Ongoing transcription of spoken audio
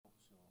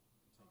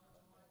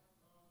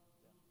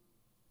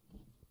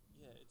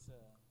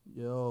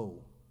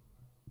Yo.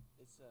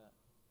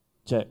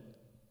 Check.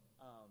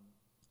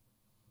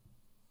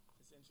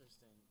 It's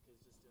interesting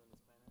because just doing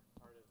this planner,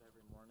 part of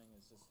every morning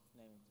is just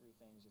naming 3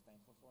 things you're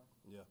thankful for.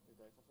 Yeah. You're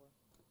grateful for.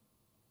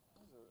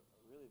 That was a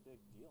really big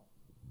deal.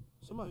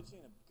 Somebody It puts you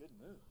in a good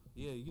mood.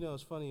 Yeah, you know,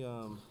 it's funny.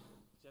 You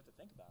have to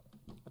think about it.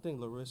 I think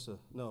Marissa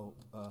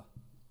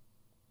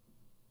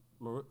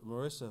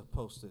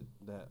posted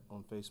that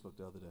on Facebook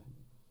the other day.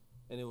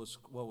 And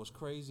what was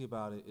crazy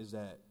about it is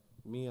that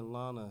me and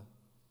Lana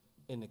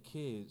and the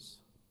kids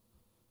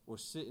were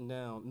sitting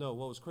down. No,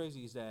 what was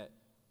crazy is that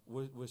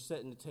we're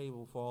setting the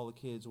table for all the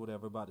kids,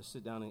 whatever, about to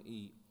sit down and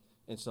eat.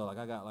 And so, like,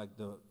 I got, like,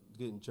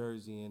 getting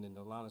Jersey in, and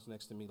Lana's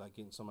next to me, like,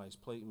 getting somebody's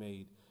plate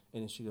made.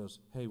 And then she goes,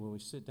 hey, when we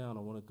sit down, I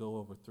want to go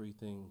over 3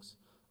 things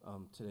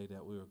today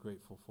that we were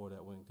grateful for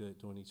that went good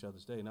during each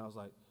other's day. And I was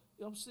like,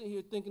 yo, I'm sitting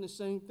here thinking the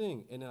same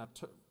thing. And then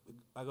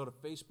I go to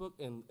Facebook,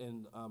 and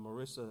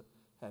Marissa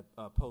had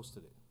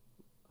posted it.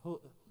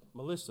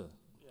 Melissa.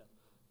 Yeah.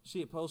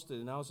 She had posted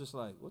it, and I was just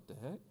like, what the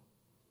heck?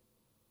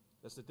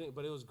 That's the thing.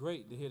 But it was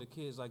great to hear the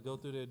kids, like, go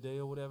through their day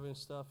or whatever and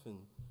stuff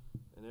and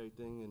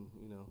everything, and,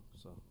 you know,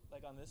 so.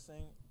 Like on this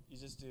thing, you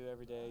just do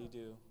every day, you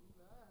do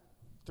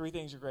 3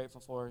 things you're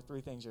grateful for, 3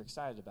 things you're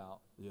excited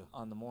about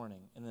on the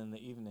morning. And then in the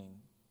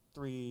evening,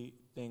 3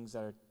 things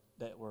that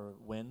were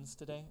wins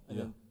today, and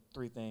then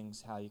 3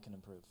 things how you can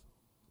improve.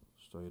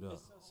 Straight up.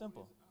 It's so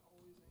simple.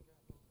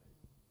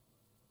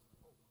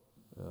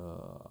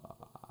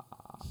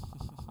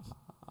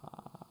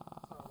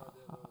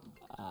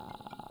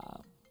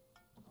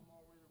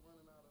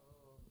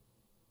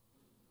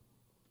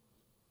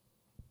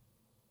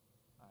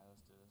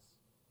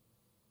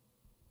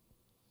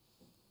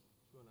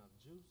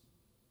 Juice?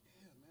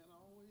 Yeah, man, I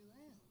always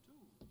am,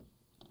 too.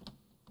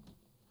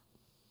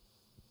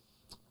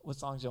 What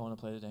songs do you want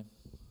to play today?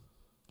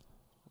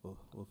 We'll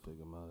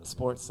figure them out.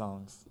 Sports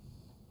songs.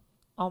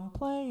 I'm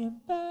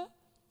playing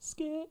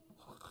basketball.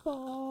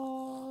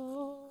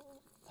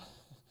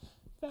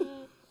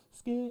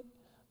 Basketball.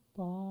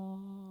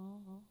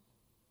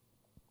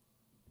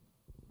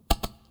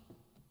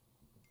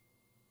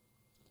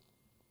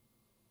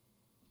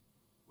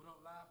 What up,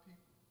 live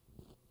people?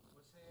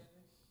 What's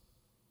happening?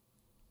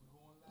 We're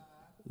going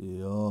live.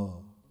 Yeah.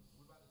 We're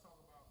about to talk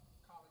about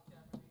Colin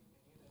Kap and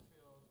the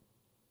NFL,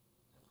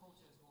 and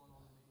protests going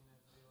on in the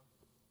NFL.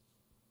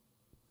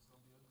 It's going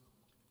to be a good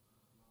one.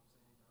 You know what I'm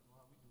saying? Y'all know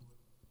how we do it.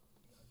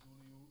 We got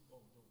Julie,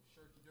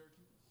 Shirky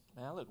Durky.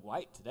 Man, I look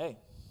white today.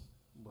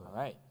 Well, all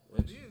right.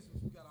 It is.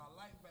 We got our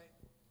light back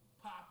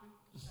popping.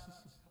 Shout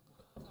out to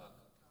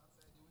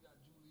we got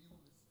Julie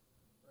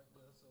right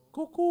there. So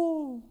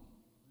Cuckoo.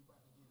 we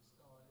about to get it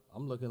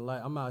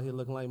started. I'm out here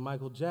looking like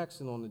Michael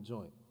Jackson on the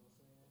joint.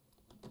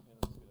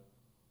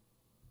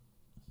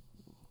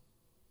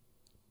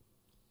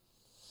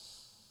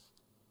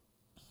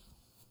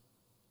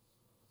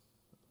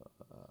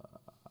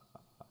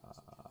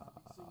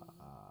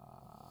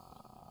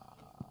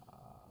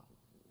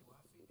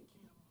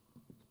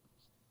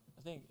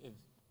 I think if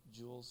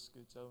Jules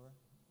scoots over.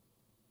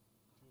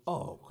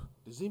 Oh,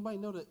 does anybody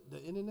know the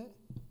internet?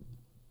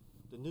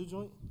 The new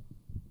joint?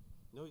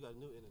 No, we got a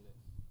new internet.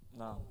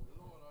 No. Oh,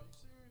 Lord, are you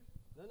serious?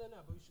 No.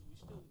 But we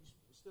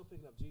still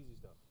picking up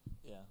Jeezy's though.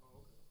 Yeah.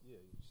 Oh, okay.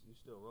 Yeah, you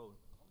still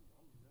rolling.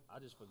 I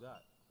just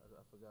forgot. I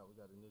forgot we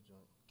got a new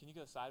joint. Can you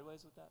go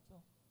sideways with that, Phil?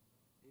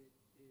 It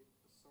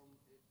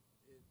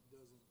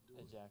doesn't do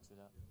It jacks it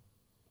up.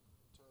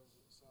 Yeah. Turns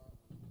it sideways.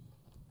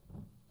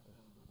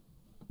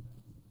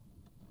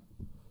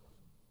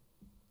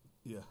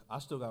 Yeah, I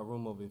still got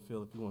room over here,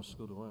 Phil, if you want to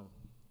scoot around.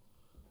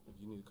 If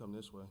you need to come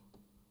this way. Okay.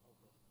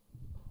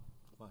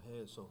 My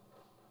head's so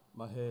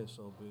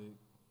big.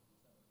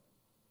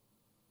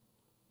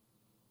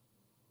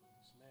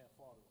 Slam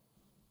farther.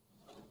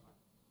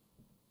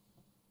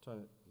 Turn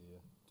it,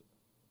 yeah.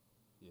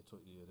 Yeah,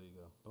 there you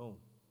go. Boom.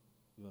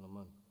 You on the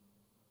money.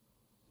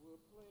 We're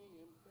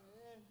playing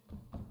bad.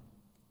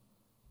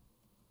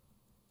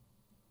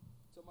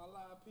 To my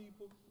live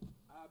people,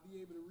 I'll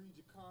be able to read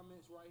your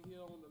comments right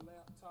here on the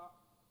laptop.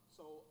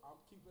 So I'm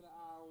keeping an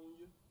eye on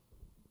you.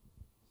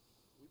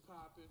 We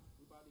popping.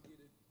 We about to get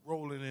it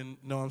rolling in,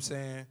 know what I'm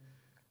saying?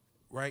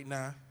 Right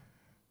now.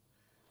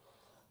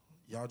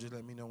 Y'all just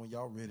let me know when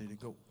y'all ready to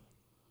go.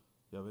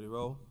 Y'all ready to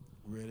roll?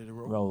 Ready to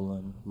roll.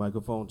 Rolling.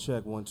 Microphone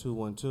check, 1 2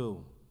 1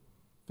 2.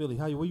 Philly,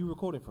 where you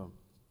recording from?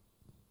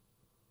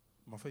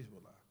 My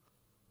Facebook Live.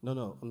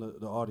 No, on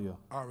the audio.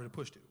 I already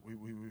pushed it.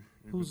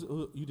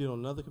 Who you did on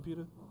another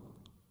computer?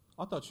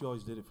 I thought you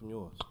always did it from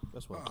yours.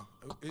 That's why.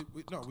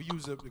 No, we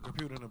use the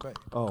computer in the back.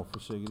 Oh, for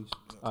shiggities.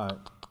 Yeah. All right.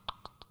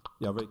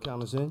 Y'all ready to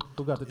count us in?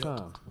 Who got the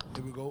time?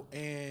 Here we go.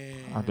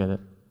 And I'll get it.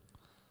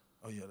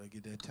 Oh, yeah, let's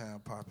get that time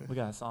popping. We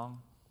got a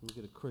song. Let me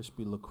get a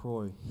crispy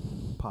LaCroix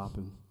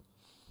popping.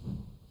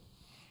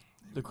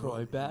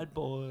 LaCroix, bad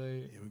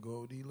boy. Here we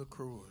go, the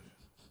LaCroix.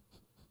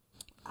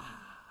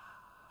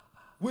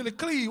 Willie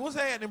Clee, what's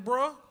happening,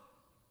 bro?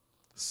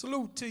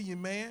 Salute to you,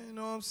 man. You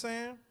know what I'm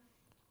saying?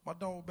 My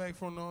dog back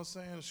from, you know what I'm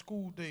saying, the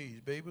school days,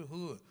 baby,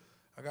 hood.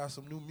 I got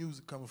some new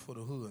music coming for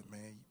the hood,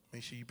 man.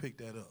 Make sure you pick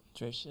that up.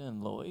 Trisha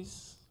and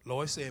Lois.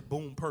 Lois said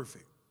boom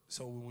perfect.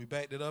 So when we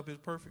backed it up, it's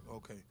perfect?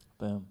 Okay.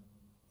 Boom.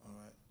 All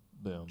right.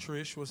 Boom.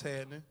 Trish, what's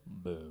happening?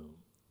 Boom.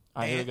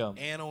 All right, here we go.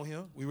 And on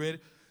here. We ready?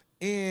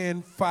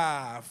 In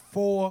 5,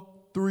 4,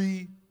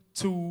 3,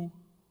 2,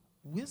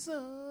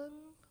 Wizard.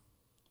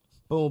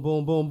 Boom,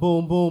 boom, boom,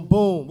 boom, boom,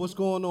 boom. What's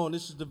going on?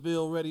 This is the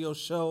Ville Radio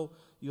Show.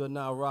 You are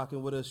now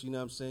rocking with us. You know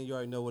what I'm saying? You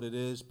already know what it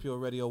is. Pure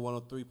Radio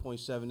 103.7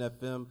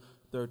 FM,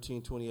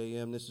 1320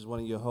 AM. This is one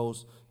of your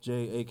hosts,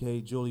 Jay,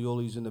 a.k.a.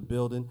 Giulioli's in the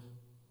building.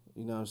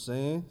 You know what I'm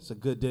saying? It's a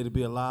good day to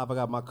be alive. I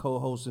got my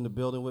co-host in the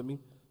building with me.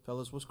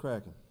 Fellas, what's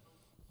cracking?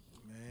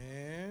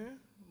 Man,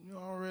 you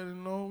already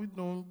know we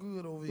doing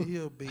good over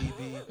here, baby.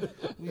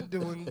 We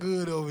doing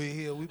good over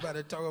here. We about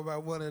to talk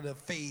about one of the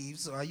faves.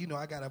 So, I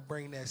got to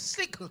bring that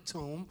sticker to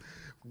them.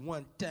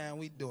 One time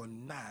we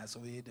doing nice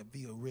over here at the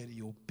Ville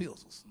Radio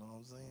Business. You know what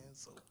I'm saying?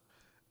 So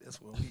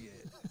that's where we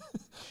at.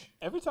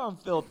 Every time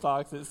Phil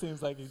talks, it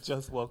seems like he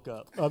just woke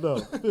up. I know.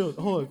 Phil,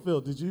 hold on,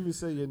 Phil. Did you even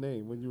say your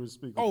name when you were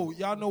speaking? Oh,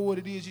 y'all know what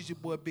it is. It's your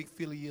boy Big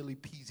Philly Illy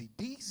Peasy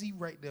Deezy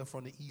right there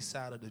from the east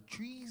side of the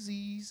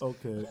Treesies.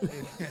 Okay.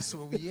 And that's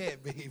where we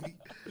at, baby.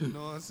 You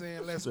know what I'm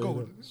saying? Let's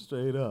go.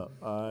 Straight up.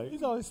 All right.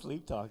 He's always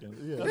sleep talking.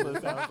 Yeah. That's what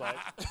it sounds like.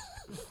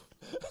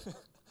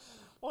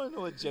 I want to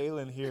know what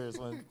Jalen hears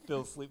when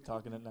Phil's sleep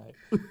talking at night.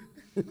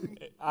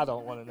 I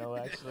don't want to know,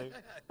 actually.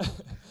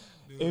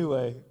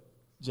 Anyway,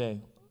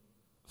 Jay,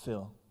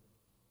 Phil,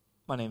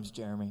 my name's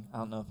Jeremy. I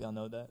don't know if y'all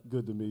know that.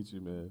 Good to meet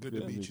you, man. Good to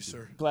meet you,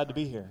 sir. Glad to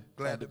be here.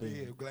 Glad to be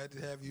here. Glad to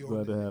have you on.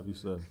 Glad to have you,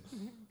 sir.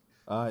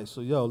 All right,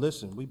 so,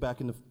 listen, we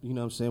back in the, you know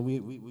what I'm saying,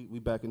 we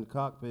back in the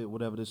cockpit,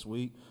 whatever, this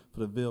week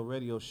for the Ville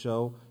Radio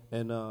Show.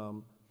 And,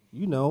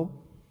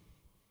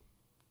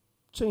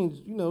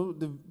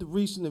 the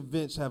recent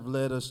events have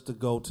led us to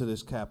go to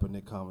this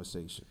Kaepernick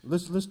conversation.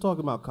 Let's talk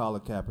about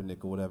Colin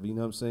Kaepernick or whatever. You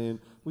know what I'm saying?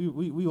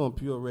 We on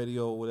Pure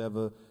Radio or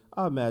whatever.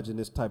 I imagine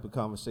this type of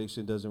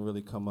conversation doesn't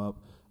really come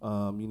up. You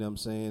know what I'm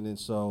saying? And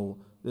so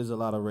there's a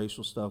lot of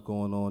racial stuff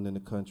going on in the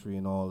country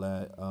and all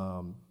that.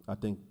 I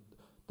think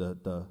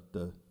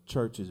the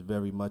church is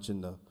very much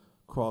in the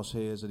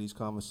crosshairs of these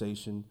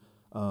conversations.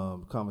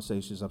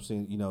 I've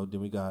seen,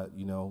 then we got,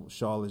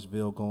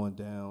 Charlottesville going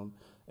down.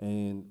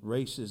 And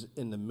race is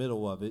in the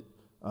middle of it.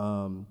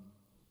 And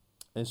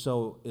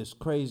so it's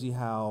crazy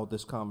how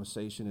this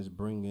conversation is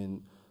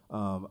bringing,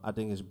 I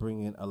think it's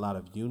bringing a lot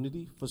of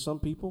unity for some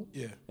people.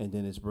 Yeah. And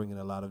then it's bringing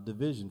a lot of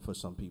division for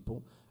some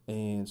people.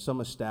 And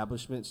some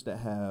establishments that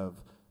have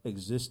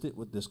existed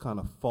with this kind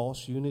of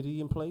false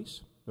unity in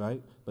place,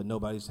 right? But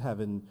nobody's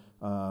having,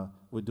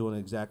 we're doing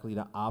exactly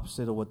the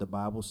opposite of what the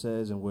Bible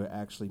says, and we're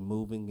actually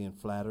moving in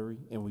flattery,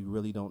 and we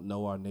really don't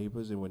know our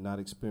neighbors, and we're not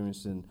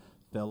experiencing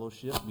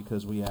fellowship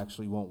because we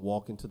actually won't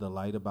walk into the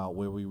light about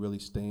where we really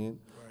stand.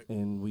 Right.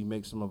 And we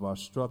make some of our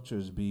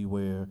structures be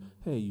where,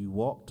 hey, you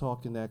walk,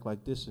 talk, and act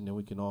like this, and then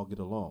we can all get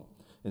along.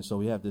 And so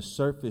we have this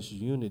surface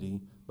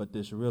unity, but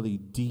this really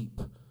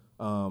deep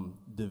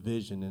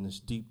division and this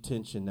deep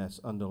tension that's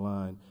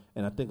underlined.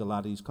 And I think a lot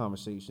of these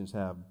conversations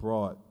have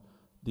brought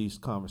these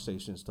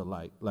conversations to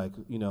light. Like,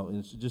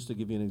 and just to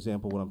give you an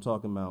example of what I'm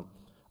talking about,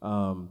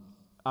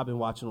 I've been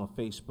watching on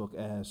Facebook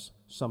as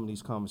some of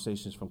these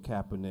conversations from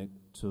Kaepernick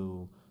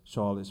to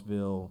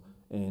Charlottesville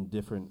and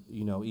different,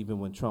 even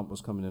when Trump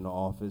was coming into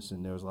office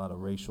and there was a lot of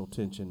racial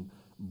tension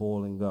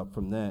boiling up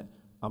from that,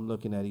 I'm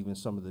looking at even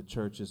some of the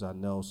churches I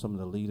know, some of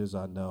the leaders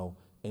I know,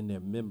 and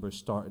their members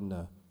starting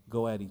to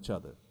go at each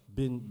other.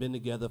 Been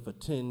together for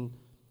 10,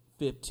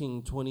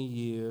 15, 20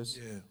 years,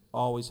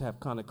 always have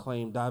kind of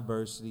claimed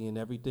diversity and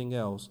everything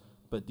else,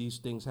 but these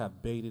things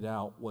have baited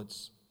out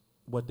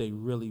what they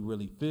really,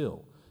 really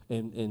feel.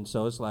 And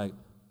so it's like,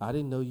 I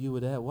didn't know you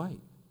were that white.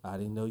 I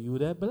didn't know you were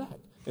that black.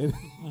 And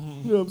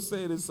you know what I'm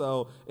saying?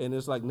 And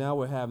it's like now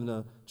we're having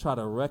to try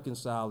to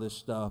reconcile this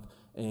stuff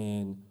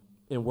and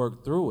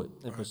work through it.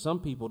 And for some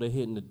people, they're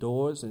hitting the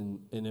doors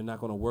and they're not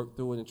going to work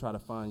through it and try to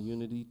find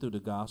unity through the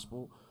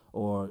gospel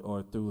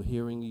or through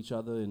hearing each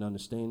other and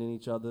understanding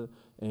each other.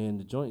 And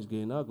the joint's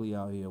getting ugly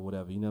out here or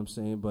whatever, you know what I'm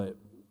saying? But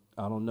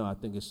I don't know. I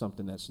think it's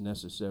something that's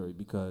necessary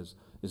because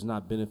it's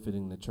not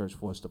benefiting the church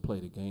for us to play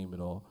the game at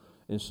all.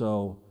 And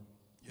so...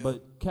 Yep.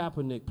 But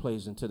Kaepernick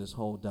plays into this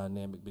whole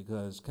dynamic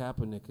because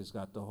Kaepernick has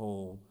got the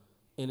whole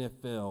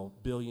NFL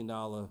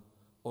billion-dollar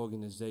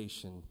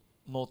organization.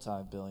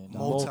 Multi-billion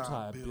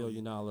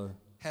dollar.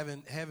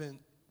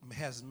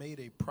 Has made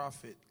a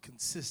profit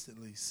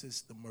consistently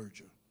since the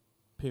merger.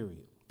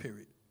 Period.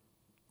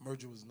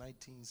 Merger was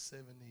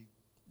 1979.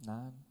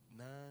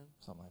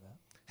 Something like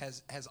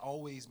that. Has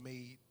always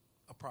made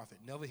a profit.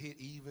 Never hit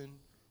even,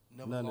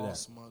 never None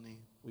lost money.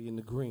 We in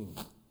the green.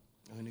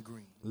 In the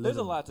green. There's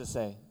a lot to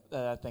say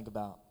that I think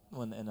about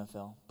when the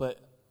NFL, but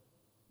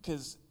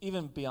because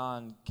even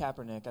beyond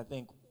Kaepernick, I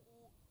think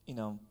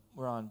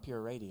we're on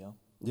Pure Radio.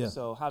 Yeah.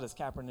 So how does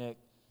Kaepernick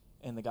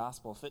and the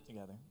gospel fit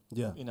together?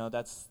 Yeah.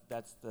 That's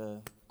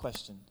the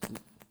question.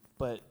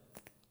 But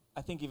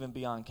I think even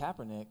beyond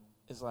Kaepernick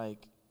is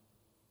like,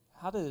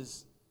 how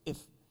does if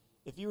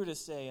you were to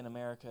say in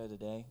America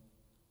today,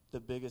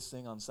 the biggest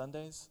thing on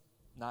Sundays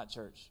not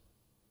church.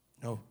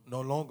 No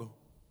longer.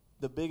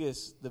 The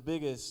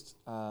biggest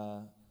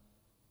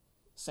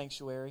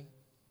sanctuary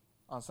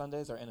on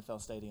Sundays are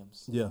NFL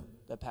stadiums. Yeah.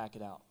 That pack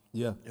it out.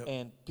 Yeah. Yep.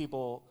 And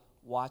people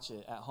watch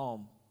it at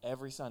home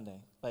every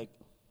Sunday. Like,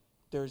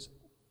 there's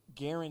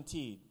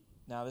guaranteed.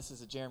 Now, this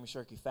is a Jeremy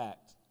Shirky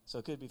fact, so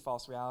it could be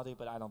false reality,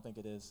 but I don't think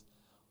it is.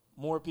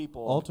 More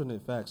people.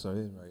 Alternate facts are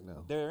in right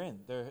now. They're in.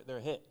 They're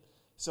a hit.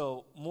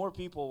 So more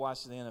people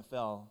watch the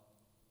NFL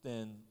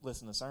than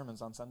listen to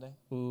sermons on Sunday.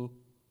 Mm.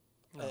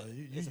 No,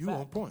 you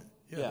on point.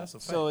 Yeah, that's a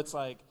fact. So it's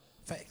like,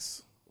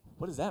 facts.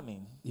 what does that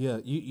mean? Yeah,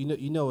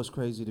 you know what's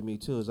crazy to me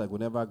too is like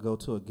whenever I go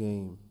to a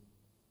game,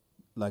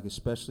 like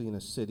especially in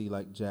a city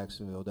like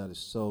Jacksonville that is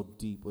so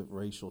deep with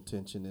racial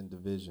tension and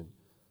division,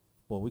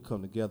 boy, we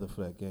come together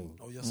for that game.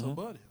 Oh yes, sir,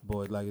 buddy.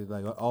 Boy, like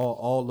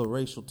all the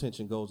racial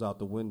tension goes out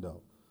the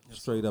window,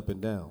 straight up and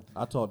down.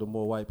 I talk to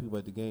more white people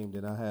at the game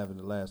than I have in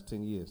the last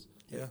 10 years.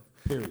 Yeah.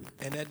 Period.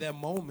 And at that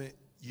moment,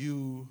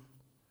 you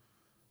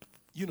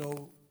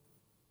know,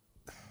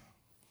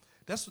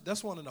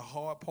 that's one of the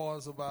hard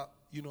parts about,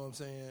 you know what I'm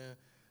saying,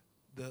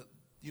 the,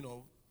 you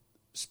know,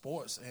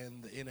 sports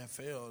and the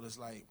NFL. It's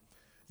like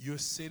you're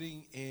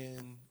sitting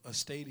in a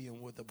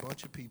stadium with a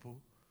bunch of people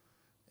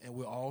and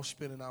we're all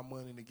spending our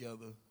money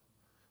together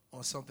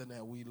on something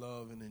that we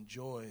love and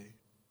enjoy.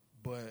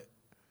 But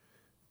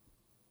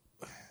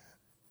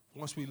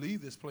once we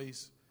leave this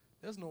place,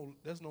 there's no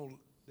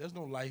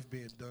life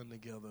being done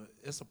together.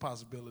 It's a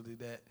possibility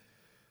that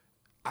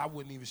I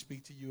wouldn't even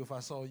speak to you if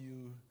I saw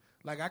you.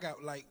 Like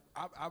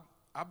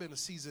I've been a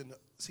season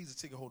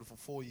ticket holder for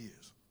 4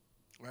 years,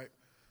 right?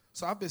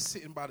 So I've been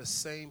sitting by the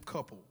same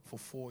couple for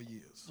 4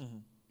 years. Mm-hmm.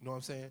 You know what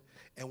I'm saying?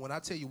 And when I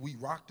tell you we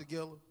rock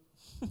together,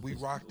 we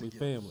rock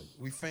together.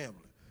 We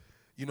family.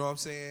 You know what I'm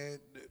saying?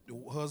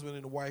 The husband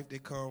and the wife, they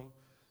come.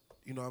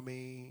 You know what I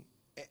mean?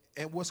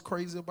 And what's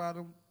crazy about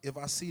them? If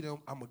I see them,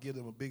 I'm gonna give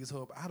them a biggest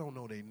hug. I don't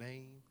know their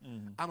name.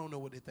 Mm-hmm. I don't know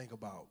what they think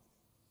about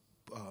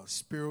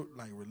spirit,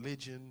 like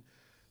religion,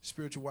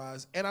 spiritual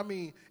wise. And I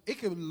mean, it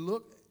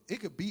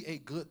could be a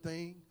good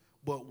thing,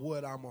 but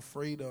what I'm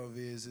afraid of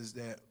is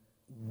that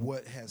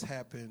what has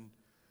happened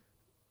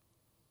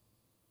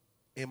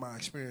in my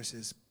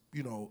experiences,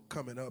 you know,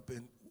 coming up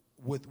and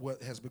with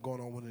what has been going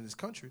on in this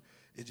country,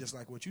 it's just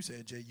like what you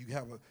said, Jay.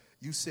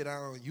 You sit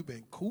down, you've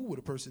been cool with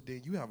a person,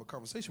 then you have a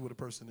conversation with a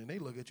person, and they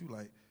look at you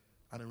like,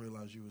 I didn't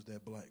realize you was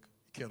that black.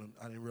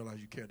 I didn't realize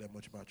you cared that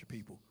much about your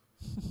people.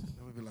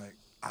 And we'd be like,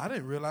 I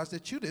didn't realize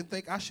that you didn't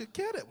think I should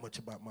care that much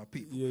about my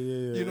people.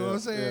 Yeah. You know what I'm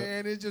saying? Yeah.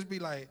 And it just be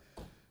like,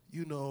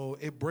 you know,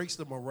 it breaks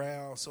the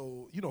morale.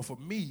 So, you know, for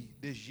me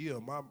this year,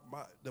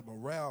 the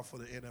morale for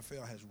the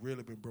NFL has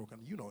really been broken.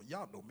 You know,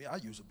 y'all know me. I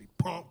used to be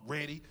pumped,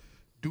 ready,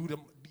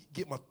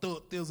 get my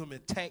thug-thism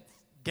intact.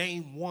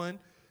 Game 1,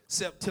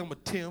 September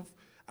 10th.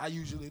 I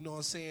usually, you know what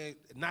I'm saying,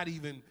 not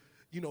even,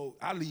 you know,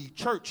 I leave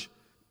church.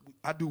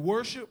 I do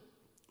worship,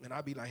 and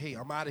I be like, hey,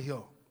 I'm out of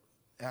here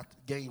after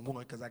game 1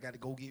 because I got to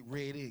go get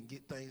ready and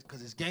get things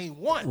because it's game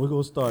 1. We're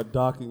going to start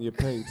docking your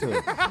paint, too.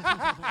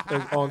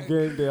 On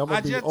game day, I'm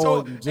going to be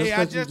on you.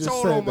 I just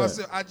told on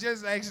myself. I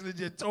just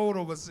told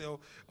on myself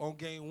on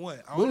game 1.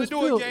 I only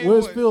do it game 1.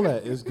 Where's Phil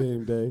at? It's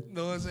game day. You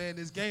know what I'm saying?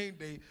 It's game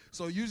day.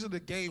 So usually the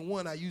game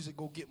 1, I usually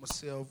go get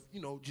myself,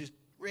 you know, just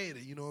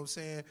ready. You know what I'm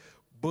saying?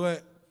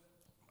 But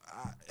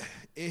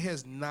it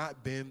has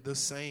not been the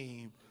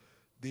same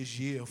this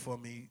year for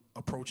me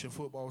approaching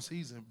football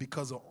season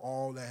because of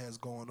all that has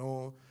gone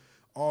on,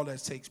 all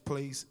that takes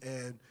place.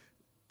 And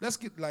let's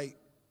get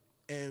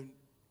and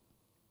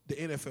the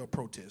NFL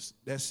protests.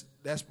 That's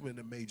been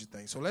the major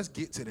thing. So let's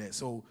get to that.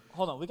 So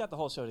hold on, we got the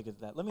whole show to get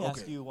to that. Let me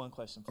ask you one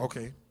question, please.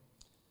 Okay.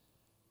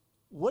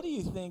 What do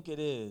you think it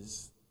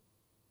is?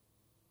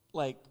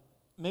 Like,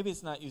 maybe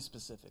it's not you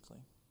specifically,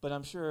 but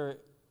I'm sure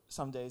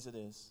some days it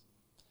is.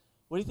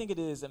 What do you think it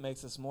is that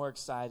makes us more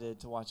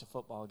excited to watch a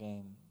football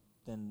game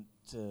than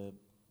to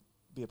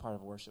be a part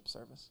of a worship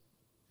service?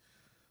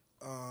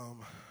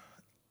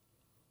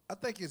 I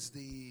think it's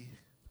the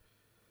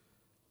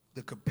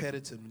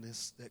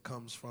competitiveness that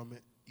comes from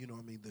it. You know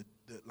what I mean?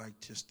 The like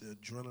just the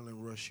adrenaline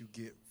rush you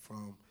get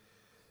from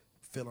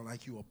feeling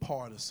like you're a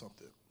part of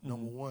something. Mm-hmm.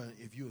 Number one,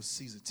 if you're a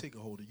season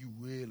ticket holder, you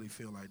really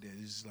feel like that.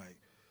 It's like,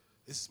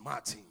 this is my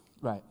team.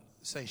 Right.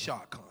 This ain't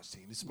Shad Khan's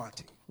team. This is my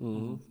team. Mm-hmm.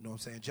 You know what I'm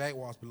saying?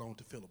 Jaguars belong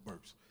to Phillip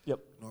Burks. Yep.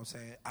 You know what I'm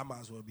saying? I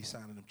might as well be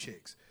signing them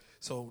checks.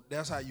 So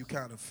that's how you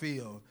kind of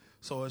feel.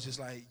 So it's just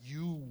like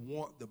you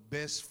want the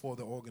best for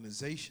the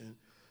organization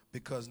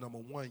because, number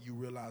one, you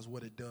realize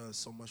what it does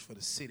so much for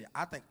the city.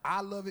 I think I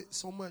love it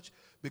so much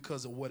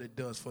because of what it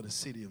does for the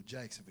city of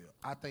Jacksonville.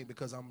 I think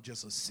because I'm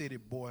just a city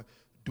boy,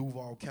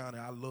 Duval County,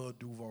 I love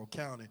Duval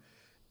County.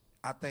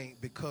 I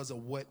think because of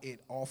what it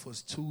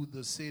offers to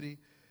the city,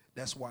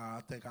 that's why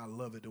I think I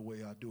love it the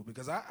way I do.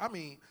 Because, I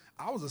mean,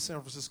 I was a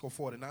San Francisco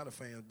 49er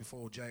fan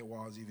before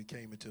Jaguars even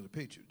came into the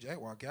picture.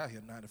 Jaguar got here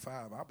in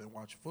 95. I've been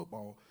watching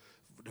football.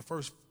 The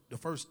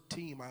first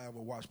team I ever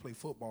watched play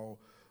football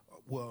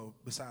well,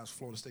 besides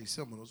Florida State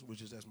Seminoles,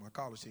 that's my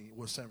college team,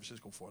 was San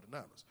Francisco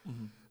 49ers.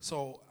 Mm-hmm.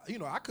 So,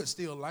 I could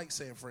still like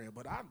San Fran,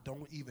 but I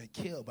don't even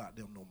care about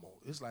them no more.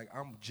 It's like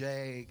I'm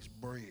Jags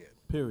bred.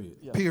 Period.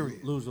 Yeah.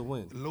 Period. Lose or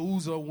win.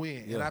 Lose or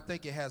win. Yeah. And I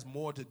think it has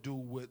more to do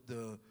with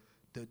the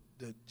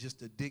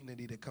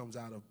dignity that comes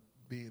out of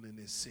being in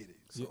this city.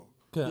 So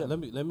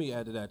Let me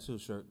add to that too,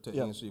 Shirt,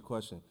 to answer your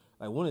question.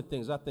 Like one of the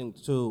things I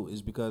think too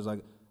is because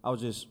like I was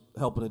just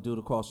helping a dude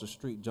across the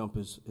street jump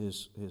his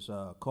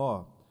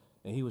car,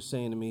 and he was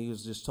saying to me, he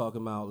was just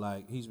talking about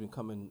like he's been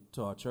coming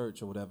to our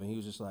church or whatever, and he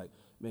was just like,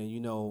 man,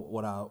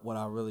 what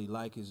I really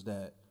like is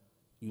that,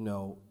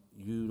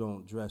 you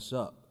don't dress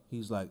up.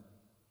 He's like,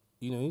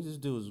 this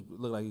dude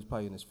look like he's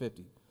probably in his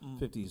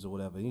 50s or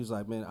whatever. And he was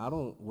like, man, I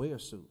don't wear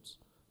suits.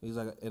 He's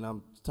like, and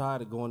I'm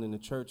tired of going into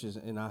churches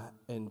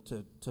and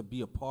to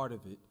be a part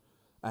of it,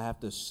 I have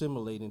to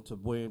assimilate into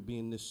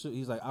being this suit.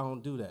 He's like, I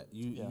don't do that.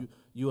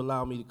 You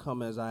allow me to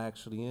come as I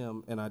actually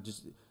am, and I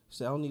just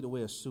say I don't need to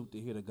wear a suit to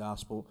hear the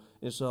gospel.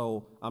 And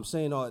so I'm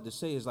saying all that to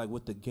say is like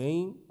with the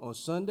game on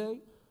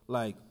Sunday,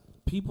 like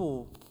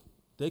people,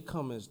 they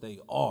come as they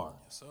are.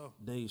 Yes, sir.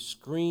 They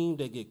scream,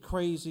 they get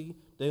crazy.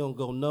 They don't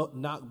go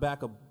knock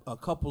back a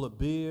couple of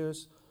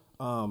beers.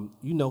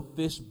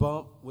 Fist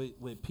bump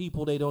with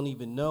people they don't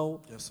even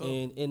know. Yes, sir.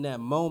 And in that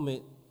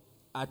moment,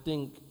 I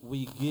think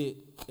we get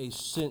a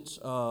sense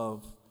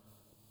of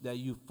that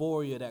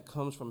euphoria that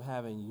comes from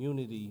having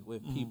unity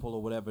with people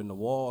or whatever, and the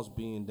walls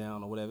being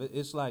down or whatever.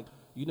 It's like,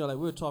 like we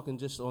were talking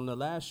just on the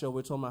last show, we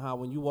were talking about how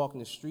when you walk in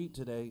the street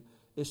today,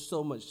 it's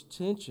so much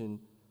tension,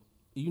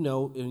 you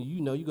go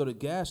to the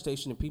gas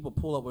station and people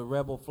pull up with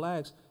rebel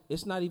flags.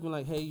 It's not even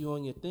like, hey, you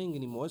on your thing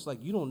anymore. It's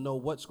like you don't know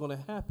what's going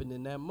to happen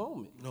in that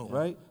moment,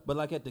 right? But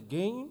like at the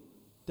game,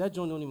 that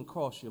joint don't even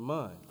cross your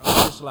mind.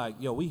 It's just like,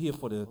 yo, we here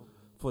for the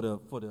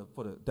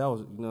that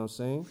was, you know what I'm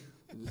saying?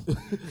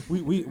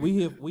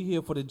 we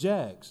here for the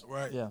Jags.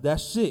 Right. Yeah.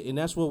 That's it, and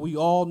that's what we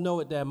all know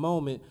at that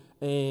moment.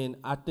 And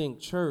I think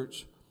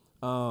church,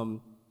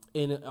 in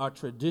our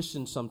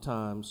tradition,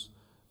 sometimes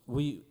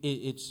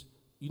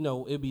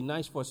it'd be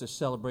nice for us to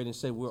celebrate and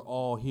say we're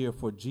all here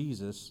for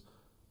Jesus,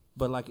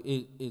 but like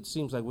it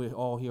seems like we're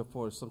all here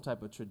for some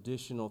type of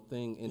traditional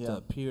thing and to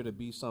appear to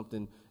be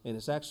something, and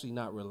it's actually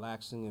not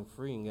relaxing and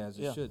freeing as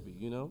it should be.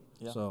 Yeah.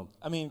 So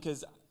I mean,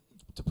 because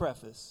to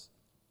preface,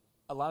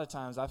 a lot of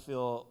times I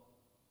feel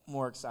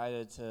more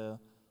excited to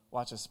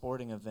watch a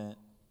sporting event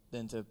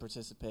than to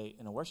participate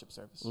in a worship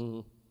service,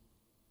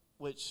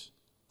 which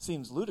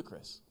seems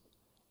ludicrous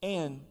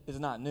and is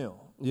not new.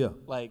 Yeah.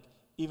 Like,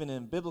 even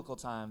in biblical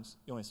times,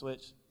 you want me to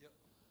switch?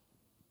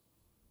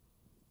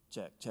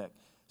 Yep. Check.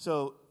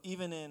 So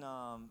even in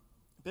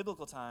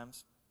biblical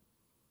times,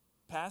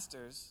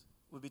 pastors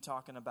would be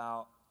talking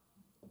about,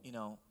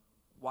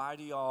 why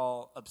do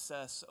y'all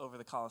obsess over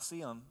the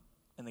Colosseum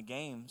and the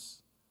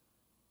games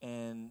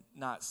and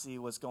not see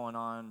what's going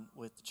on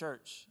with the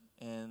church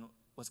and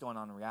what's going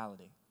on in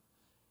reality?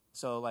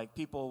 So, like,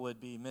 people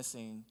would be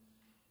missing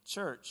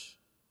church,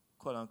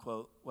 quote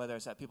unquote, whether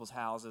it's at people's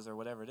houses or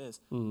whatever it is,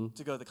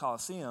 to go to the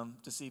Colosseum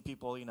to see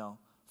people,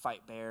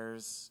 fight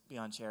bears, be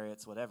on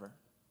chariots, whatever.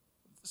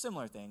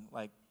 Similar thing.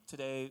 Like,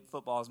 today,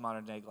 football is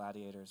modern day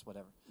gladiators,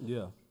 whatever.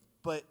 Yeah.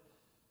 But,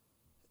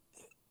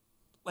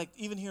 like,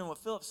 even hearing what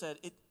Philip said,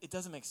 it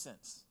doesn't make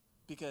sense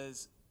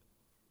because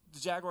the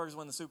Jaguars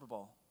win the Super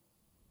Bowl.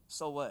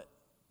 So what?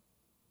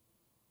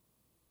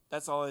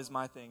 That's always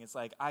my thing. It's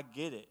like, I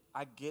get it.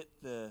 I get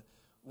we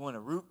want to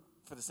root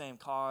for the same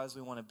cause.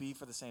 We want to be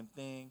for the same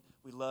thing.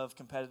 We love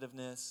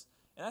competitiveness.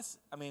 And that's,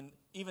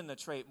 even the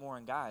trait more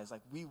in guys.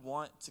 Like, we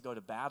want to go to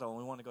battle, and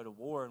we want to go to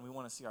war, and we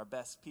want to see our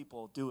best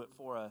people do it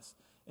for us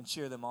and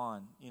cheer them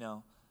on,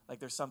 Like,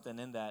 there's something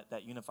in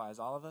that unifies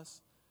all of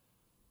us.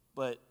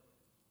 But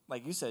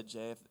like you said,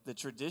 Jay, if the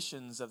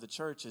traditions of the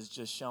church is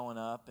just showing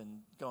up and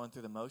going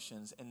through the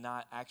motions and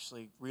not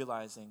actually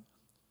realizing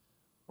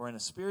we're in a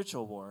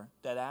spiritual war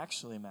that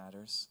actually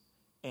matters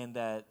and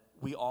that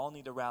we all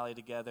need to rally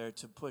together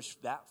to push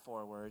that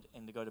forward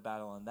and to go to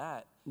battle on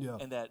that,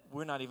 and that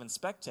we're not even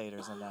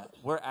spectators in that.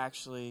 We're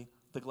actually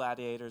the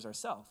gladiators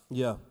ourselves.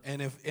 Yeah.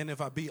 And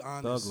if I be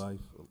honest, thug life.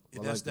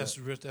 That's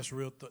real. That's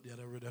real.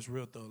 That's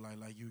real thug life.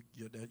 Like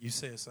you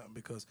said something,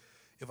 because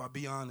if I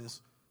be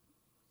honest,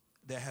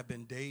 there have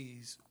been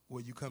days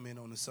where you come in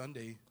on a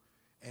Sunday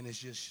and it's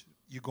just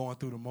you're going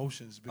through the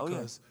motions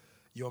because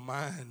your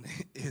mind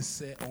is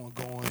set on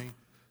going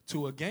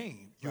to a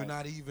game. You're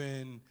not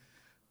even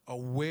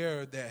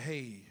aware that,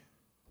 hey,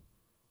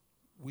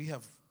 we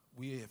have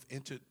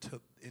entered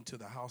into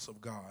the house of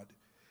God,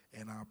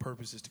 and our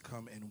purpose is to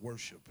come and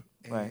worship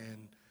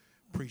and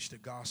preach the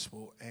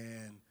gospel.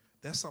 And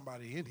there's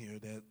somebody in here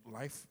that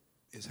life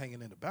is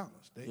hanging in the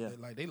balance. Their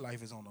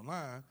life is on the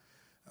line.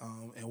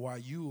 And while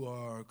you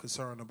are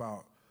concerned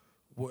about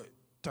what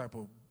type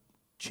of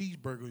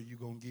cheeseburger you're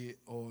going to get,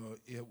 or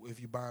if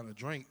you're buying a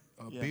drink,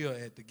 beer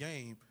at the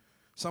game,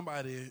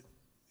 somebody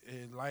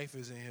in life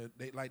is in here.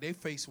 They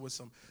face with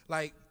some,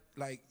 like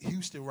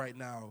Houston right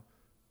now,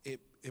 it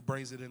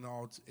brings it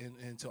into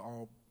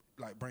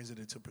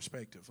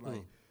perspective.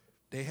 Like,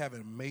 they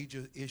having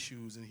major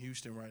issues in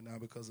Houston right now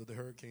because of the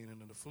hurricane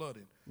and the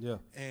flooding. Yeah.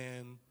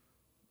 And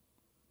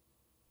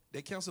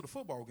they canceled the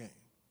football game.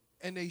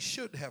 And they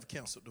should have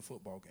canceled the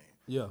football game.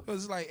 Yeah.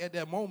 Because, like, at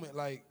that moment,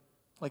 like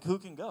who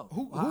can go?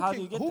 How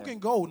do you get who there? can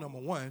go, number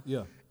one?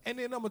 Yeah. And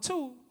then number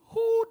two,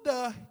 who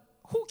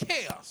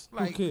cares?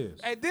 Like, who cares?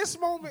 At this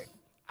moment,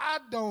 I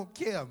don't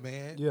care,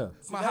 man. Yeah.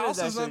 See, My that house is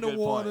is actually a good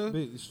underwater.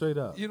 point. Straight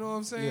up. You know what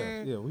I'm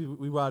saying? Yeah.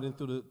 We riding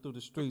through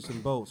the streets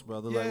in boats,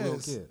 brother. Like, we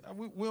don't care.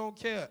 We don't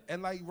care.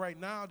 And, like, right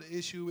now, the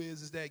issue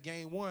is that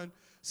game 1,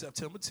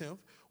 September 10th,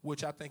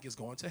 which I think is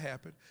going to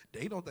happen.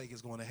 They don't think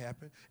it's going to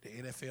happen. The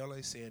NFL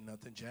ain't saying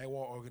nothing.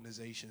 Jaguar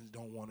organizations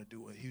don't want to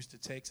do it. Houston,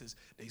 Texas,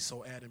 they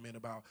so adamant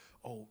about,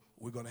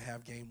 we're going to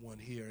have game 1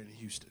 here in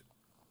Houston.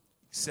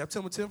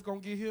 September 10th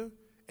going to get here,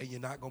 and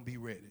you're not going to be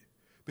ready.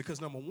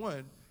 Because, number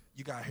one,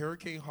 you got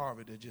Hurricane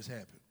Harvey that just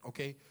happened,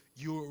 okay?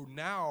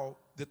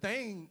 The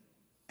thing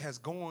has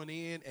gone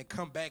in and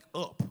come back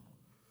up.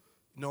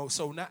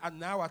 So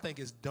now I think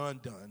it's done.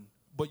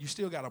 But you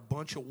still got a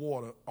bunch of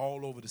water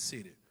all over the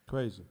city.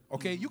 Crazy.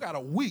 Okay, you got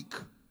a week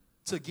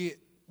to get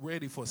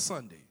ready for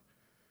Sunday.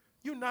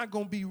 You're not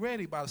going to be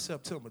ready by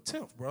September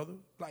 10th, brother.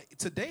 Like,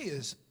 today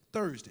is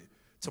Thursday.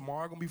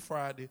 Tomorrow going to be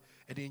Friday.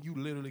 And then you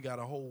literally got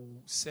a whole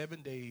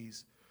 7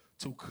 days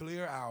to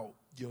clear out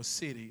your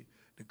city,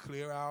 to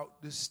clear out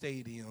the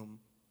stadium,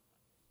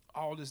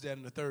 all this, that,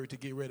 and the third to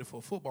get ready for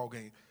a football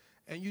game.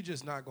 And you're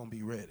just not going to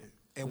be ready.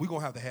 And we're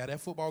going to have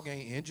that football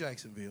game in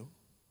Jacksonville.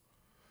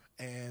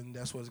 And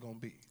that's what it's going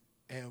to be.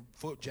 And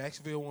for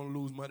Jacksonville want to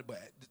lose money, but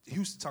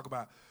Houston talk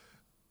about,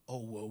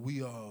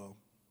 we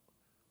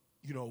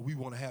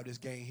want to have this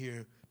game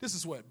here. This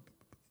is what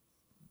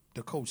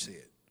the coach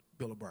said,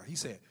 Bill O'Brien. He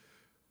said,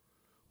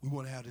 we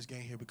want to have this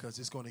game here because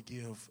it's going to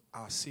give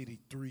our city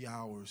 3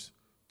 hours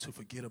to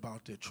forget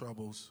about their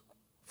troubles,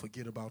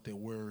 forget about their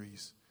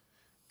worries,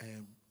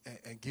 and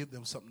give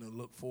them something to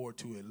look forward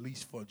to at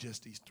least for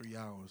just these 3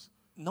 hours.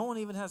 No one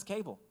even has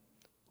cable.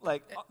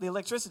 Like, the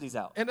electricity's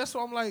out. And that's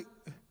why I'm like,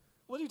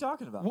 what are you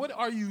talking about? What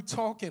are you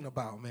talking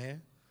about,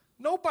 man?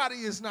 Nobody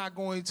is not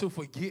going to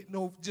forget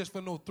just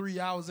for 3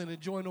 hours and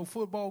enjoy no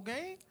football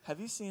game.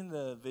 Have you seen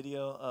the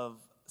video of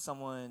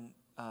someone,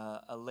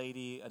 a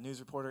lady, a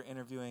news reporter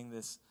interviewing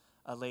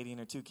a lady and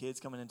her 2 kids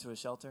coming into a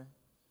shelter?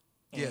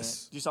 And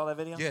Yes. You saw that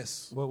video?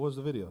 Yes. What was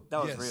the video?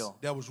 That was real.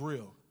 That was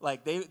real.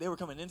 Like, they were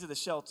coming into the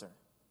shelter.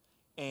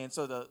 And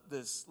so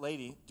this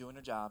lady doing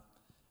her job,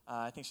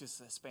 I think she was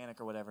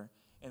Hispanic or whatever,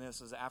 and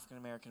this was an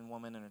African-American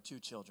woman and her 2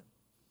 children.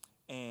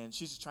 And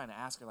she's just trying to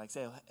ask her, like,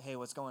 say, hey,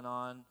 what's going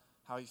on?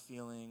 How are you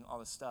feeling? All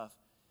this stuff.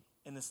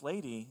 And this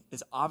lady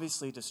is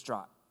obviously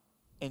distraught.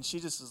 And she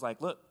just was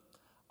like, look,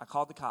 I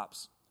called the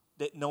cops.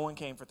 No one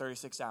came for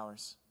 36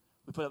 hours.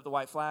 We put up the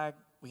white flag.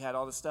 We had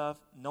all this stuff.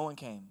 No one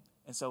came.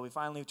 And so we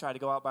finally tried to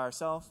go out by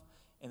ourselves.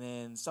 And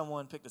then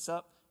someone picked us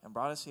up and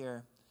brought us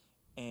here.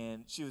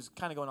 And she was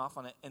kind of going off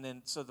on it. And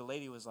then so the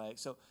lady was like,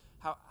 so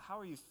how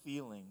are you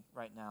feeling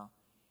right now?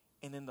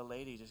 And then the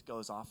lady just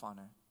goes off on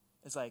her.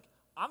 It's like,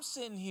 I'm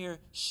sitting here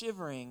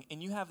shivering,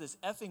 and you have this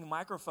effing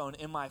microphone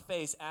in my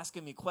face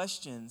asking me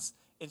questions,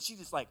 and she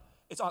just, like,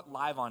 it's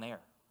live on air.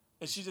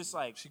 And she just,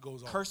 like, she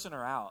goes cursing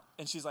her out.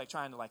 And she's, like,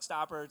 trying to, like,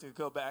 stop her to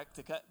go back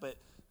to cut. But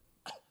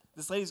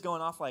this lady's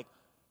going off, like,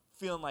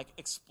 feeling, like,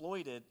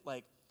 exploited.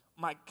 Like,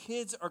 my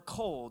kids are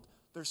cold.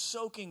 They're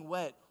soaking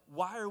wet.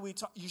 Why are we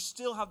talking? You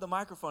still have the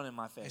microphone in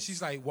my face. And she's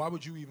like, why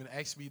would you even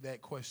ask me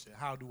that question?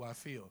 How do I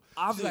feel?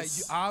 Obvious.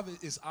 She's like,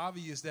 it's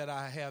obvious that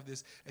I have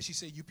this. And she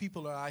said, you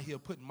people are out here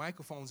putting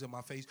microphones in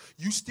my face.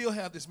 You still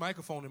have this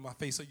microphone in my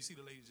face. So you see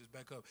the lady just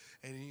back up.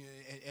 And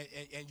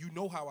you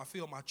know how I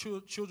feel. My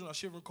children are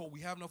shivering cold.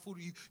 We have no food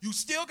to eat. You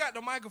still got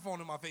the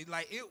microphone in my face.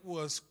 Like, it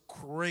was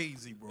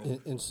crazy, bro.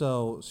 And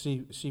so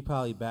she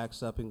probably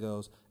backs up and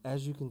goes,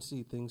 as you can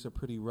see, things are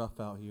pretty rough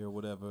out here or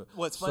whatever.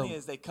 What's funny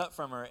is they cut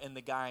from her, and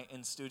the guy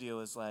in studio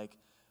is like,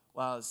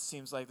 wow, it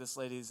seems like this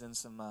lady's in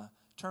some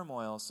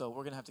turmoil, so we're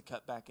going to have to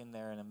cut back in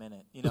there in a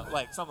minute.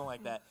 Like something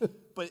like that.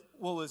 But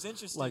what was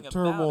interesting like about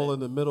turmoil it, in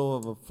the middle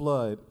of a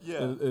flood,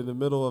 in the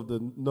middle of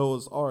the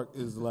Noah's Ark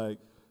is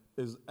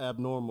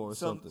abnormal or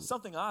something.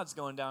 Something odd's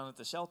going down at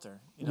the shelter.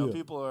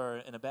 People are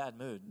in a bad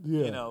mood.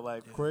 Yeah.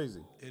 It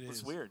Crazy. is.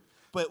 It's weird.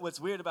 But what's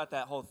weird about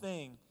that whole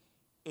thing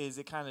is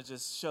it kind of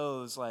just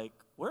shows, like,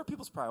 where are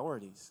people's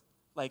priorities?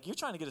 Like, you're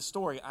trying to get a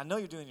story. I know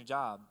you're doing your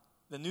job.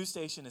 The news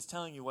station is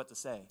telling you what to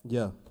say.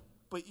 Yeah.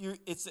 But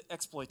it's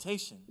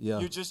exploitation. Yeah.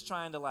 You're just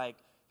trying to, like,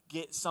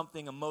 get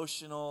something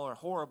emotional or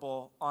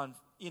horrible on,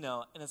 and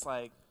it's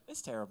like,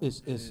 it's terrible.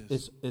 It's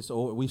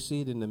we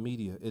see it in the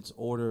media. It's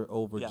order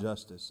over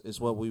justice.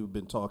 It's what we've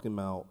been talking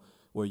about,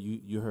 where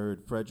you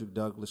heard Frederick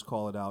Douglass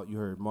call it out. You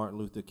heard Martin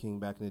Luther King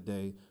back in the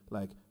day.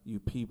 Like, you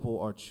people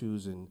are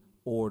choosing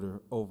order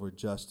over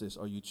justice,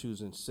 or you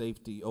choosing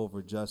safety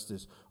over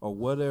justice, or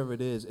whatever it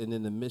is, and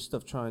in the midst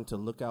of trying to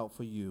look out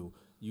for you,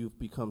 you've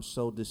become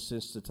so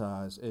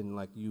desensitized, and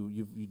like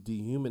you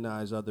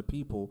dehumanize other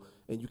people,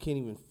 and you can't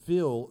even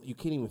feel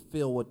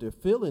what they're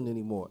feeling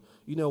anymore.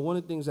 One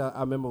of the things I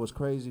remember was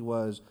crazy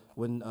was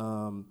when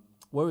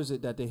where is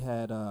it that they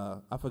had?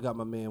 I forgot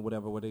my man.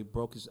 Whatever. Where they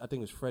broke his. I think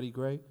it was Freddie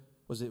Gray.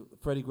 Was it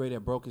Freddie Gray that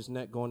broke his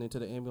neck going into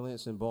the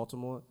ambulance in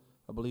Baltimore?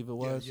 I believe it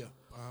was. Yeah.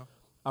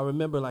 I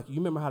remember, you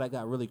remember how that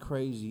got really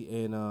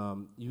crazy,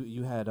 and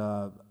you had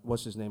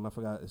what's his name? I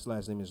forgot his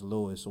last name is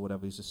Lewis or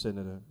whatever. He's a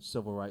senator,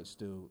 civil rights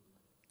dude.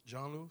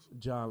 John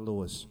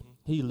Lewis. Mm-hmm.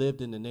 He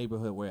lived in the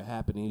neighborhood where it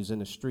happened. He was in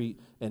the street,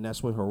 and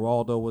that's when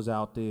Geraldo was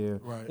out there,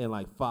 right.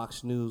 And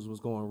Fox News was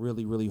going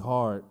really, really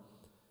hard.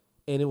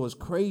 And it was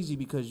crazy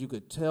because you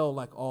could tell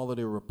all of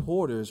the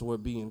reporters were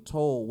being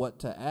told what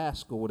to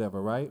ask or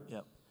whatever, right?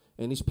 Yep.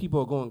 And these people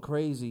are going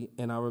crazy.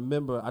 And I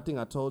remember, I think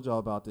I told y'all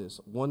about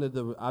this.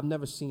 I've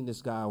never seen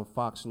this guy on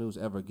Fox News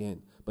ever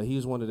again, but he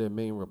was one of their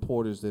main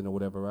reporters then or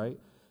whatever, right?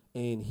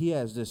 And he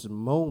has this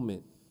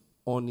moment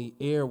on the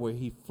air where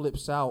he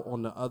flips out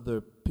on the other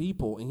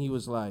people, and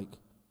he's like,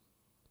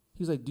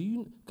 do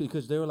you,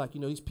 because they were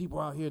these people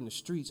out here in the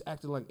streets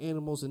acting like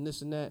animals and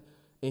this and that.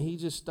 And he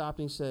just stopped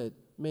and said,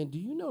 man, do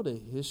you know the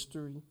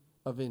history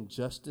of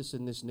injustice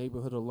in this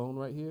neighborhood alone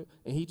right here?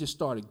 And he just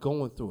started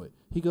going through it.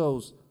 He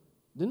goes,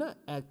 they're not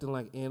acting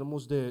like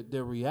animals.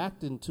 They're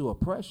reacting to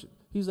oppression.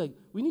 He's like,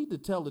 we need to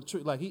tell the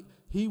truth.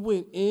 He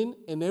went in,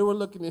 and they were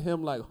looking at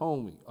him like,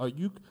 homie,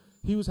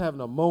 he was having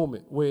a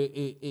moment where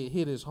it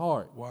hit his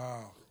heart.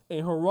 Wow.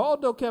 And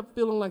Geraldo kept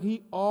feeling like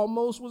he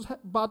almost was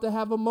about to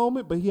have a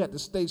moment, but he had to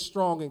stay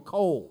strong and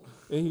cold.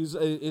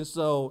 And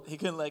so he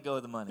couldn't let go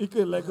of the money. He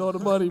couldn't let go of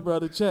the money, bro.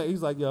 The check.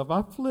 He's like, yo, if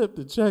I flip,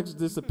 the checks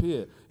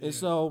disappear. Yeah. And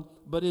so,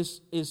 but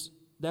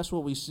that's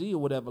what we see or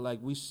whatever.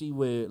 We see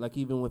where,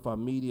 even with our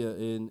media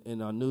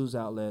and our news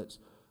outlets,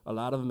 a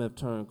lot of them have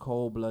turned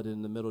cold-blooded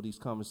in the middle of these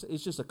conversations.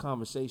 It's just a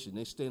conversation.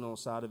 They stand on the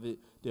side of it.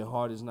 Their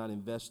heart is not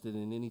invested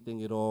in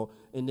anything at all.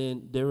 And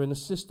then they're in a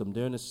system.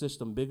 They're in a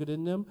system bigger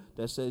than them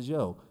that says,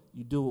 yo,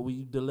 you do what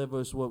we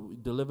deliver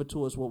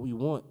to us what we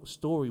want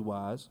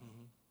story-wise,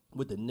 mm-hmm.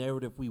 with the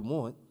narrative we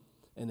want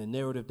and the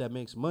narrative that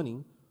makes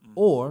money, mm-hmm.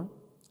 or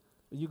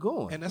you're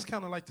going. And that's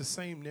kind of like the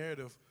same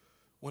narrative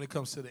when it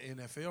comes to the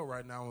NFL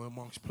right now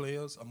amongst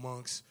players,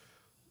 amongst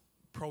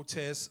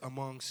protests,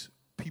 amongst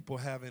people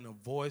having a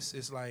voice.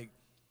 It's like,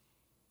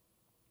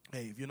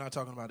 hey, if you're not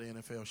talking about the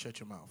NFL, shut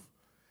your mouth.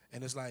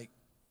 And it's like,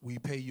 we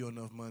pay you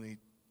enough money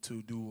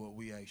to do what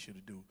we ask you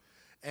to do.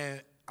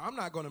 And I'm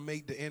not going to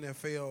make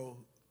NFL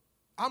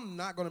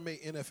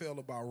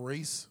about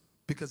race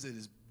because it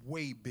is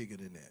way bigger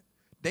than that.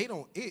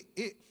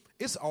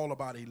 It's all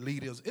about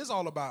elitism. It's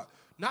all about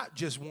not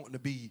just wanting to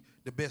be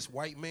the best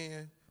white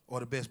man or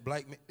the best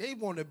black man. They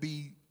want to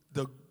be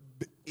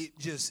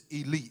just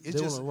elite.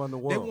 They want to run the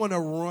world. They want to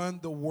run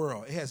the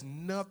world. It has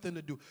nothing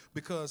to do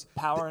because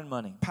power and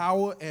money.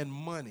 Power and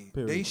money.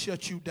 Period. They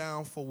shut you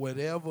down for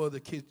whatever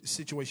the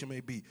situation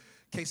may be.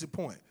 Case in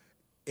point,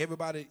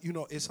 everybody,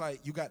 it's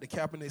like you got the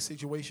Kaepernick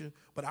situation.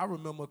 But I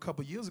remember a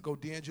couple years ago,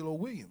 D'Angelo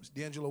Williams,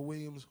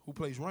 who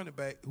played running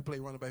back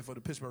for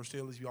the Pittsburgh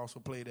Steelers. He also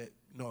played at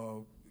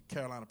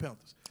Carolina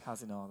Panthers.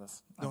 How's he know all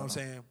this? You know what I'm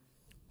saying?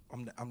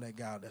 I'm that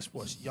guy that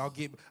sports. Y'all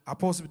I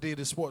supposed to be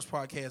the sports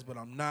podcast, but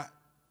I'm not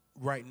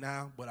right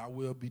now, but I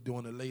will be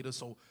doing it later.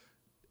 So,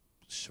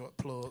 short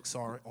plug,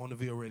 sorry, on the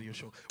Ville Radio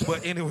Show.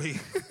 But anyway,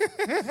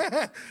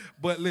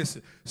 but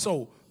listen.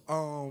 So,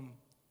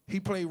 he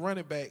played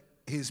running back.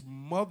 His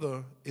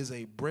mother is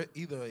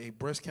either a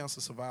breast cancer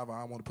survivor.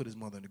 I don't want to put his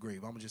mother in the grave.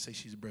 I'm going to just say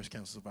she's a breast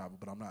cancer survivor,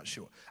 but I'm not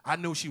sure. I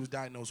know she was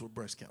diagnosed with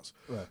breast cancer.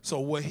 Right. So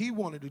what he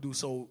wanted to do,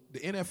 so the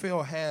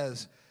NFL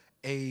has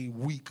a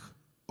week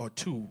or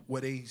two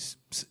where they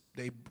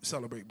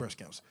celebrate breast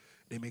cancer.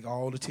 They make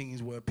all the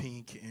teams wear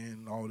pink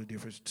and all the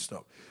different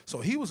stuff. So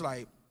he was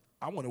like,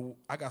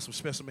 I got some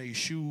special made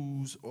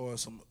shoes or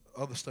some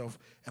other stuff,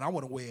 and I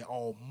want to wear it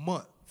all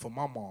month for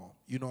my mom.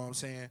 You know what I'm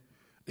saying?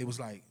 It was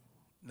like,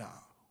 nah,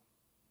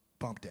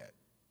 bump that.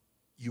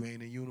 You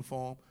ain't in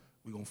uniform,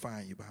 we're going to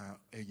find you behind,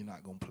 and you're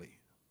not going to play.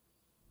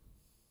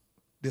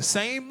 The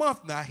same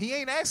month now, he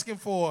ain't asking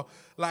for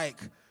like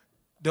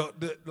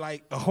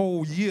a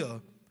whole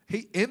year.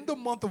 He in the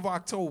month of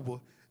October,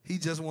 he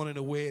just wanted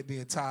to wear it the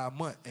entire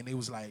month. And it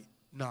was like,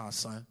 nah,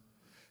 son.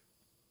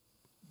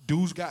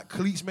 Dude's got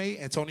cleats made.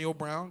 Antonio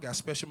Brown got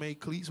special made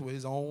cleats with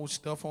his own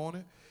stuff on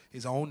it,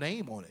 his own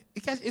name on it.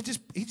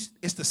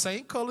 It's the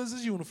same color as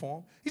his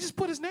uniform. He just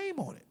put his name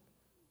on it.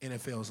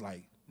 NFL's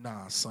like,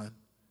 nah, son,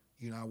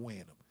 you're not wearing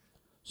them.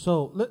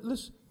 So let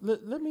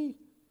me,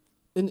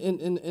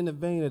 in the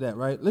vein of that,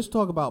 right? Let's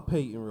talk about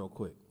Peyton real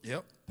quick.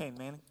 Yep.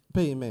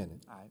 Peyton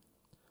Manning.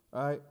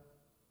 All right.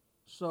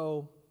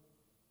 So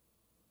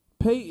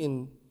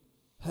Peyton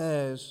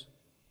has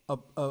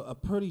a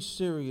pretty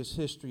serious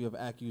history of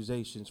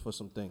accusations for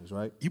some things,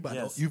 right? You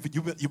want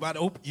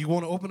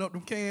to open up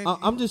them cans?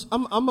 I'm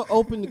gonna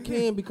open the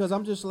can because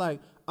I'm just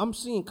like, I'm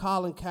seeing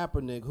Colin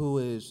Kaepernick, who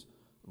is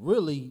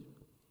really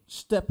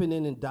stepping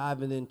in and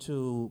diving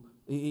into.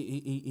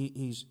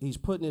 He's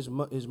putting his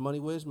money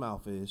where his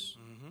mouth is.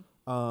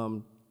 Mm-hmm.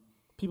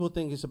 People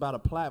think it's about a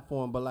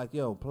platform, but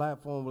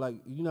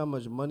platform, you know how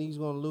much money he's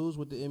going to lose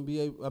with the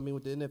NBA,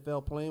 with the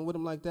NFL playing with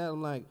him like that?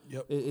 I'm like,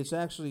 yep.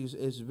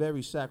 It's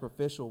very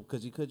sacrificial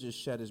because he could just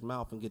shut his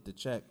mouth and get the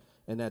check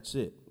and that's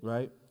it,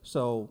 right?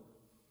 So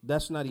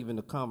that's not even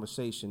the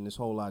conversation, this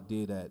whole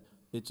idea that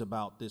it's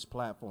about this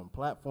platform.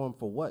 Platform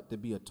for what? To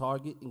be a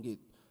target and get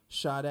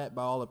shot at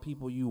by all the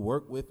people you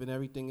work with and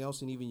everything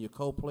else, and even your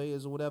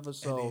co-players or whatever.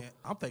 So and then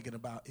I'm thinking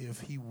about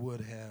if he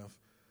would have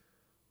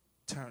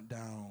turned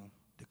down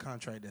the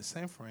contract that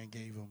San Fran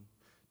gave him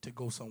to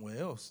go somewhere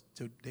else.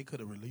 They could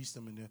have released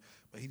him in there,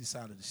 but he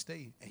decided to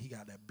stay, and he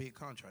got that big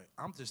contract.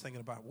 I'm just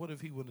thinking about what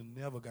if he would have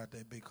never got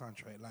that big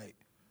contract, like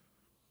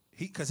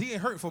because he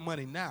ain't hurting for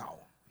money now.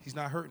 He's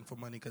not hurting for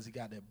money because he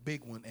got that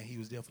big one, and he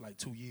was there for like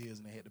 2 years,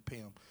 and they had to pay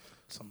him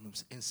some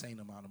insane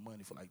amount of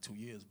money for like 2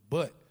 years.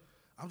 But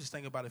I'm just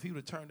thinking about if he would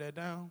have turned that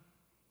down.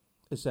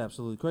 It's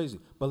absolutely crazy.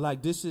 But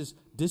like this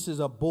is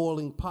a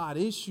boiling pot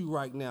issue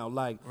right now.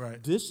 Like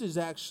this is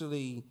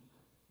actually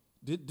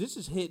this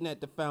is hitting at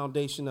the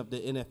foundation of the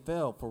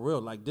NFL for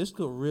real. Like this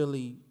could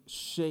really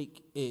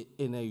shake it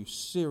in a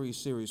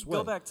serious way.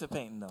 Go back to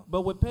Peyton though.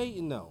 But with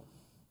Peyton though,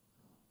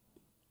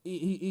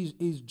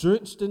 he's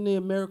drenched in the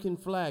American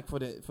flag for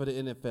the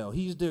NFL.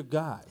 He's their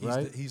guy,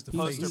 right? He's the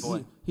poster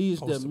boy. He's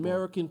the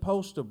American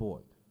poster boy.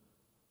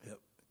 Yep.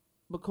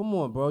 But come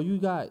on, bro. You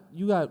got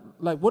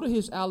like what are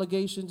his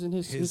allegations and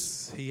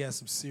his he has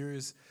some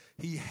serious.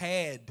 He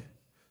had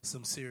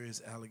some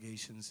serious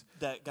allegations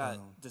that got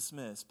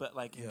dismissed, but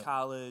like in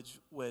college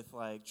with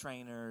like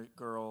trainer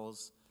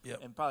girls,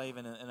 and probably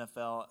even in the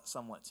NFL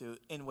somewhat too.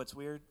 And what's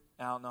weird,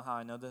 I don't know how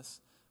I know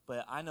this,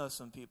 but I know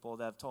some people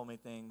that have told me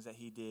things that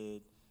he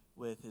did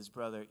with his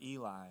brother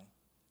Eli,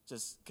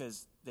 just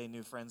because they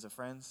knew friends of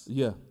friends.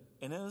 Yeah,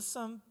 and it was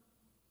some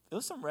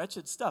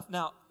wretched stuff.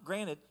 Now,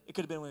 granted, it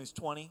could have been when he was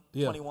 20,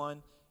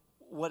 21,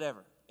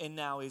 whatever. And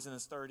now he's in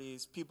his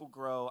 30s. People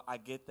grow. I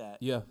get that.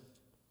 Yeah.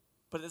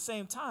 But at the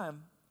same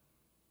time,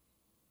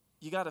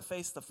 you got to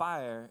face the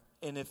fire.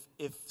 And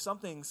if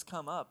something's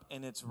come up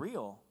and it's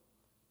real,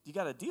 you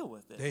got to deal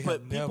with it.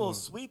 But people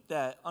sweep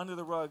that under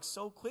the rug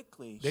so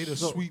quickly. They the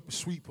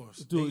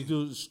sweepers.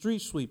 Do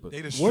street sweepers.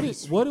 They the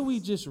sweepers. What did we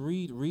just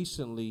read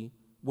recently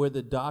where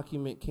the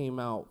document came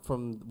out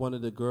from one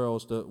of the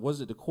girls?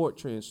 Was it the court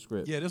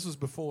transcript? Yeah, this was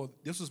before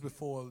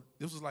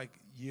like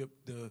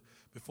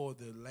before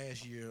the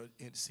last year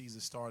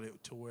season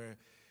started to where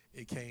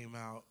it came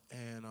out,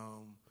 and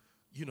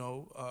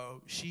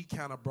she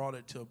kind of brought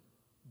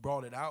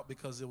it out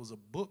because it was a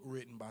book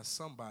written by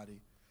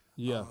somebody.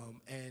 Yeah.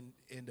 And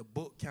the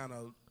book kind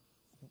of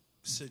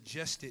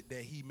suggested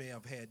that he may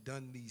have had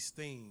done these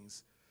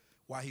things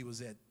while he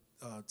was at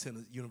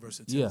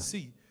University of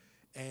Tennessee.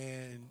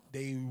 And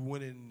they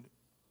went and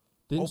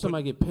didn't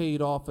somebody get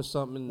paid off or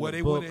something? Well,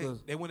 they went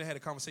and had a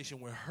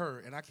conversation with her,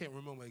 and I can't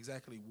remember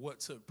exactly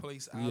what took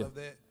place out of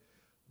that.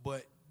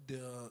 But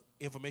the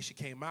information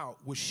came out,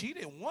 which she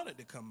didn't want it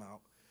to come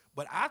out.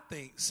 But I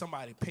think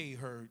somebody paid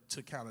her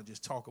to kind of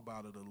just talk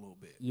about it a little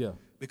bit. Yeah.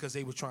 Because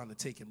they were trying to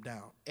take him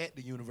down at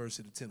the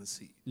University of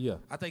Tennessee. Yeah.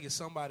 I think it's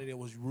somebody that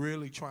was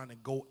really trying to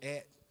go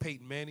at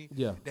Peyton Manning.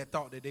 Yeah. That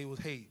thought that they was,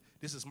 hey,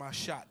 this is my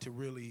shot to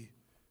really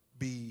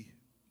be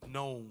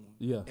known.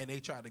 Yeah. And they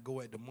tried to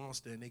go at the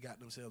monster, and they got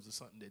themselves to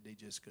something that they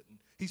just couldn't.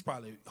 He's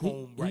probably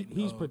home right now.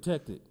 He's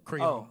protected.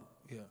 Crayon.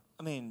 Yeah.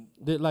 I mean,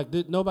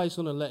 nobody's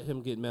gonna let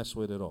him get messed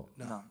with at all.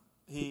 No.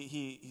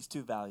 He's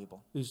too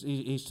valuable.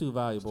 He's too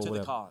valuable. To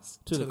the cause.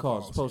 To the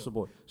cause. Poster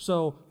boy.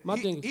 So my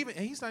thing is,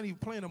 and he's not even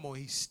playing no more.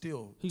 He's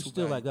still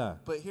that guy.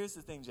 But here's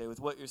the thing, Jay, with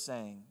what you're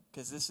saying,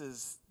 because this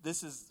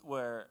is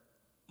where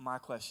my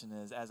question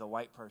is as a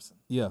white person.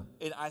 Yeah.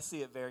 And I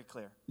see it very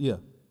clear. Yeah.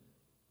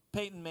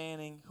 Peyton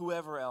Manning,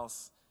 whoever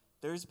else,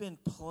 there's been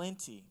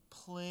plenty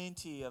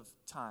of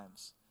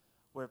times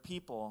where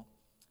people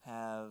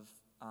have,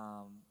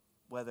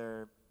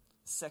 whether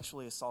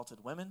sexually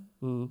assaulted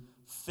women,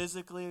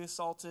 physically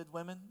assaulted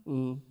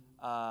women,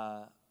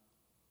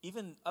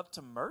 even up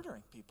to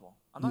murdering people.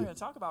 I'm not going to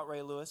talk about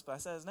Ray Lewis, but I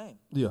said his name.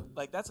 Yeah.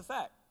 Like, that's a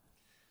fact.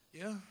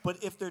 Yeah.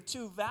 But if they're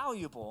too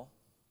valuable,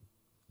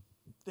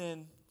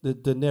 then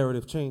the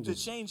narrative changes.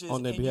 It changes,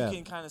 on their and behalf. you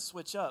can kind of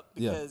switch up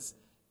because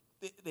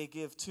they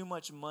give too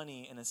much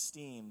money and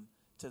esteem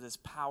to this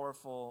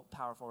powerful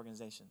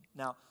organization.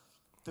 Now,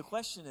 the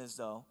question is,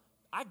 though,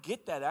 I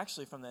get that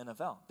actually from the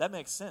NFL. That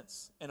makes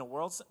sense. In a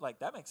world like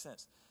that makes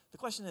sense. The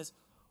question is,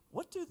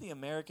 what do the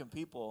American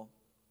people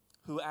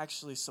who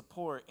actually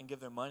support and give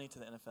their money to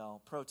the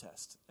NFL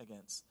protest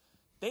against?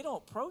 They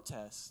don't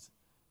protest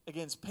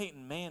against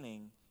Peyton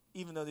Manning,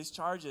 even though these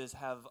charges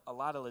have a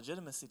lot of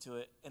legitimacy to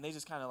it, and they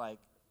just kind of like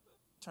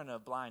turn a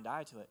blind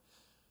eye to it.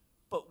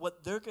 But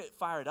what they're get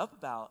fired up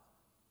about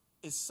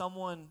is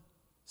someone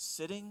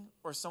sitting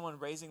or someone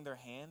raising their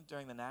hand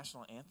during the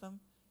national anthem.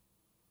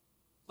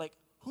 Like,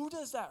 who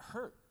does that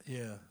hurt?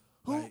 Yeah.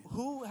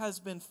 Who has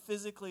been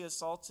physically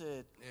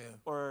assaulted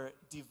or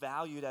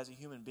devalued as a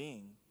human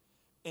being?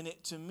 And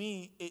to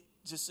me, it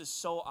just is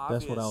so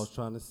obvious. That's what I was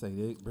trying to say.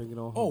 They bring it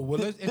on home. Oh, well,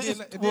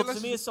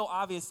 to me, it's so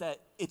obvious that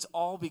it's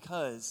all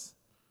because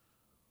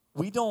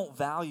we don't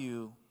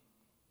value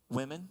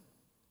women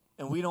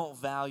and we don't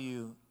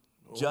value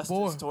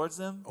justice towards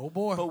them. Oh,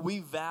 boy. But we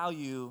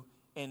value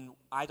and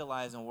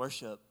idolize and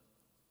worship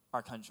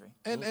our country.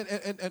 And then,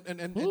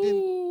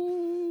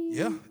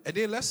 yeah. And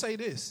then let's say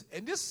this.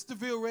 And this is the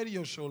Ville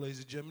Radio Show, ladies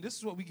and gentlemen. This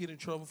is what we get in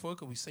trouble for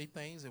because we say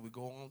things and we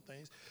go on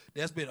things.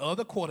 There's been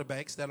other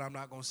quarterbacks that I'm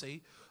not going to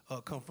say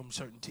come from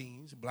certain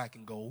teams, black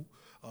and gold,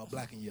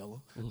 black and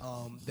yellow,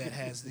 that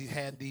has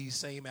had these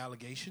same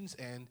allegations,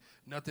 and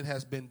nothing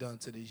has been done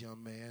to this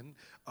young man.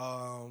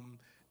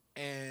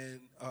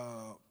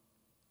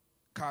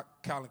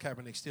 Colin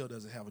Kaepernick still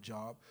doesn't have a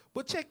job.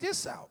 But check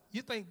this out.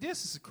 You think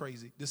this is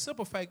crazy. The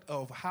simple fact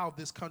of how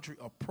this country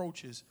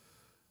approaches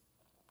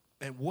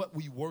and what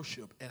we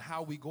worship and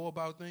how we go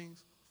about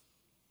things.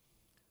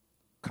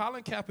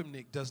 Colin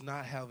Kaepernick does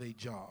not have a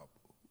job,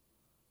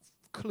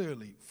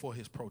 clearly, for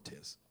his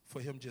protest,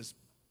 for him just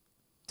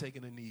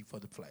taking a knee for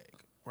the flag,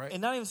 right?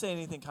 And not even saying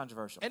anything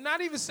controversial. And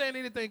not even saying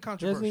anything He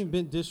controversial. hasn't even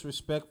been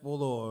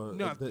disrespectful or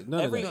none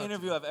Every of that.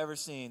 interview I've ever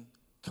seen,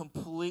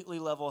 completely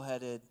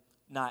level-headed,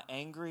 not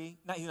angry.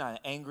 He's not an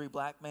angry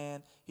black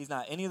man. He's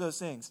not any of those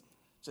things.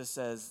 Just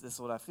says, this is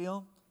what I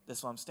feel. This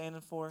is what I'm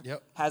standing for.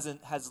 Yep.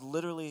 Has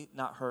literally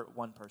not hurt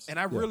one person. And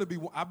I really be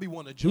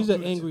wanting to jump. He's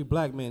an angry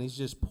black man. He's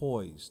just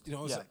poised. You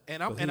know what I'm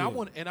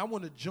saying? And I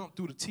want to jump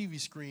through the TV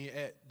screen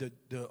at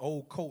the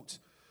old coach,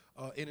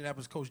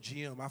 Indianapolis coach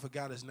GM. I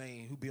forgot his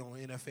name. Who be on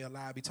NFL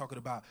Live? Be talking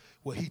about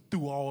he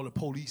threw all the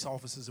police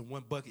officers in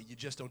one bucket. You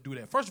just don't do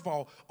that. First of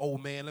all,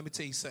 old man, let me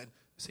tell you something.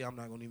 See, I'm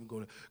not going to even go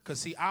there. Because,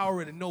 see, I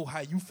already know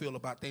how you feel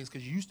about things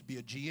because you used to be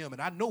a GM,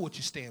 and I know what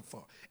you stand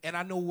for. And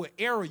I know what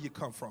era you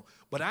come from.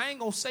 But I ain't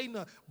going to say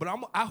nothing. But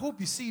I hope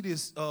you see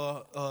this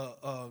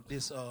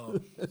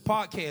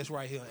podcast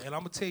right here. And I'm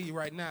going to tell you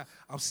right now,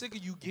 I'm sick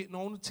of you getting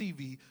on the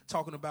TV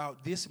talking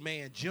about this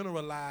man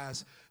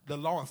generalized the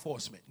law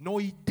enforcement. No,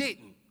 he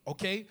didn't,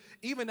 okay?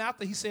 Even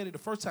after he said it the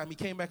first time, he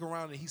came back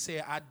around and he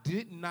said, I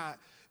did not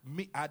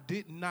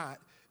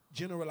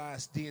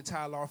generalize the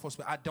entire law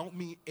enforcement. I don't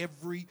mean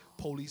every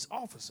police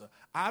officer.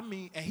 I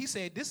mean, and he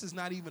said this is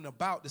not even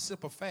about the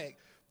simple fact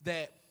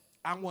that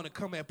I want to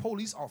come at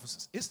police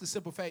officers. It's the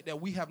simple fact that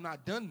we have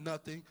not done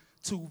nothing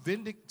to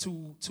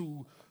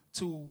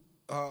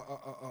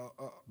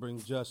Bring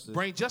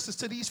justice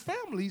to these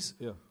families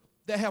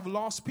that have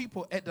lost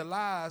people at the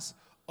lives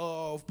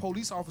of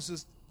police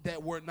officers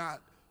that were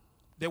not.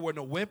 There were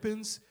no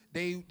weapons.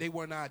 They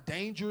were not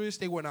dangerous.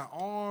 They were not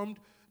armed.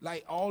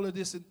 Like all of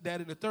this and that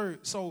and the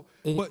third. So,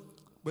 but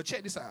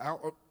check this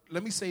out.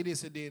 Let me say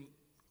this and then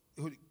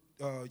you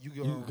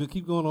could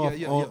keep going off.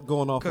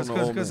 Going off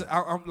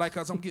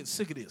because I'm getting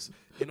sick of this.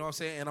 You know what I'm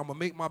saying? And I'm gonna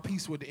make my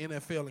peace with the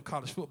NFL and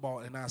college football,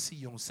 and I'll see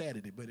you on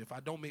Saturday. But if I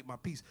don't make my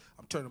peace,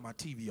 I'm turning my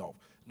TV off.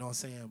 You know what I'm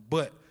saying?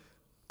 But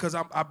because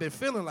I've been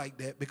feeling like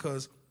that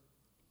because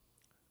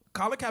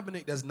Colin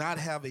Kaepernick does not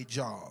have a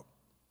job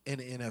in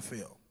the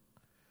NFL.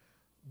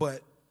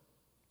 But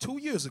 2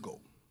 years ago.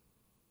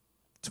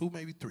 2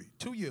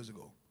 years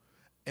ago,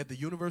 at the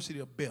University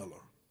of Baylor,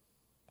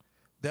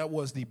 that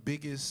was the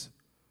biggest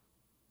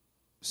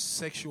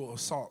sexual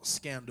assault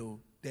scandal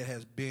that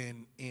has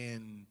been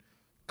in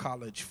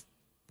college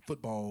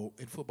football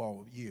in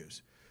football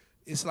years.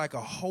 It's like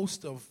a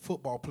host of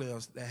football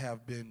players that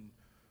have been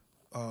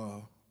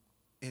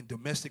in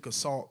domestic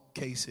assault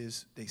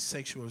cases, they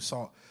sexual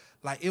assault.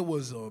 Like it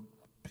was a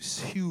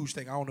huge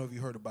thing. I don't know if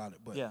you heard about it,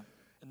 but yeah,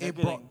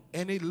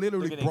 it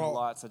literally brought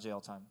lots of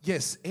jail time.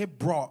 Yes, it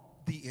brought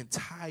the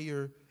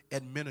entire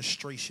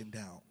administration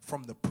down,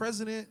 from the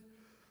president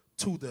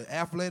to the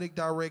athletic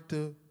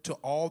director to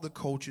all the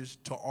coaches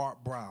to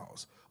Art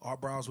Browse. Art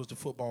Browse was the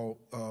football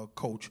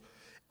coach,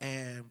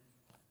 and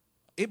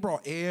it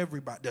brought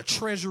everybody. The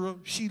treasurer,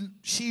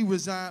 she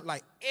resigned.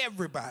 Like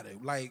everybody,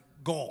 like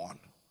gone,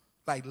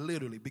 like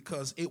literally,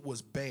 because it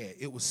was bad.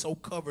 It was so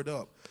covered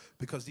up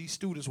because these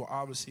students were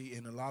obviously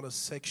in a lot of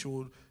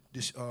sexual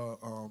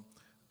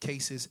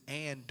cases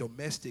and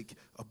domestic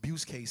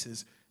abuse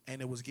cases. And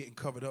it was getting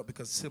covered up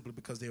simply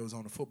because they was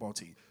on the football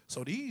team.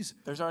 So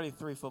there's already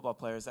 3 football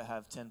players that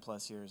have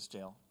 10+ years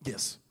jail.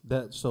 Yes.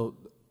 So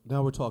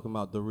now we're talking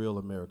about the real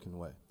American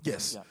way.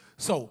 Yes. Yeah.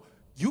 So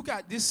you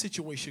got this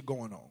situation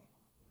going on.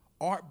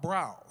 Art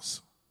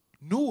Browse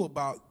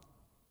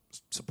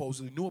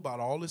supposedly knew about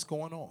all this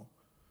going on.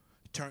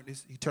 He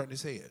turned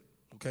his head.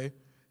 Okay.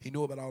 He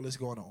knew about all this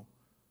going on.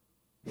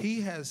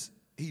 He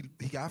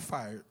got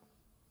fired,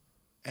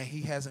 and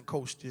he hasn't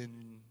coached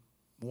in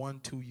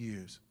 1-2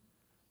 years.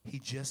 He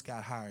just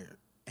got hired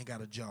and got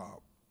a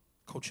job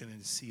coaching in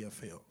the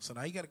CFL. So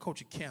now he got to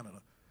coach in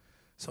Canada.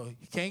 So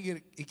he can't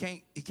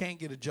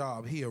get a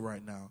job here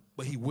right now,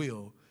 but he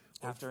will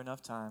after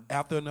enough time.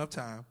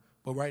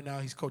 But right now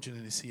he's coaching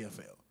in the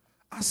CFL.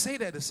 I say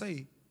that to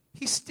say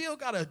he still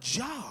got a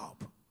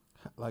job.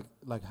 Like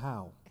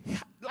how?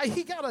 Like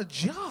he got a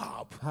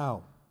job.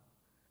 How?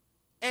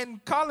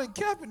 And Colin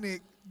Kaepernick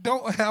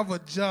don't have a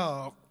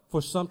job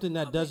for something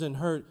that doesn't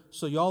hurt.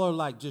 So y'all are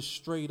like just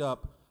straight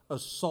up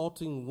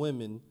assaulting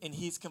women, and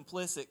he's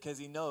complicit because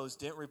he knows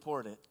didn't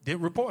report it.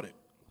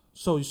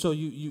 So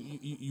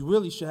you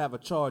really should have a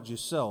charge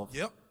yourself.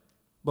 Yep.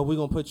 But we're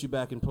gonna put you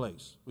back in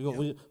place.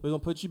 We're gonna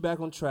put you back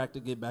on track to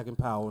get back in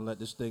power and let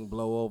this thing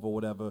blow over,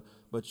 whatever.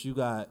 But you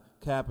got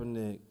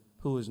Kaepernick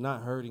who is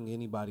not hurting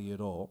anybody at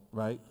all,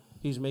 right?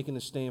 He's making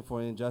a stand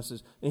for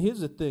injustice. And here's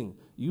the thing.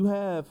 You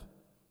have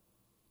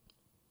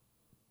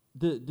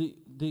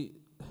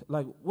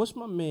like, what's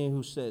my man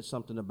who said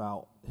something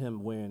about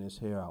him wearing his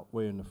hair out,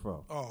 wearing the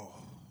fro? Oh.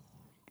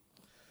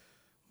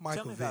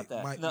 Michael Tell me Vick. about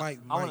that. Mike, No, Mike,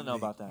 I want Mike to know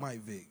Vick. about that. Mike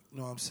Vick. You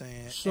know what I'm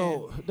saying?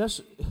 So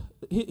that's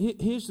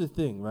here's the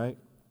thing, right?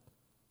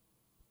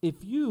 If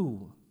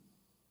you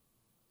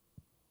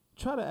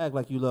try to act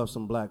like you love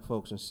some black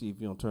folks and see if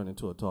you don't turn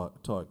into a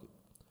target,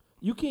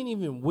 you can't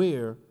even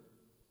wear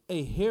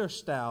a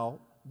hairstyle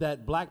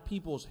that black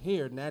people's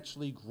hair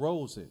naturally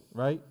grows in,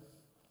 right?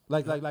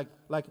 Like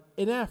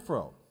an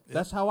afro. Yeah.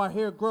 That's how our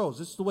hair grows.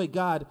 This is the way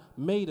God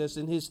made us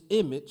in His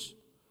image,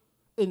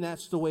 and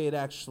that's the way it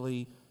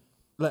actually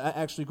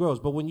grows.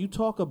 But when you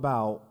talk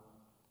about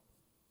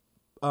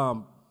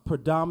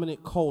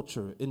predominant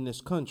culture in this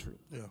country,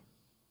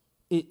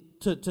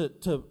 it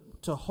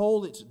to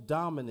hold its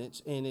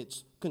dominance and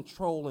its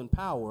control and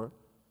power,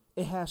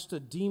 it has to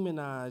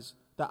demonize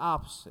the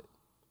opposite.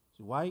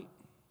 White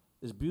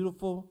is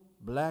beautiful,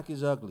 black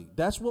is ugly.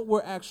 That's what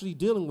we're actually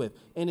dealing with.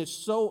 And it's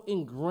so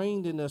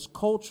ingrained in us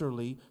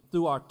culturally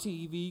through our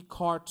TV,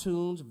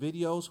 cartoons,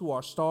 videos, who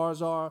our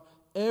stars are,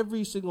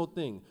 every single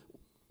thing.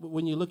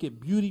 When you look at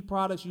beauty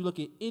products, you look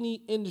at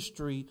any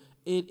industry,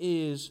 it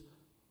is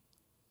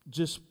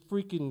just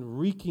freaking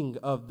reeking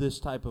of this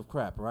type of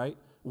crap, right?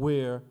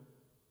 Where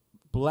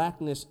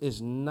blackness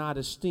is not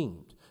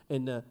esteemed.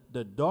 And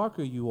the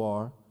darker you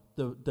are,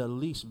 the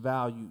least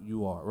value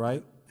you are,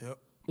 right? Yep.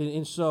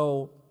 And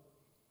so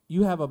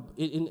you have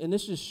and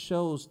this just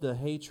shows the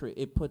hatred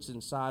it puts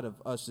inside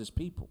of us as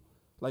people.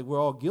 Like,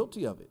 we're all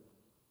guilty of it.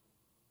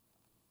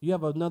 You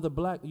have a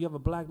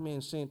black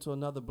man saying to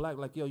another black,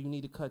 like, yo, you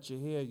need to cut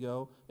your hair,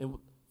 yo. And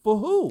for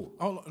who?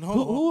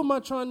 Who am I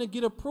trying to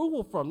get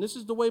approval from? This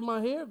is the way my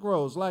hair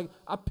grows. Like,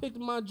 I picked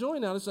my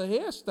joint out. It's a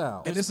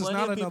hairstyle. And this is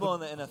not people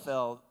in the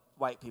NFL,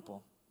 white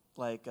people.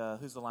 Like,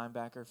 who's the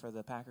linebacker for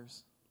the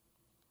Packers?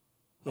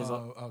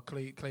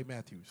 Clay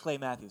Matthews. Clay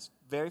Matthews.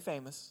 Very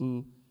famous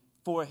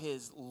for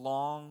his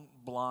long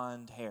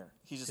blonde hair.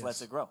 He just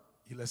lets it grow.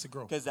 He lets it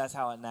grow. Because that's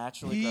how it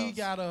naturally grows. He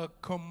got a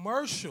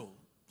commercial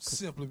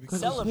simply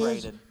because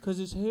celebrated. Because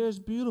his hair is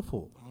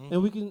beautiful.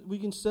 And we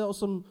can sell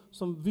some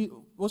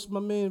what's my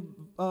man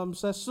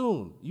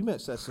Sassoon? You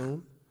met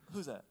Sassoon.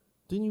 Who's that?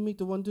 Didn't you meet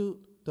the one dude,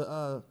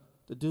 the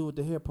dude with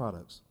the hair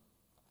products?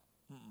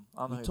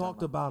 You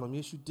talked about him.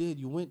 Yes, you did.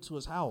 You went to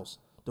his house.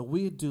 The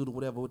weird dude or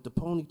whatever with the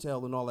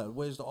ponytail and all that.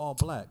 Wears the all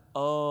black.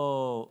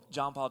 Oh,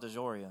 John Paul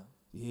DeJoria.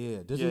 Yeah.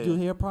 Does he do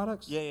hair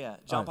products? Yeah.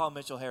 John Paul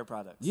Mitchell hair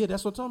products. Yeah,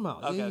 that's what I'm talking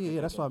about. Okay,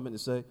 That's what I meant to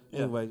say.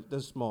 Yeah. Anyway,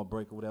 that's a small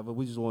break or whatever.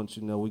 We just want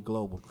you to know we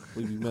global.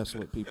 We be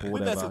messing with people, we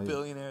whatever. mess with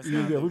billionaires.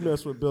 Yeah, we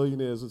mess with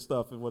billionaires and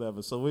stuff and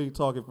whatever. So we ain't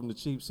talking from the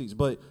cheap seats.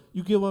 But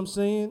you get what I'm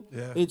saying?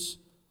 Yeah. It's,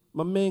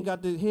 my man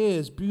got the hair.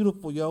 It's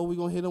beautiful, yo. We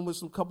gonna hit him with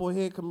some couple of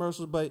hair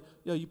commercials. But,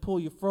 yo, you pull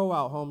your fro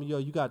out, homie. Yo,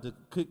 you got to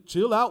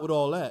chill out with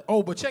all that.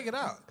 Oh, but check it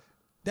out.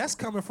 That's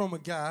coming from a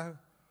guy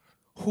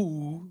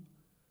who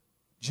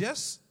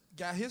just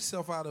got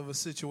himself out of a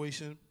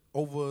situation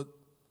over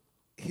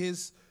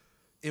his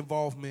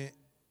involvement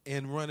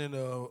in running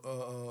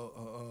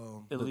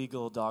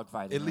illegal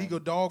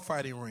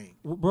dogfighting ring.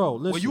 Bro,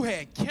 listen. Where you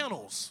had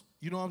kennels,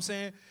 you know what I'm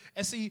saying?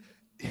 And see,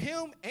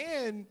 him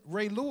and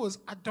Ray Lewis,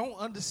 I don't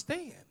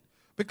understand.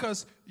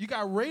 Because you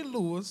got Ray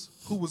Lewis,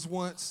 who was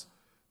once,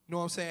 you know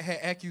what I'm saying, had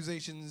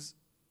accusations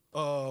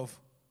of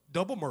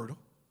double murder.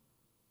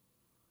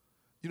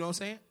 You know what I'm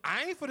saying?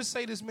 I ain't for to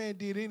say this man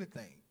did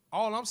anything.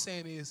 All I'm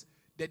saying is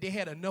that they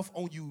had enough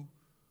on you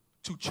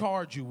to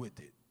charge you with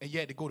it. And you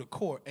had to go to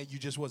court and you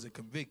just wasn't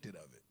convicted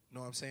of it. You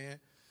know what I'm saying?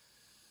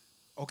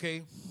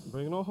 Okay?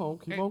 Bring it on home.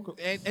 Keep on going.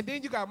 And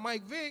then you got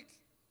Mike Vick,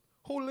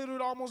 who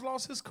literally almost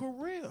lost his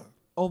career.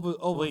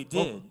 Well, he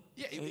did.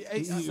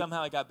 Yeah,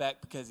 somehow he got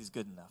back because he's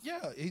good enough.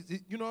 Yeah,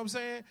 you know what I'm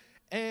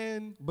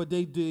saying? But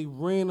they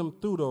ran him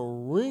through the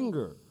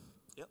ringer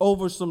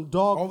over some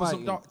dog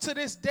fighting. To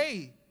this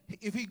day,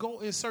 if he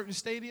go in certain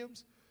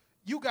stadiums,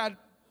 you got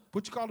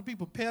what you call the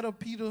people, Peter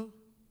people,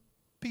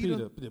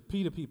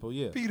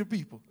 yeah. Peter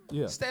people.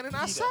 Yeah. Standing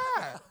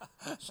outside.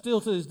 Still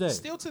to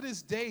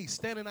this day,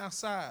 standing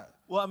outside.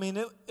 Well, I mean,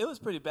 it was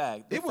pretty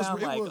bad. They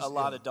found a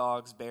lot yeah. of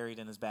dogs buried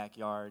in his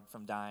backyard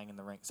from dying in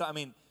the ring. So, I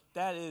mean,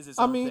 that is its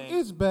own thing.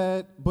 It's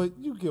bad, but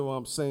you get what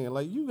I'm saying.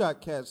 Like, you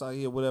got cats out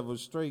here, whatever,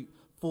 straight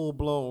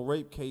full-blown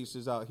rape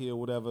cases out here,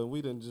 whatever, and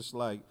we done just,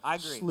 like, I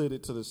agree. Slid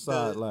it to the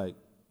side,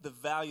 the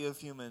value of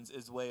humans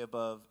is way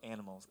above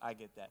animals. I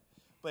get that.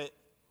 But,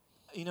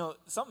 you know,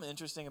 something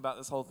interesting about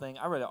this whole thing,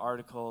 I read an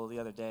article the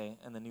other day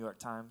in the New York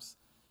Times,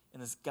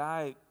 and this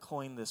guy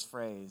coined this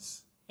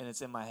phrase, and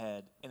it's in my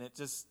head, and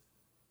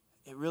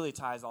it really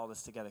ties all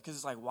this together. Because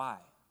it's like, why?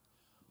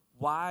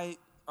 Why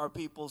are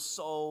people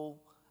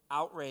so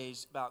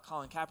outraged about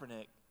Colin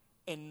Kaepernick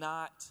and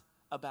not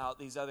about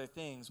these other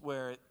things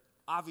where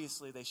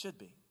obviously they should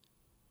be?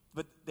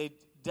 But they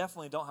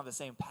definitely don't have the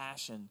same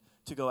passion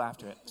to go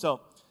after it.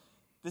 So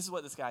this is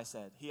what this guy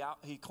said.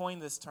 He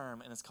coined this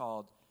term, and it's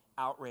called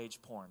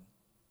outrage porn.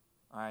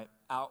 all right?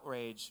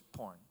 Outrage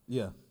porn.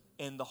 Yeah.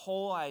 And the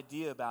whole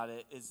idea about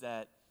it is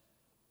that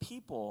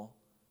people,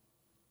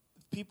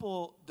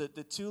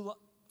 the two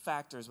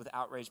factors with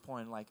outrage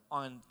porn, like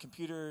on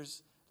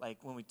computers, like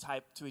when we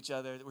type to each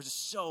other, we're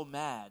just so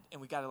mad,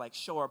 and we got to like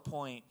show our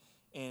point,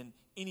 and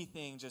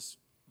anything just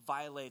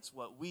violates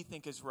what we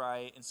think is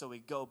right, and so we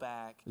go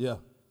back. Yeah.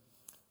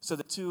 So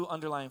the two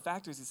underlying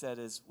factors, he said,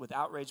 is with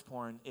outrage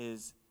porn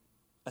is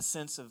a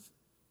sense of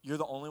you're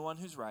the only one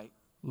who's right,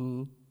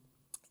 and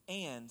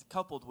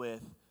coupled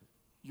with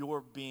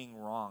you're being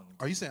wronged.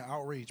 Are you saying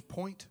outrage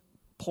point?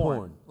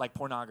 Porn. Like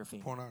pornography.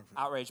 Pornography.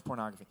 Outrage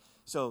pornography.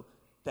 So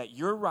that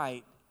you're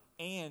right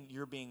and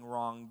you're being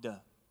wronged.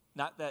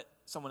 Not that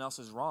someone else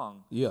is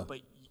wrong. Yeah.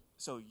 But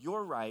so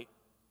you're right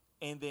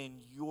and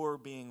then you're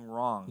being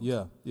wronged.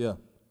 Yeah, yeah.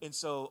 And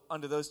so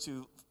under those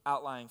two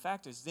outlying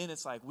factors, then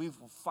it's like we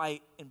will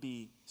fight and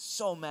be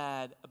so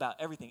mad about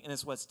everything. And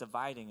it's what's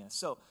dividing us.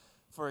 So,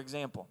 for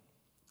example,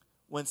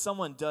 when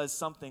someone does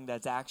something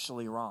that's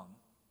actually wrong,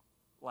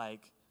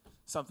 like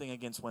something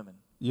against women.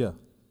 Yeah.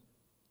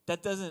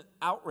 That doesn't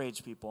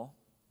outrage people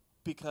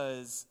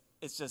because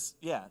it's just,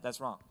 yeah, that's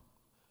wrong.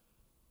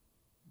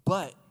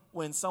 But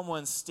when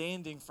someone's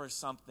standing for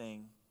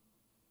something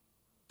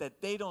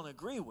that they don't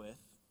agree with,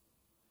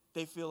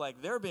 they feel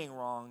like they're being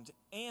wronged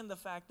and the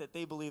fact that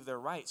they believe they're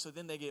right. So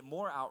then they get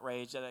more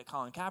outraged at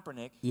Colin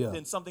Kaepernick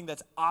than something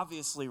that's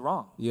obviously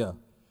wrong. Yeah.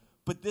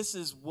 But this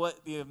is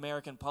what the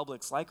American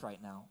public's like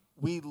right now.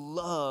 We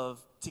love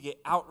to get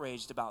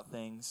outraged about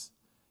things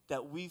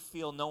that we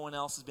feel no one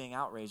else is being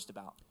outraged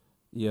about.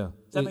 Yeah.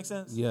 Does that make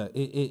sense? Yeah.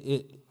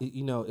 It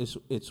you know,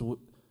 it's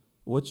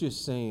what you're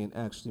saying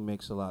actually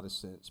makes a lot of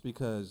sense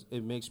because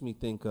it makes me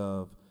think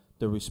of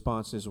the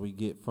responses we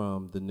get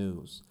from the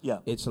news. Yeah.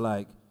 It's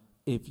like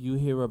if you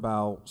hear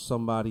about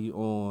somebody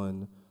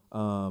on,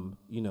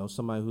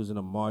 somebody who's in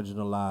a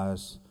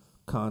marginalized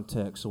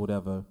context or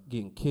whatever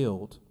getting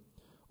killed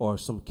or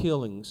some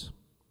killings,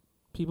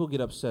 people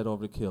get upset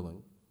over the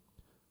killing.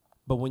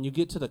 But when you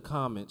get to the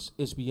comments,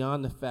 it's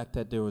beyond the fact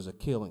that there was a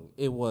killing.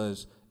 It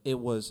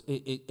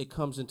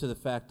comes into the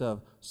fact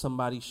of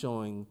somebody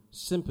showing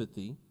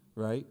sympathy,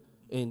 right?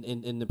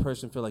 And the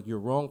person feel like you're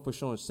wrong for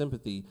showing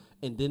sympathy,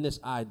 and then this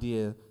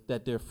idea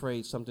that they're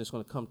afraid something's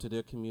going to come to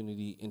their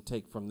community and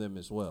take from them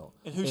as well.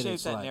 And who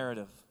shapes that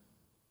narrative?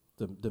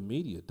 The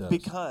media does.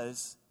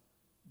 Because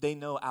they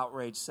know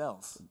outrage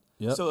sells.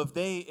 Yep. So if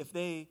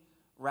they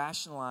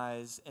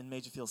rationalize and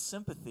made you feel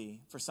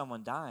sympathy for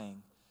someone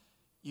dying,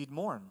 you'd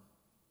mourn.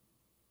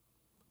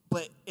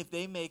 But if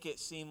they make it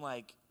seem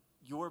like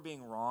you're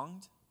being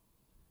wronged,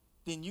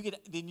 then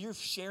you're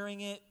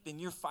sharing it, then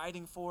you're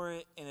fighting for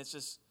it, and it's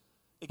just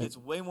it gets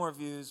way more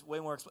views, way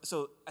more.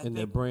 And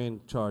their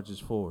brand charges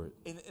for it.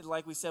 And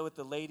like we said with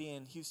the lady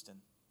in Houston,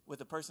 with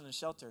the person in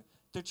shelter,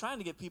 they're trying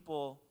to get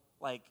people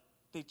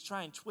they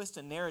try and twist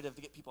a narrative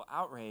to get people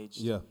outraged.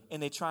 Yeah.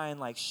 And they try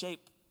and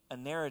shape a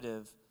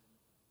narrative,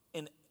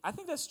 and I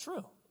think that's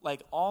true.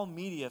 Like all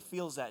media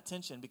feels that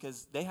tension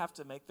because they have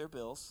to make their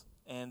bills.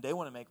 And they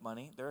want to make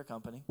money. They're a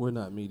company. We're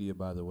not media,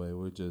 by the way.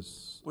 We're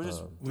just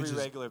three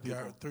regular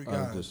people. Three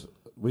guys.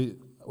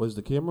 Was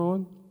the camera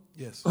on?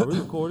 Yes. Are we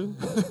recording?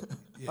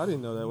 Yeah. I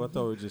didn't know that. I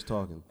thought we were just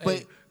talking.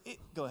 But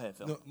go ahead,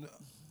 Phil. No,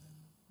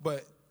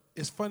 but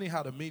it's funny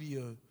how the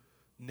media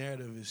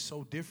narrative is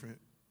so different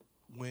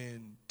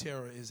when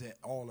terror is at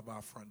all of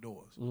our front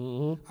doors.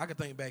 Mm-hmm. I can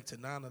think back to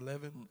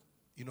 9/11.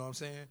 You know what I'm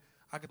saying?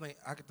 I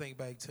could think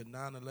back to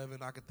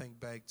 9/11. I could think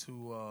back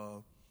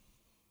to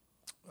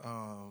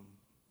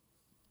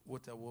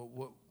what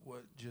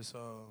just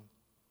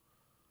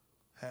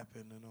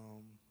happened, and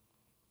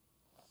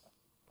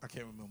I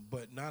can't remember.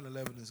 But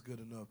 9/11 is good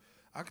enough.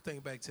 I can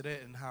think back to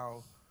that and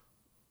how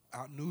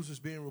our news was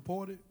being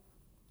reported.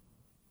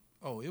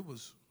 Oh, it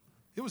was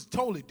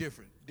totally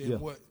different than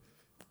what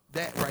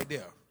that right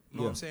there. You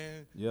know what I'm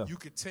saying? Yeah. You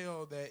could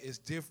tell that it's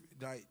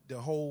different. Like the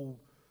whole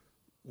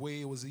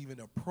way it was even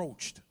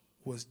approached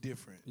was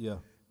different. Yeah.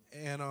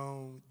 And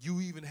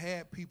you even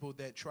had people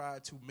that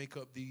tried to make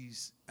up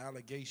these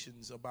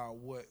allegations about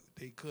what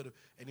they could have,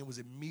 and it was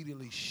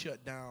immediately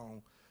shut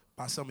down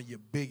by some of your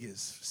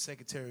biggest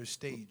Secretary of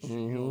State,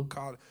 your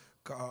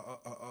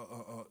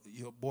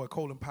boy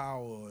Colin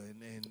Powell,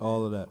 and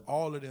all of that,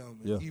 all of them,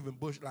 and even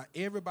Bush. Like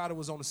everybody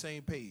was on the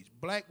same page.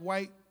 Black,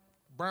 white,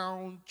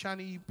 brown,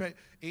 Chinese, it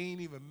ain't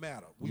even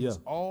matter. We was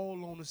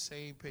all on the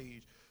same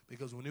page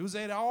because when it was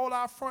at all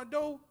our front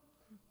door,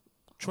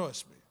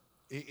 trust me.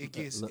 It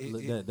gets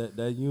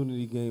that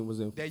unity game was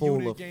in full effect. That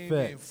unity game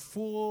in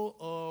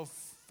full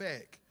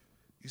effect.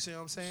 You see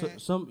what I'm saying?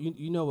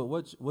 You know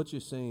what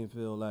you're saying,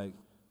 Phil. Like,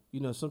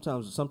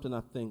 sometimes something I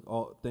think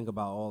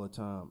about all the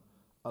time.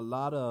 A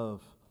lot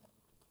of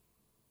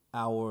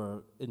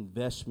our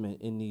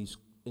investment in this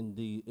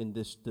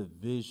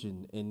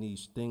division, in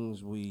these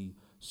things we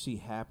see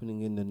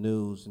happening in the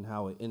news, and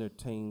how it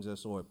entertains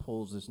us or it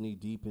pulls us knee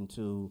deep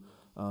into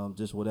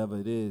just whatever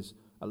it is.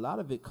 A lot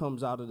of it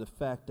comes out of the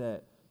fact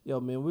that, yo,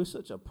 man, we're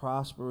such a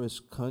prosperous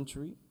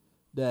country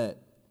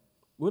that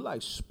we're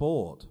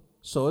spoiled.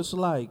 So it's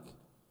like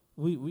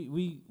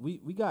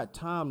we got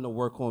time to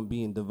work on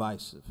being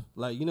divisive.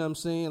 Like, you know what I'm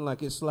saying?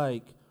 Like, it's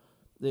like,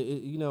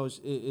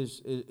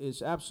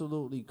 it's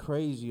absolutely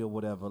crazy or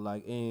whatever.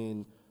 Like,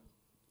 and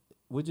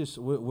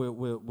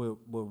we're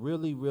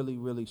really, really,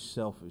 really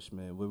selfish,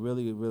 man. We're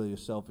really, really a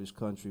selfish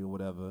country or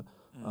whatever,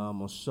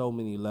 on so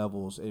many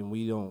levels, and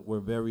we're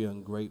very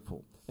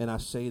ungrateful. And I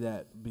say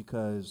that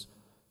because,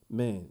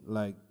 man,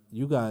 like,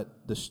 you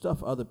got the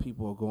stuff other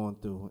people are going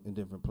through in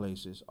different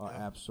places are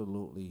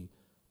absolutely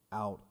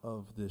out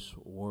of this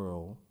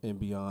world and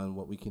beyond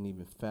what we can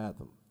even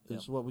fathom.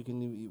 It's what we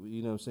can,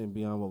 you know what I'm saying,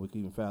 beyond what we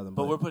can even fathom.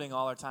 But we're putting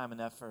all our time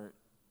and effort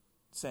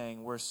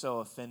saying we're so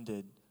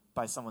offended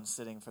by someone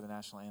sitting for the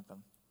national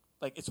anthem.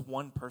 Like, it's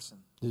one person.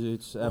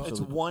 It's absolutely.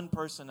 It's one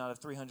person out of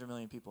 300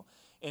 million people.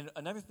 And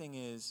another thing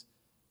is,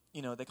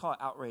 they call it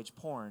outrage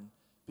porn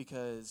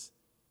because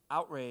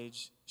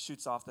outrage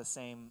shoots off the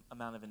same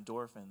amount of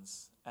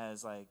endorphins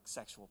as, like,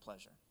 sexual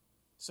pleasure.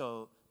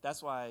 So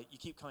that's why you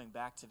keep coming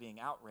back to being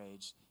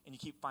outraged, and you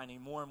keep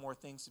finding more and more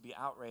things to be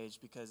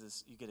outraged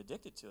because you get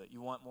addicted to it.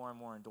 You want more and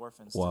more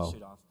endorphins to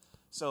shoot off.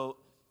 So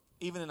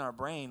even in our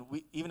brain,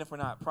 even if we're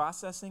not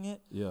processing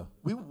it,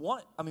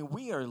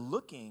 we are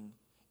looking,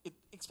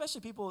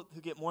 especially people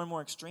who get more and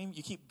more extreme,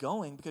 you keep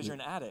going because you're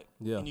an addict.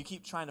 Yeah. And you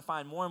keep trying to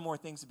find more and more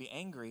things to be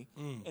angry,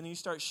 and then you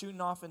start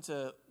shooting off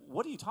into,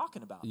 what are you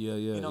talking about? Yeah.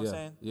 You know what I'm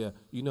saying? Yeah.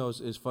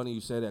 It's funny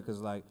you say that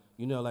because, like,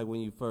 like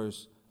when you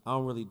first, I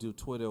don't really do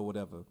Twitter or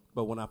whatever,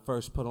 but when I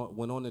first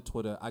went on to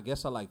Twitter, I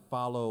guess I, like,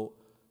 follow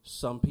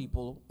some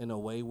people in a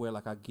way where,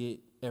 like, I get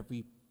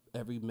every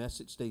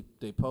message they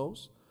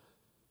post,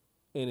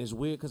 and it's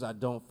weird because I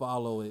don't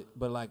follow it,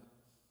 but, like,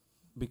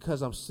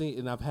 because I'm seeing,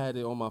 and I've had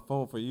it on my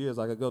phone for years,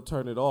 like, I go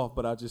turn it off,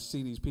 but I just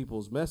see these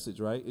people's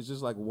message, right? It's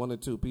just like one or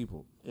two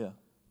people. Yeah.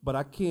 But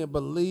I can't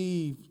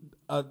believe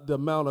the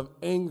amount of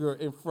anger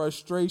and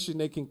frustration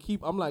they can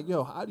keep. I'm like,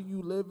 yo, how do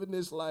you live in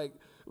this, like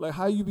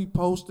how you be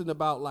posting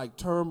about, like,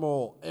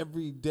 turmoil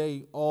every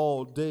day,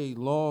 all day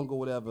long or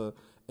whatever,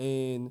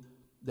 and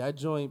that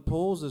joint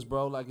pulls us,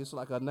 bro. Like, it's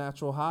like a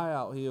natural high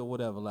out here or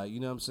whatever, like, you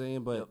know what I'm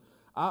saying? But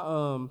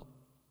Well,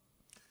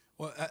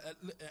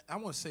 I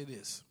want to say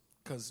this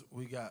because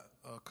we got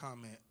a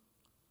comment.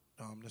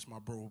 That's my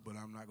bro, but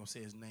I'm not gonna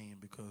say his name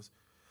because,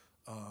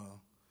 I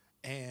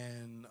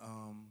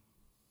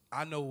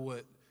know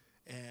what,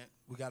 and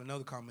we got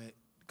another comment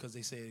because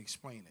they said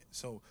explain it.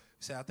 So,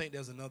 I think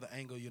there's another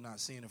angle you're not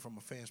seeing it from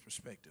a fan's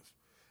perspective,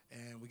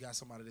 and we got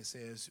somebody that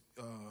says,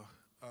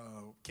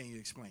 can you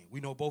explain? We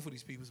know both of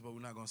these people, but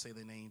we're not gonna say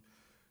their name.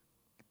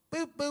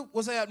 Boop boop.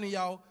 What's happening,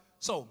 y'all?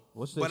 So,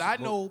 what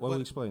are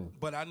we explaining?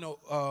 But I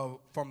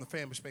know from the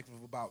fan perspective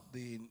about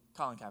the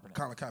Colin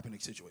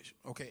Kaepernick situation.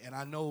 Okay, and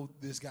I know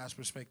this guy's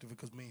perspective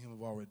because me and him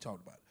have already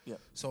talked about it. Yep.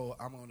 So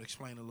I'm going to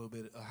explain a little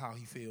bit of how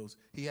he feels.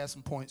 He has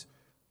some points.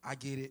 I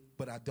get it,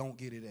 but I don't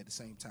get it at the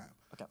same time.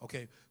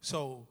 Okay.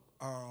 So,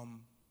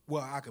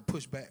 I could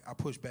push back. I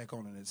push back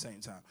on it at the same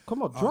time.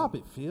 Come on, drop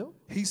it, Phil.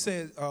 He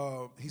said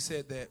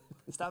that.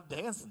 Stop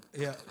dancing.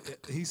 Yeah,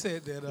 he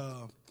said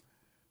that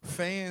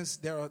fans.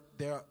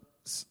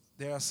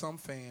 There are some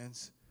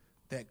fans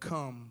that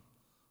come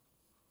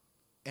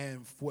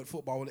and what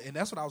football, and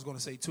that's what I was going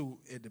to say too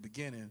at the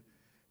beginning.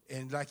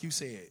 And like you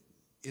said,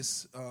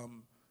 it's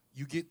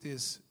you get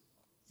this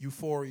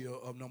euphoria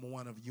of, number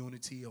one, of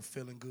unity, of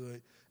feeling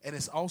good, and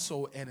it's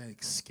also an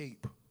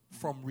escape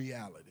from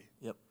reality.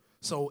 Yep.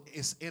 So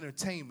it's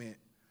entertainment.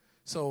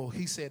 So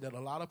he said that a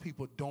lot of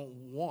people don't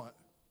want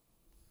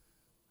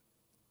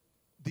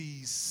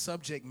these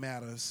subject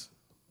matters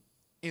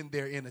in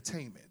their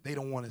entertainment. They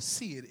don't want to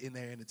see it in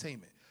their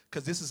entertainment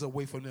because this is a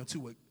way for them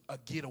to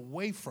get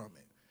away from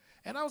it.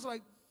 And I was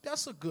like,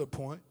 that's a good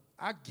point.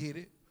 I get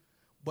it.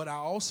 But I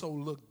also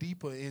look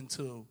deeper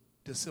into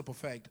the simple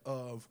fact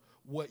of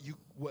what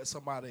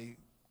somebody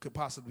could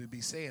possibly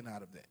be saying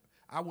out of that.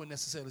 I wouldn't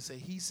necessarily say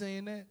he's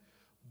saying that,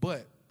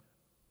 but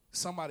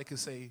somebody could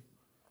say,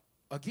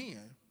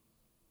 again,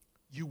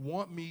 you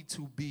want me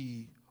to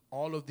be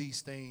all of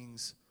these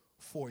things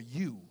for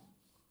you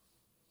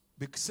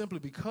simply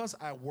because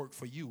I work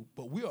for you,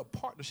 but we're a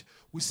partnership.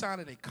 We're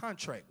signing a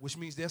contract, which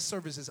means there's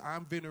services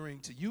I'm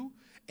vendering to you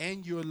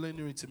and you're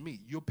lending to me.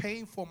 You're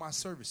paying for my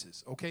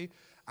services, okay?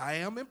 I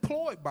am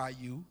employed by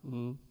you.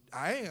 Mm-hmm.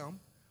 I am,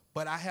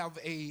 but I have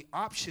a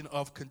option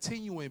of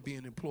continuing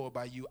being employed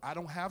by you. I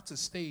don't have to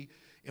stay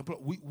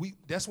employed.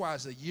 That's why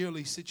it's a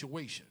yearly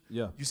situation.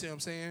 Yeah. You see what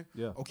I'm saying?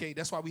 Yeah. Okay,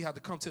 that's why we have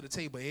to come to the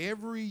table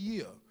every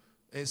year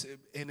as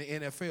in the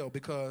NFL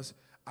because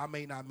I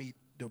may not meet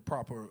the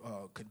proper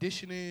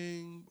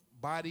conditioning,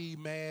 body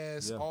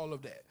mass, all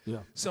of that. Yeah.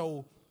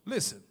 So,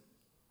 listen,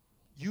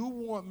 you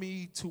want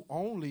me to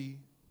only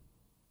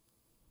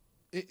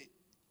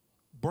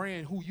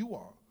brand who you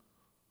are.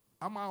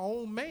 I'm my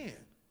own man.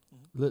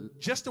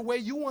 Just the way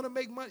you want to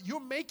make money.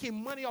 You're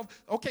making money off.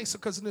 Okay, so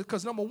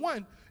because number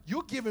one,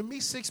 you're giving me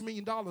 $6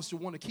 million to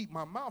want to keep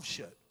my mouth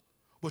shut.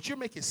 But you're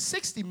making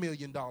 $60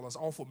 million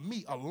off of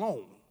me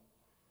alone.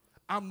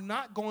 I'm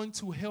not going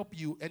to help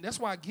you. And that's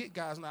why I get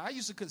guys now. I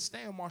used to couldn't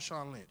stand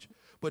Marshawn Lynch.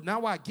 But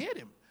now I get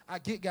him. I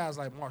get guys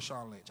like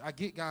Marshawn Lynch. I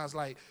get guys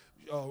like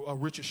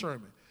Richard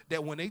Sherman.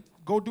 That when they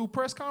go do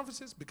press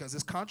conferences, because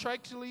it's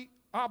contractually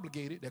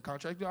obligated, they're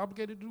contractually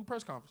obligated to do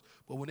press conferences.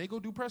 But when they go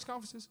do press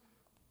conferences,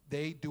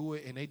 they do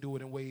it, and they do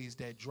it in ways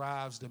that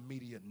drives the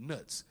media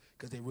nuts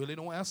because they really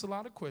don't answer a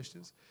lot of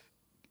questions.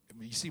 I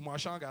mean, you see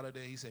Marshawn got out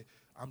there, he said,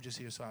 I'm just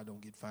here so I don't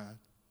get fined.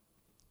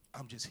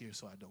 I'm just here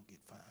so I don't get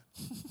fined.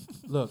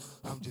 Look,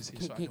 I'm just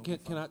here so I don't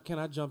get fined. Can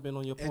I jump in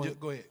on your point?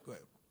 Go ahead.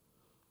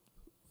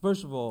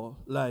 First of all,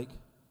 like,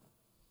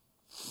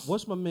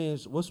 what's my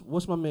man's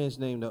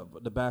name?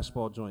 The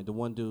basketball joint, the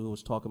one dude who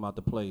was talking about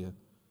the player.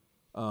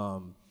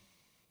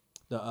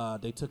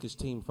 They took his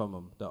team from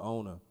him, the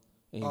owner.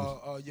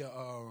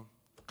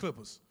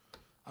 Clippers.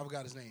 I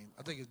forgot his name.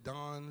 I think it's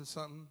Don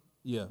something.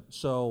 Yeah.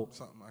 So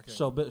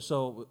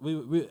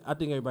we I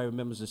think everybody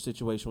remembers the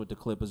situation with the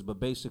Clippers, but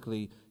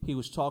basically he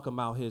was talking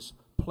about his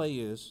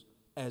players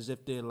as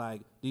if they're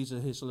like these are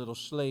his little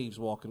slaves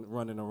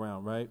running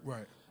around, right?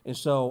 Right. And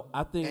so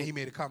I think and he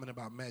made a comment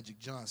about Magic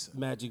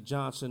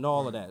Johnson,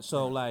 all of that.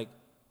 So like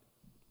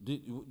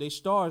they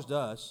stars to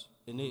us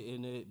and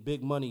they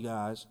big money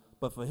guys,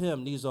 but for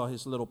him these are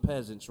his little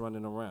peasants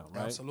running around,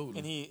 right? Absolutely.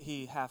 And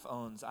he half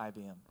owns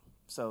IBM.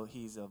 So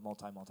he's a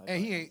multi.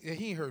 And he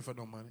ain't hurt for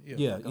no money.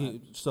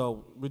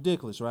 So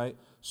ridiculous, right?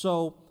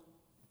 So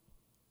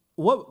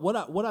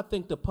what I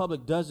think the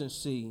public doesn't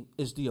see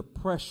is the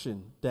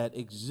oppression that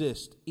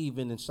exists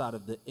even inside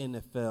of the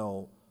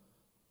NFL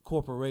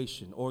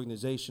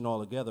organization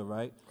altogether,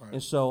 right?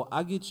 And so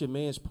I get your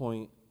man's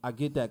point. I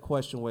get that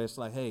question where it's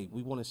like, hey,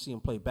 we want to see him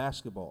play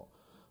basketball.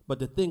 But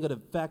the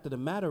fact of the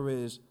matter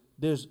is,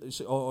 I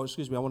want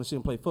to see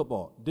him play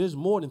football. There's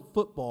more than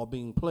football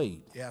being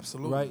played. Yeah,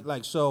 absolutely. Right?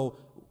 Like, so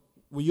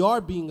we are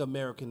being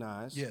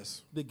Americanized.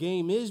 Yes. The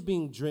game is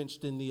being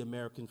drenched in the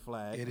American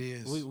flag. It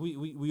is.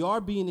 We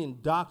are being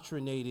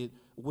indoctrinated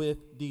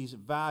with these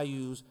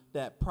values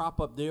that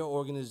prop up their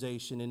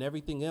organization and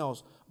everything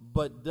else,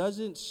 but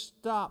doesn't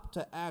stop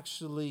to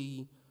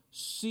actually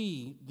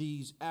see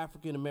these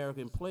African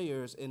American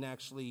players and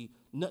actually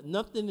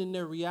nothing in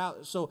their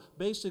reality. So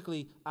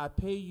basically, I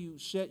pay you,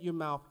 shut your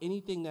mouth.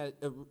 Anything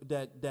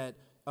that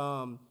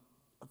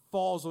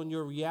falls on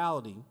your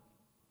reality,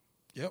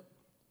 yep,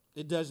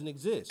 it doesn't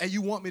exist. And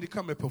you want me to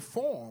come and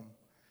perform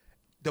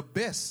the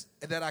best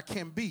that I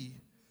can be,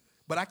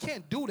 but I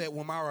can't do that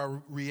when my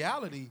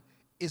reality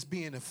is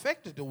being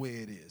affected the way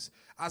it is.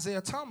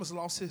 Isaiah Thomas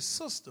lost his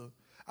sister.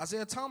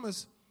 Isaiah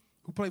Thomas,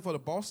 who played for the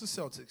Boston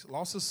Celtics,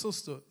 lost his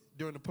sister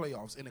during the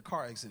playoffs in a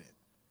car accident.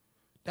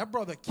 That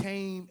brother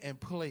came and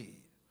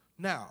played.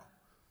 Now,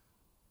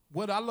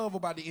 what I love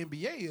about the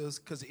NBA is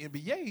because the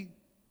NBA,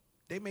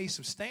 they made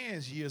some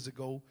stands years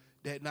ago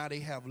that now they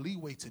have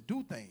leeway to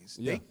do things.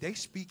 Yeah. They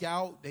speak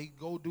out, they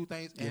go do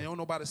things, and they don't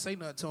nobody say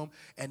nothing to them.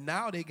 And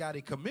now they got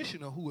a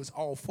commissioner who is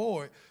all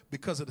for it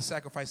because of the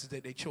sacrifices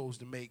that they chose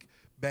to make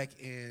back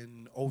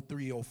in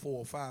 03,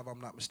 04, 05, I'm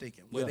not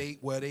mistaken, where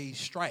they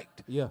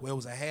striked, where it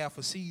was a half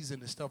a season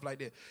and stuff like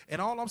that.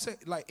 And all I'm saying,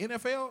 like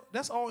NFL,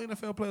 that's all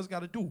NFL players got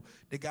to do.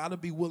 They got to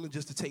be willing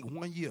just to take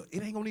 1 year.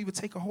 It ain't going to even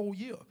take a whole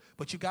year,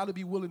 but you got to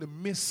be willing to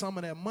miss some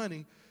of that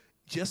money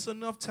just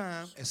enough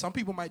time. And some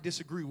people might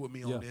disagree with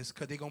me on this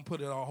because they're going to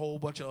put a whole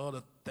bunch of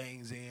other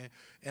things in,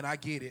 and I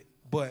get it.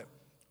 But,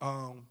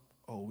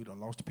 we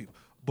done lost the people.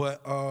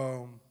 But,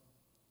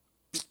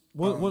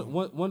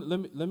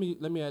 let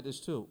me add this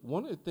too.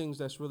 One of the things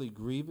that's really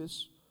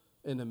grievous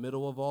in the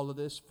middle of all of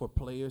this for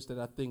players that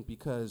I think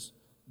because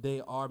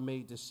they are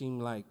made to seem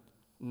like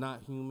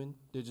not human,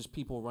 they're just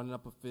people running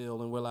up a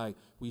field and we're like,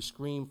 we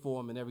scream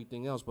for them and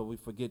everything else, but we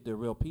forget they're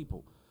real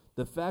people.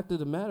 The fact of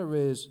the matter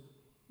is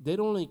they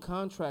don't only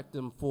contract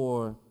them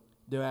for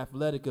their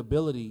athletic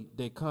ability,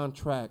 they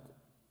contract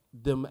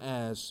them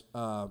as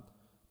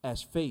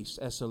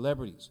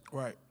celebrities.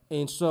 Right.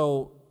 And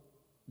so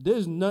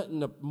there's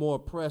nothing more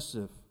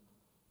oppressive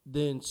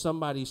than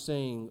somebody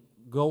saying,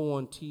 go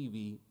on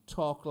TV,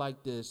 talk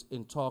like this,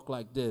 and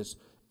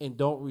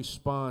don't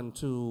respond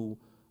to,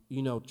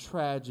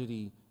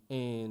 tragedy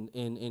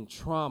and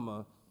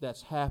trauma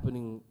that's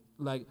happening.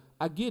 Like,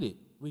 I get it.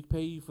 We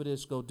pay you for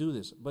this, go do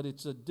this. But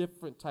it's a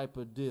different type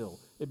of deal.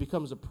 It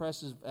becomes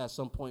oppressive at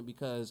some point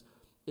because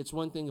it's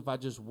one thing if I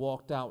just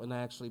walked out and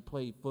I actually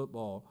played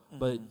football,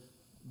 but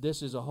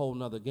this is a whole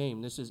nother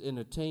game. This is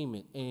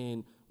entertainment.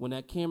 And when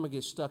that camera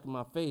gets stuck in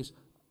my face,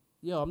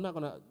 I'm not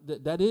going to,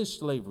 that is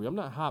slavery. I'm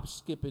not hop,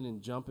 skipping,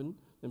 and jumping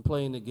and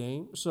playing the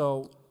game.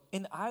 So.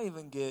 And I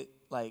even get,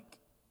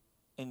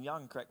 and y'all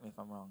can correct me if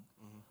I'm wrong,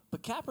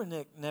 but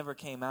Kaepernick never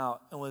came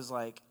out and was,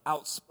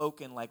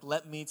 outspoken,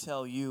 let me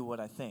tell you what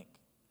I think.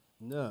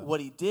 No. What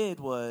he did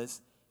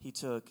was he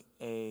took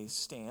a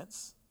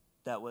stance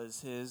that was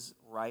his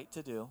right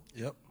to do.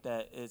 Yep.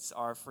 That it's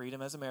our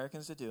freedom as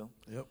Americans to do.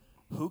 Yep.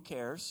 Who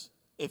cares?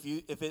 If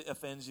it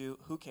offends you,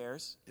 who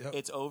cares? Yep.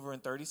 It's over in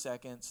 30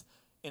 seconds.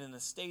 And in the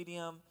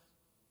stadium,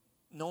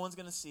 no one's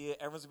going to see it.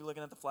 Everyone's going to be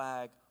looking at the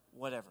flag,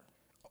 whatever.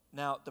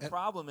 Now, the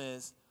problem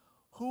is,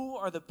 who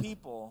are the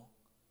people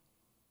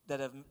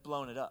that have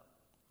blown it up?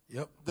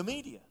 Yep. The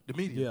media. The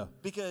media. Yeah.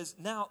 Because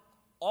now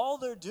all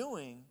they're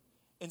doing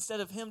instead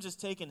of him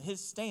just taking his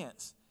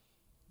stance,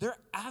 they're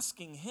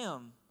asking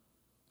him,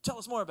 tell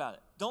us more about it.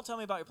 Don't tell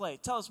me about your play.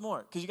 Tell us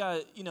more, because you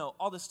got to,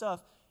 all this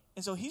stuff.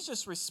 And so he's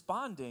just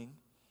responding.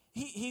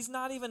 He's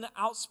not even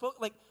outspoken.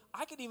 Like,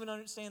 I could even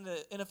understand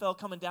the NFL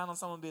coming down on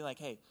someone being like,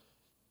 hey,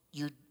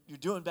 you're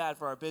doing bad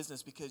for our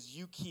business because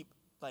you keep,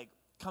 like,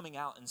 coming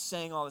out and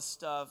saying all this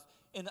stuff.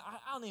 And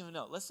I don't even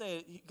know. Let's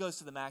say he goes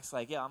to the max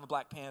like, yeah, I'm a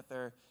Black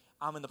Panther.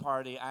 I'm in the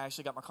party. I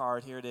actually got my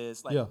card. Here it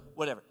is. Like,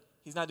 whatever.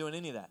 He's not doing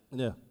any of that.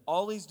 Yeah.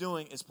 All he's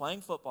doing is playing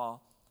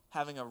football,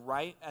 having a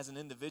right as an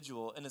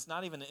individual, and it's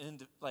not even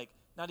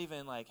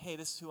like, hey,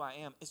 this is who I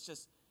am. It's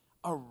just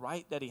a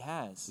right that he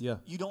has. Yeah.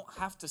 You don't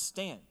have to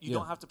stand. You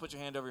don't have to put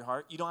your hand over your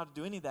heart. You don't have to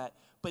do any of that.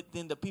 But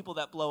then the people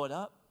that blow it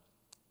up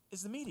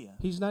is the media.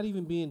 He's not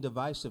even being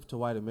divisive to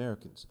white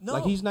Americans. No.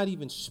 Like, he's not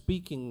even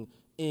speaking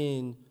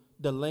in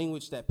the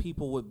language that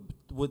people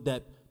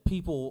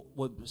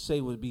would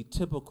say would be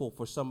typical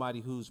for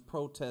somebody who's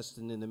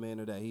protesting in the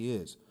manner that he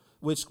is.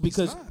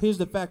 Because here's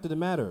the fact of the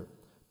matter.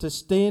 To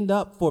stand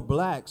up for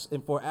blacks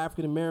and for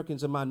African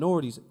Americans and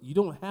minorities, you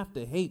don't have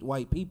to hate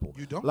white people.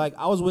 You don't. Like,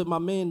 I was with my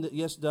man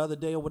the other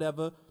day or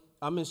whatever.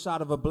 I'm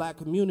inside of a black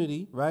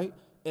community, right?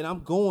 And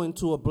I'm going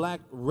to a black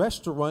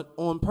restaurant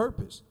on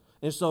purpose.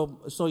 And so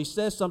he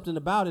says something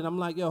about it. I'm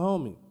like, yo,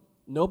 homie,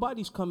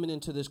 nobody's coming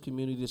into this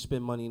community to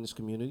spend money in this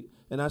community.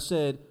 And I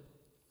said,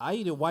 I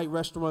eat at white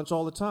restaurants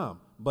all the time,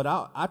 but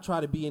I try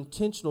to be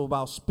intentional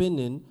about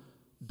spending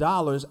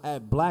dollars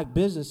at black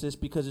businesses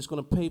because it's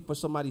going to pay for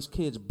somebody's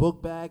kid's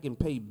book bag and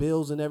pay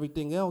bills and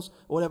everything else.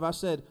 Whatever. I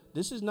said,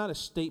 this is not a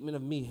statement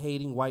of me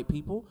hating white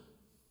people.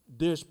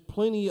 There's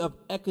plenty of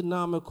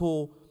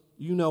economical,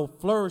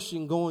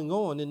 flourishing going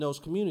on in those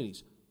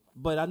communities.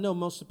 But I know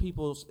most of the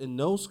people in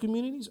those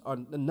communities are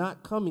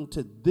not coming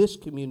to this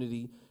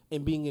community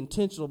and being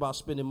intentional about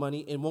spending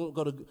money and won't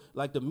go to,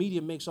 like, the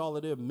media makes all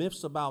of their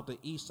myths about the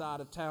east side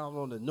of town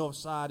on the north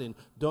side. And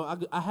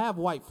I have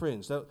white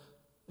friends that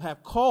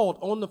have called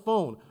on the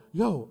phone,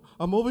 yo,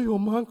 I'm over here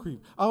on Moncrief.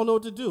 I don't know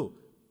what to do.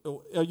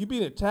 Are you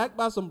being attacked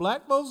by some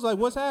black folks? Like,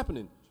 what's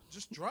happening?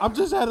 Just drive. I'm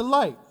just at a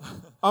light.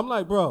 I'm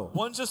like, bro.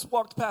 One just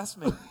walked past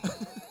me.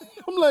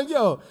 I'm like,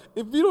 yo,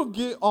 if you don't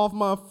get off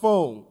my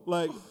phone,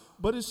 like,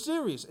 but it's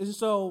serious. And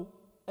so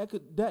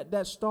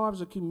that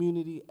starves a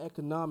community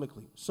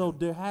economically. So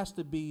there has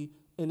to be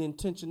an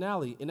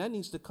intentionality, and that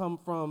needs to come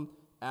from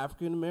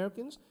African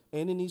Americans,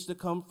 and it needs to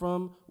come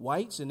from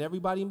whites and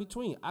everybody in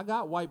between. I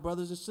got white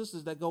brothers and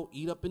sisters that go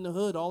eat up in the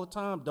hood all the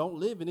time, don't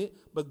live in it,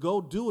 but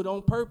go do it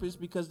on purpose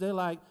because they're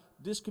like,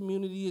 this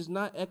community is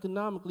not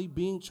economically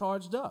being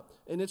charged up.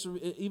 And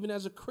even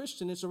as a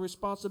Christian, it's a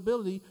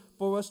responsibility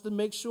for us to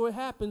make sure it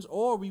happens,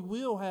 or we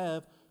will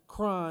have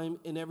crime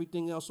and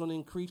everything else on the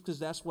increase, because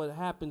that's what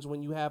happens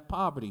when you have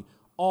poverty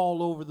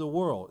all over the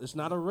world. It's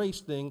not a race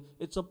thing.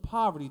 It's a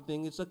poverty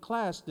thing. It's a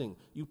class thing.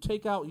 You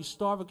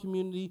starve a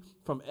community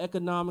from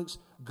economics,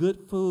 good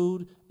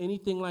food,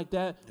 anything like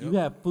that. Yep. You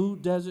have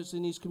food deserts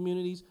in these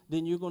communities,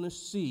 then you're going to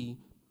see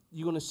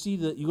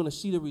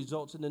the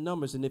results in the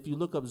numbers. And if you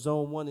look up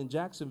Zone 1 in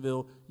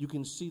Jacksonville, you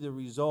can see the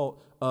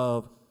result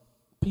of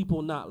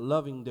people not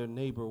loving their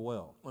neighbor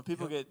well. When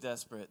people get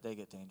desperate, they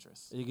get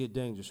dangerous. They get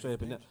dangerous, straight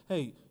up and down.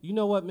 Hey, you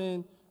know what,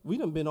 man? We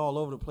done been all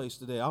over the place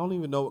today. I don't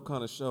even know what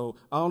kind of show.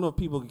 I don't know if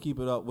people can keep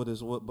it up with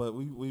us, but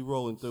we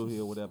rolling through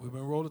here, whatever. We've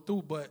been rolling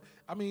through, but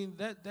I mean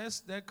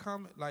that's that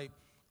comment. Like,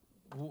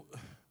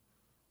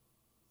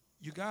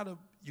 you gotta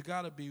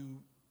be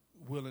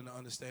willing to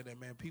understand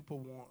that, man. People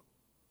want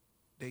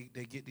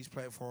they get these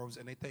platforms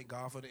and they thank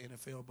God for the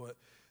NFL, but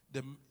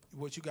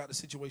what you got the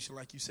situation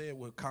like you said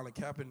with Colin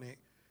Kaepernick.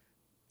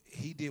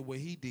 He did what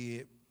he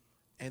did,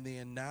 and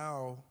then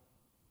now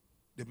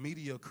the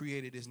media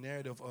created this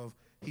narrative of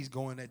he's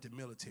going at the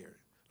military.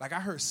 Like, I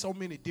heard so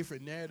many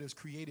different narratives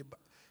created by,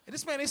 and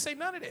this man, they say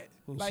none of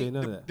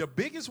that. The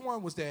biggest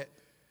one was that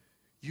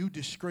you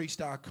disgraced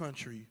our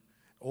country,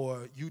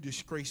 or you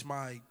disgraced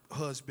my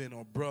husband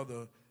or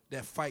brother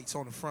that fights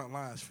on the front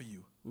lines for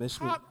you.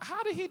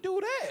 How did he do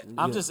that?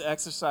 I'm just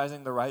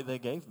exercising the right they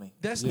gave me.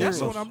 That's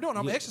what I'm doing.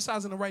 I'm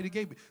exercising the right they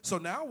gave me. So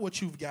now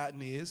what you've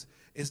gotten is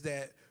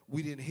that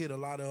we didn't hit a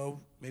lot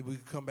of, maybe we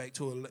can come back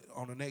to it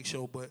on the next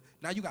show, but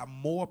now you got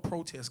more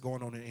protests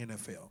going on in the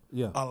NFL.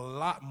 Yeah. A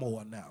lot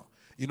more now.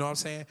 You know what I'm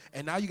saying?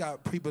 And now you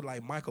got people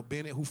like Michael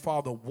Bennett, whose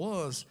father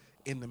was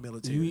in the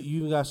military.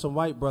 You got some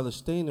white brothers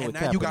standing with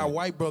Kaepernick. And now you got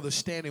white brothers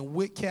standing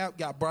with Cap,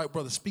 got white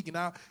brothers speaking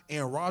out.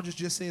 Aaron Rodgers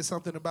just said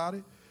something about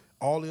it.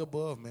 All the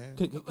above, man.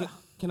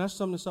 Can I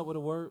sum this up with a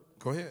word?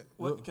 Go ahead.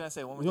 What, can I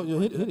say one more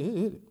thing? Hit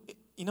it.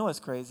 You know what's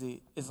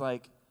crazy? Is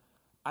like,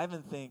 I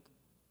even think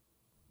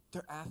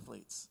they're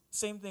athletes.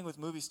 Same thing with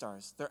movie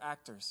stars. They're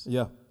actors.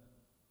 Yeah.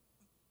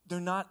 They're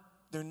not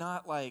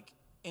like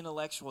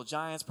intellectual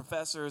giants,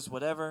 professors,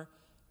 whatever.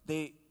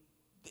 They're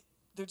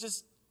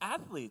just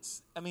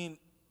athletes. I mean,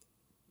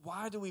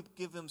 why do we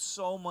give them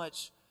so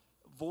much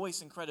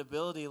voice and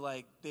credibility?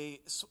 Like, it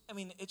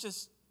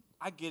just,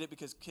 I get it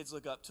because kids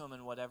look up to them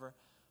and whatever.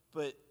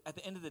 But at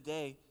the end of the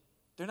day,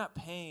 they're not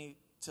paying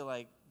to,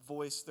 like,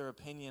 voice their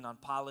opinion on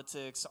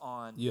politics,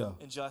 on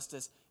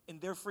injustice.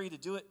 and they're free to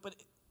do it, but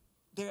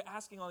they're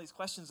asking all these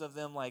questions of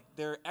them like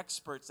they're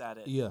experts at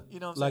it. Yeah. You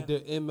know what I'm like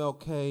saying? They're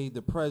MLK,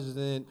 the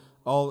president,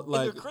 all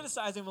like. And they're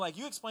criticizing like,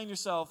 you explain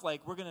yourself,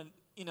 like we're going to,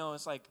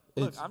 it's like,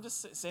 look, I'm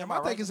just saying. And my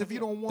thing is, if you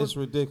don't want, it's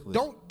ridiculous.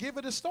 Don't give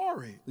it a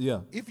story. Yeah.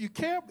 If you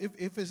care,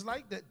 if it's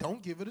like that,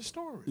 don't give it a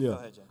story. Yeah. Go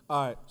ahead, Jay.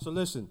 All right. So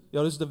listen,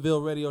 this is the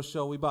Ville Radio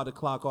Show. We about to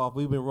clock off.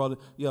 We've been rolling.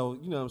 You know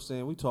what I'm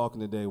saying? We talking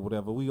today,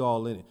 whatever. We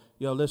all in it.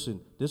 Listen,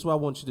 this is what I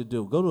want you to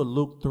do. Go to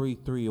Luke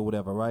 3:3 or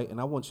whatever, right?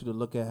 And I want you to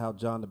look at how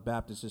John the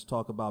Baptist is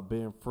talking about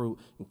bearing fruit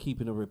and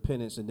keeping in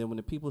repentance. And then when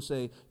the people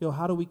say,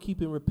 how do we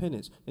keep in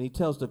repentance? And he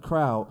tells the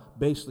crowd,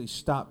 basically,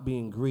 stop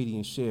being greedy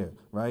and share,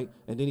 right?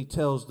 And then he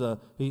tells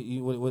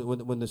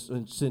when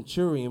the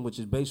centurion, which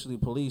is basically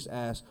police,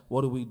 asks,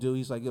 what do we do?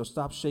 He's like,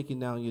 stop shaking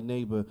down your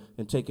neighbor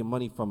and taking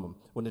money from him.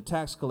 When the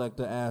tax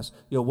collector asks,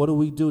 what do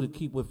we do to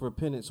keep with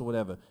repentance or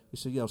whatever? He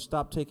said,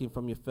 stop taking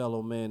from your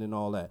fellow man and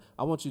all that.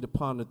 I want you to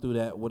ponder through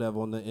that, whatever,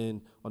 on the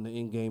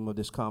end game of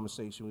this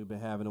conversation we've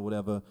been having or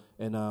whatever,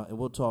 and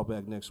we'll talk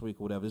back next week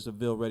or whatever. This is a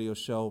Ville Radio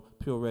Show,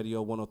 Pure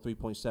Radio,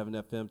 103.7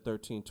 FM,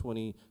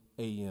 1320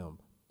 AM.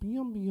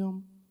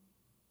 Bium.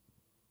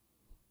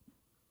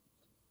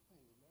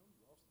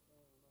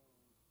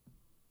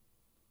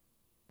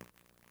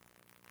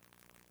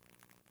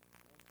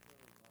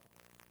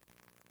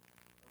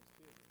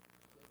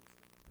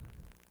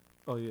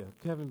 Oh, yeah.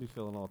 Kevin be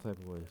feeling all type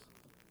of ways.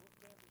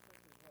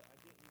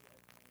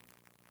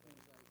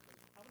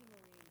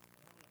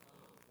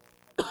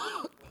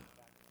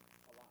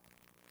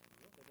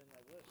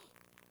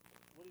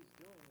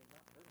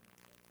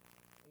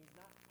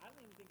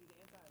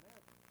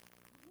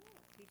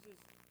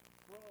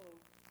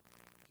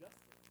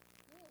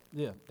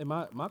 Yeah, and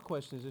my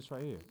question is this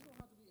right here. You don't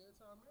have to be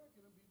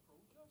anti-American and be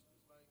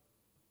pro-justice. Like,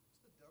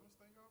 it's the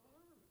dumbest thing I've ever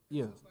heard.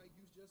 Yeah. It's like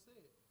you just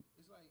said.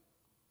 It's like,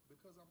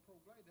 because I'm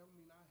pro-black, that don't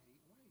mean I hate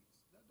whites.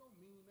 That don't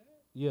mean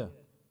that. Yeah.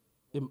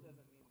 One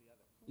doesn't mean the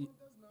other. One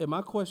does not. And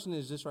my question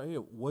is this right here: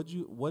 what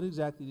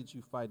exactly did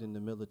you fight in the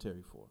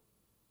military for?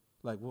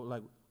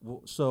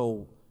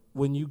 So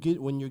when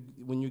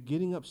you're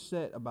getting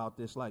upset about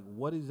this, like,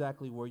 what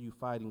exactly were you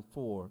fighting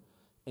for,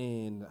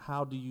 and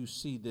how do you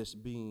see this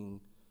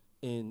being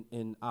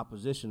in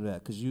opposition to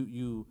that? Because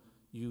you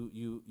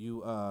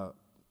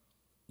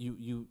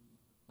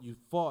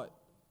fought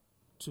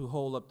to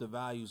hold up the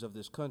values of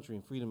this country,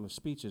 and freedom of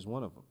speech is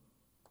one of them.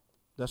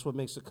 That's what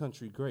makes the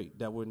country great,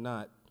 that we're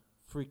not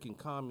freaking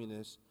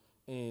communists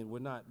and we're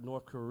not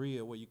North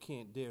Korea where you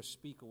can't dare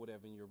speak or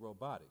whatever and you're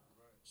robotic.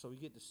 Right. So we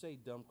get to say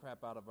dumb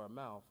crap out of our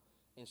mouth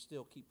and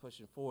still keep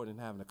pushing forward and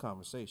having a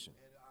conversation.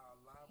 And our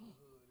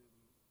livelihood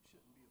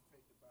shouldn't be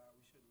affected by it.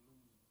 We shouldn't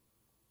lose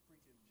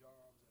freaking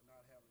jobs and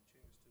not have a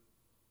chance to.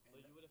 Well,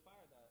 you would have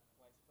fired that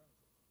white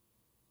supremacist.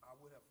 I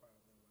would have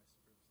fired that white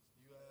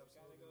supremacist. You are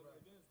absolutely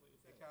right.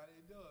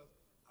 It does.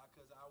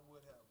 Because I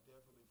would have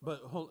definitely.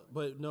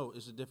 But no,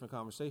 it's a different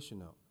conversation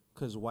though.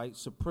 Because white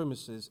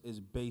supremacist is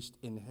based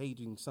in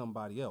hating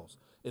somebody else.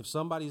 If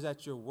somebody's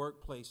at your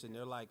workplace and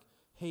they're like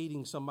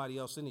hating somebody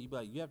else in it, you be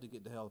like, you have to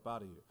get the hell up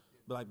out of here.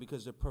 But like,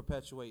 because they're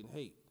perpetuating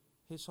hate.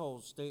 His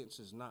whole stance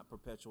is not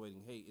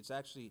perpetuating hate. It's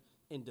actually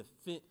in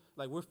defense.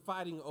 Like, we're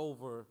fighting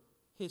over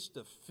his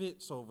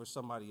defense over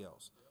somebody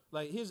else.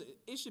 Like,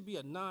 it should be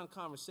a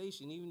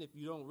non-conversation, even if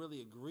you don't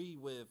really agree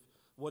with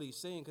what he's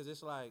saying, because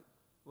it's like,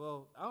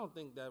 well, I don't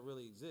think that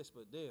really exists,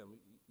 but damn,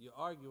 you're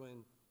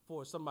arguing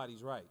for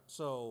somebody's right.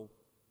 So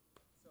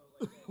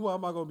like why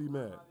am I going to be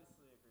mad? I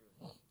obviously agree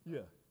with you.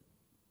 Yeah.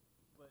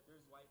 But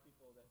there's white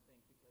people that think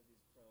because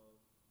he's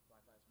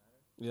pro-Black Lives Matter,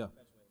 Yeah.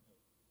 perpetuating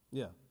hate.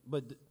 Yeah.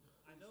 But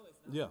I know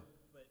it's not. yeah.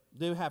 But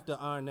They have to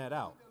iron that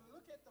out.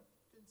 Look at the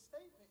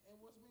statement and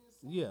what's being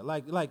said. Yeah,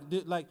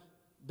 like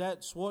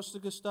that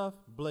Schwarzenegger stuff,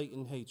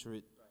 blatant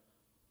hatred. Right.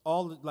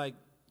 All like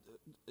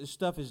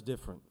stuff is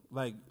different.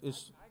 Like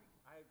it's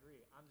I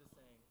agree. I'm just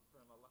saying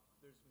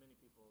there's many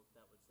people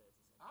that would say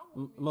it's the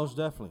same. most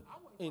definitely. I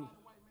wouldn't And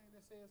find the white man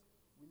that says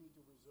we need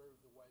to reserve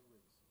the white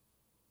race.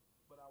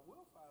 But I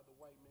will find the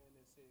white man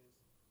that says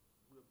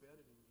we're better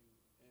than you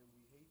and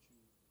we hate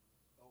you.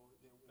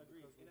 Agreed. And I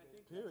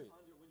think Period.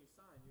 that's when you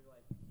sign, you're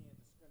like, you can't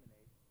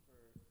discriminate for.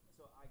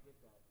 So I get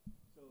that.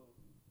 So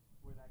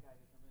where that guy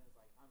can come in is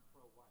like, I'm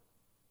pro-white,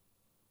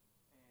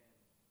 and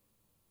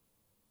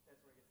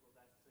that's where it gets a little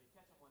dicey. So you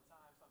catch him one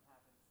time, something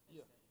happens,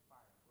 instant, you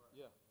fire him. Right.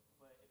 Yeah.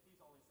 But if he's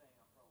only saying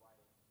I'm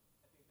pro-white,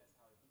 I think that's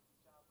how he keeps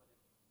his job. But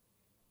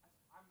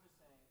I'm just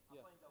saying, I'm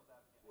playing devil's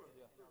advocate. I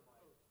get it, and I'm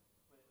like,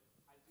 but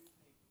I do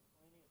think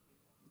plenty of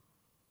people see,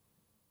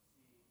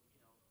 like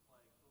they'll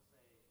say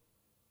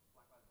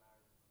Black Lives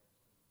Matter is a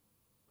terrorist,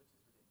 which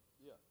is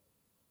ridiculous. Yeah.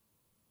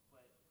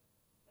 But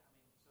I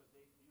mean, so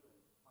they view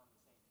it on the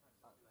same terms.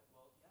 They'll be like,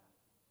 well, yeah,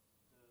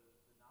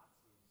 the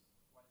Nazis,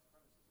 white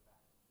supremacists are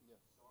bad. Yeah.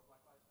 So are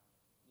Black Lives Matter.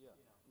 Yeah.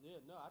 You know.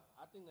 Yeah, no,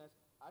 I think that's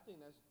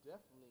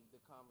definitely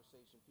the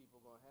conversation people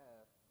are gonna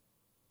have.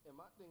 And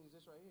my thing is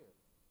this right here.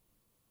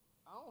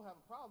 I don't have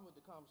a problem with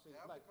the conversation.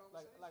 Like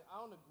I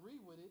don't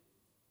agree with it.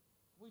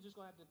 We just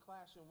gonna have to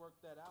clash and work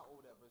that out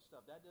or whatever and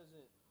stuff. That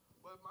doesn't.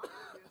 But my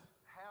thing is,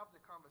 have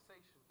the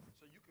conversation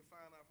so you can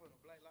find out from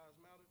the Black Lives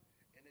Matter,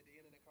 and at the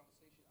end of that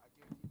conversation, I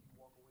guarantee you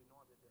walk away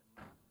knowing that they're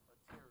not a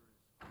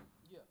terrorist.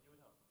 Yeah.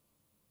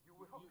 You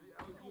would hope.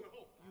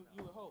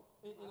 You would hope.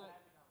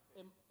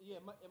 And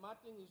my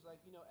thing is,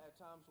 like, you know, at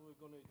times we're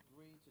going to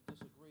agree to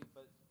disagree,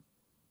 but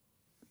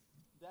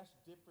that's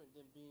different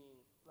than being,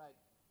 like,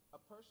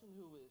 a person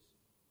who is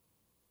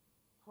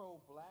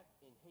pro-black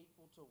and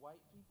hateful to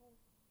white people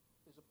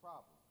is a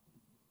problem.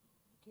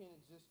 You can't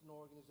exist in an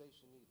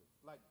organization either.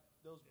 Like,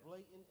 those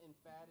blatant,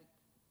 emphatic,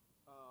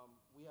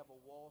 we have a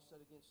wall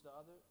set against the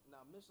other.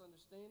 Now,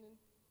 misunderstanding,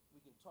 we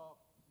can talk.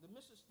 The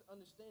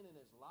misunderstanding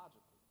is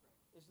logical.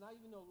 Right. It's not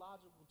even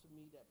illogical to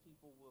me that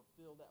people will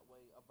feel that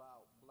way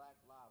about Black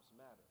Lives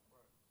Matter.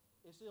 Right.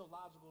 It's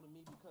illogical to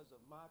me because of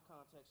my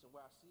context and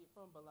where I see it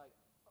from, but, like,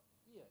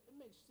 yeah, it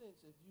makes sense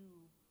if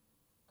you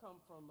come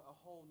from a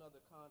whole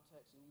nother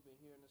context and you've been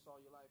hearing this all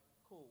your life.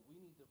 Cool, we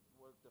need to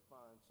work to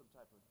find some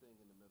type of thing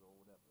in the middle or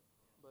whatever.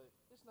 But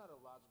it's not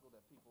illogical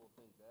that people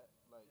think that.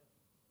 Like,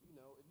 you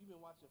know, if you've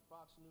been watching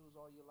Fox News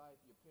all your life,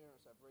 your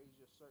parents have raised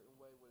you a certain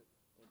way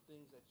and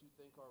things that you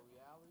think are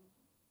reality,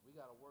 we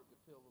got to work to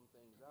peel them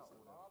things out.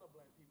 There's a lot of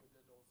black people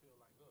that don't feel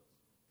like us.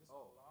 There's a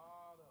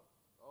lot of them.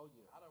 Oh,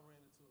 yeah. I done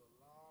ran into a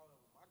lot of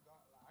them.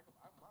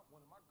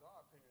 One of my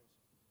godparents,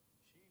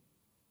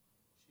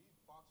 she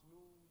Fox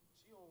News,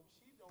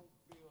 she don't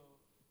feel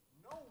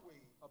no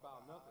way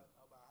about nothing.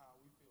 About how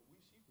we feel.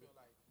 She feel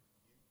like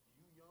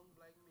you young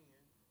black men,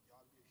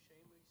 y'all be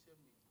ashamed of yourself,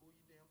 need to pull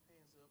your damn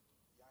pants up.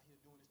 Y'all here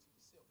doing this to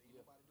yourself. Ain't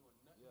nobody doing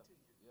nothing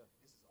to you. Yeah.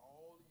 This is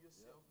all of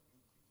yourself.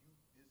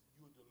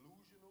 You're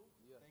delusional,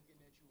 thinking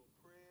that you're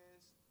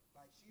oppressed.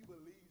 Like, she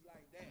believes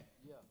like that.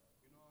 Yeah.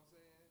 You know what I'm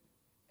saying?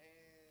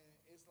 And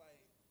it's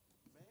like,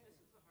 man. This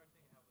is the hard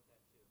thing to have with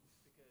that too,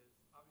 because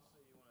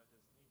obviously you want to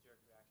just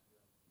knee-jerk reaction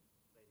to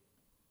a lady.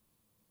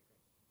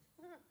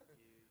 You're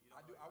crazy.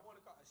 I want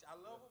to call. I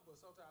love her, but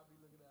sometimes I'll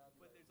be looking at her.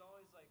 But there's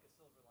always like a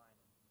silver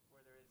lining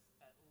where there is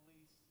at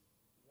least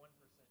 1%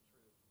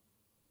 truth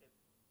if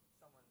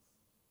someone's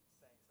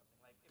saying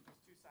something. Like, if there's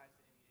two sides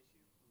to any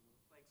issue,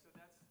 like, so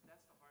that's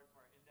the hard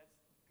part, and that's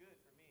good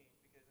for me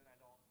because then I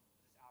don't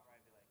just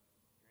outright be like,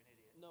 you're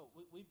an idiot. No,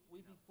 we'd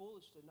be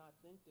foolish to not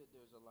think that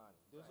there's a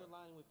lining. There's a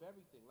lining with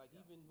everything. Like,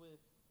 even with,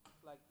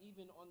 like,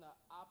 even on the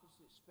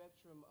opposite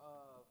spectrum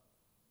of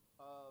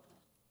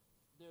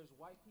there's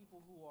white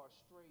people who are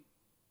straight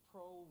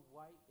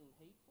pro-white and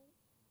hateful,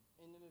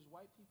 and then there's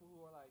white people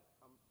who are like,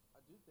 I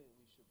do think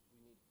we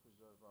need to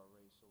preserve our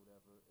race or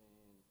whatever, and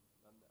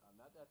I'm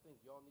not that I think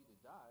y'all need to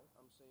die.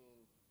 I'm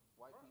saying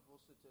white people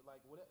sit to,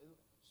 like, whatever.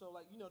 So,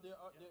 like, you know, there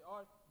are. It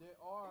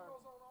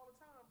goes on all the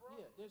time, bro.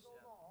 Yeah, there's.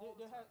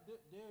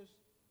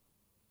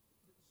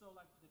 So,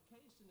 like, the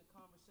case in the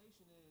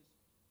conversation is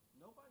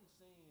nobody's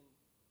saying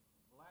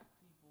black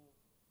people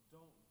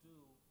don't do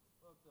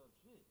fucked up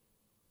shit.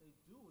 They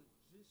do it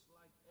just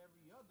like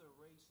every other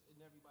race and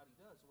everybody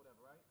does or whatever,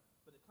 right?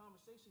 But the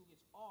conversation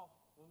gets off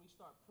when we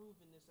start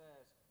proving this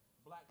as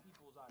black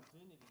people's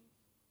identity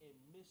and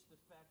miss the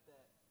fact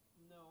that,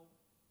 no,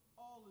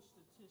 all the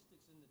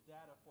statistics and the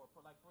data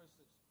like, for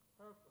instance,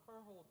 her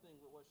whole thing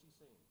with what she's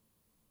saying,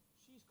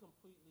 she's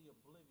completely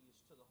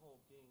oblivious to the whole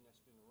game that's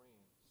been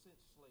ran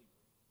since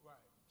slavery. Right.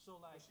 So,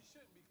 like, but she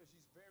shouldn't, because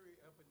she's very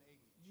up in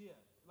age. Yeah,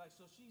 like,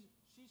 so she's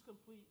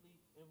completely,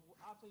 and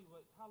I'll tell you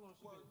what, how long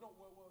she been? No,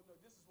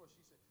 this is what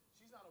she said.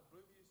 She's not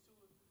oblivious to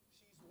it.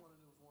 She's one of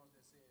those ones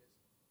that says,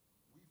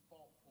 we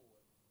fought for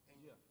it, and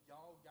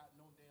y'all got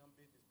no damn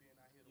business being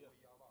out here the way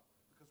y'all are,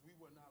 because we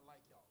were not like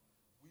y'all.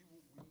 We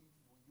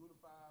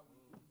unified,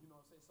 you know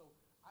what I'm saying? So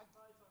I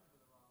probably talking to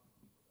the wrong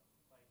people,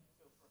 though. Like,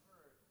 so for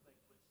her, like,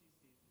 what she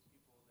sees is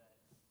people that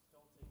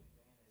don't take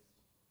advantage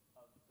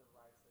of the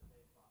rights that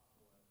they fought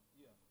for.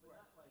 Yeah. But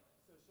not like,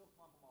 so she'll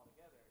clump them all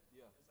together.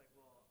 Yeah. It's like,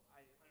 well,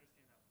 I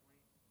understand that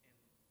point and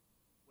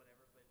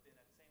whatever, but then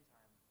at the same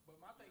time. But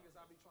my thing is,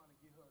 I'll be trying to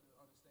get her to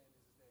understand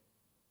is that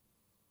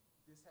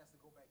this has to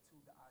go back to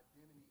the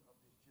identity of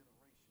this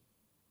generation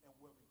and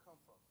where we come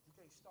from. You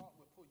can't start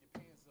with pull your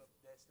pants up.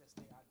 That's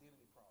their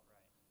identity problem.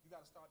 Right. You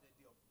got to start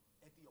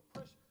at the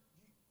oppression.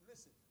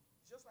 Listen,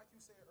 just like you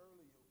said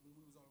earlier when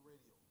we was on the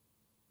radio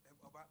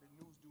about the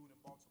news dude in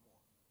Baltimore.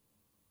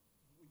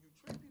 When you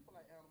treat people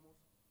like animals,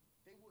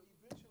 they will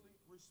eventually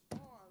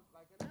respond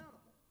like an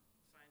animal.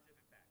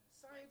 Scientific fact.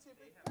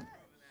 Scientific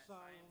fact.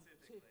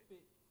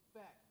 Scientific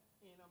fact.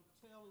 And I'm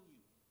telling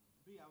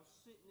you, I was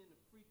sitting in the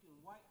freaking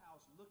White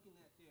House looking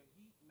at their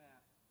heat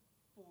map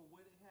for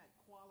where they had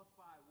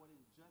qualified what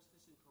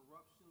injustice and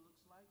corruption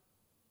looks like.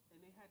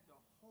 And they had the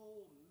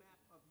whole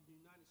map of the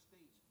United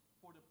States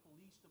for the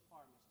police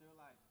departments. They're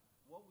like,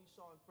 what we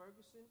saw in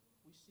Ferguson,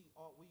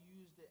 we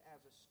used it as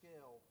a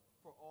scale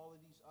for all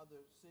of these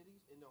other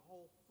cities, and the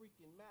whole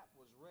freaking map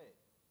was red.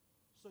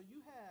 So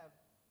you have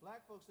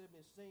black folks that have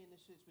been saying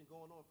this shit's been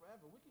going on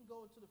forever. We can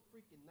go into the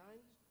freaking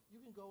 90s. You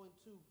can go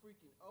into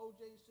freaking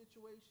OJ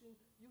situation.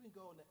 You can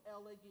go into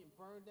LA getting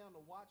burned down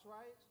to watch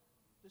riots.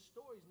 The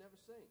story's never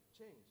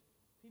changed.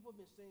 People have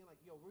been saying,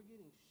 like, yo, we're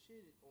getting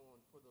shitted on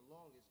for the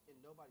longest, and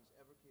nobody's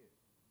ever cared.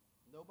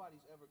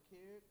 Nobody's ever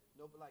cared.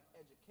 Nobody, like,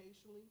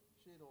 educationally,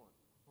 shit on.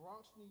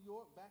 Bronx, New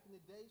York, back in the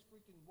days,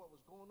 freaking what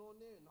was going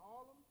on there in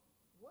Harlem.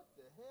 What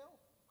the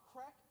hell?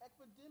 Crack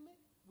epidemic?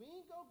 We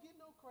ain't go get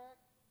no crack.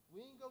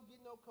 We ain't go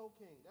get no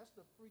cocaine. That's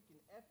the freaking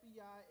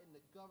FBI and the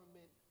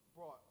government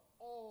brought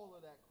all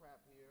of that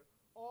crap here,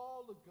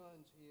 all the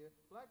guns here.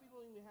 Black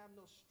people don't even have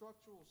no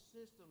structural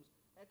systems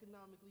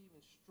economically even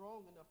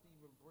strong enough to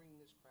even bring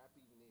this crap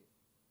even here.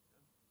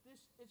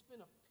 It's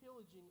been a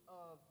pillaging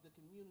of the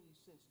community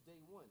since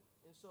day one.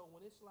 And so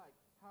when it's like,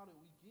 how did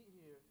we get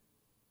here?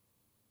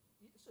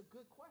 It's a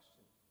good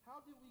question.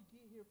 How did we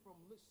get here from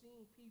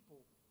seeing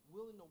people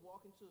willing to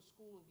walk into a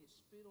school and get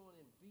spit on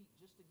and beat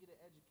just to get an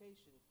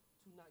education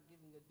to not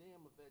giving a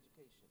damn of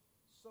education?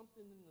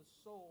 Something in the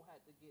soul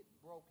had to get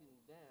broken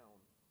down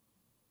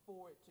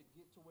for it to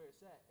get to where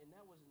it's at. And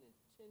that was an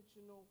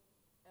intentional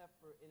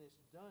effort, and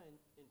it's done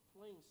in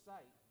plain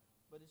sight,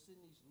 but it's in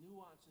these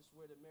nuances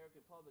where the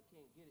American public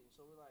can't get it. And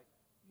so we're like,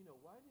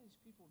 why do these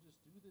people just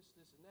do this,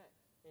 and that?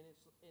 And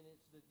it's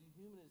the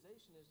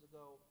dehumanization is to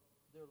go,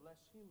 they're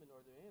less human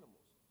or they're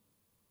animals.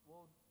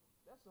 Well,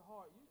 it's a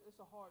hard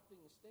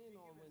thing to stand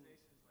on when.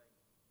 Dehumanization's like,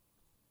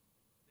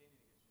 they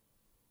need to get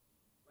shit.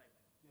 Like,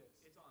 Yes.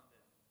 it's on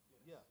them.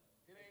 Yeah.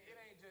 It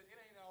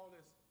ain't all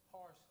this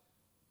harsh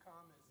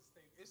comments and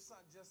statements. It's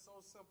not just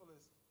so simple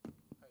as,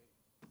 hey,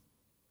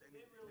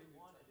 They really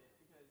wanted it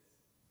because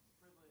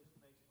privilege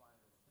makes you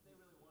violent. If they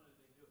really wanted it,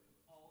 they could do it.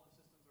 All the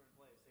systems are in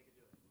place, they could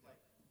do it. Like,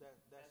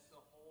 that's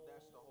the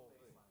whole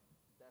thing.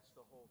 That's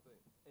the whole thing.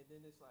 And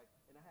then it's like,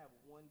 and I have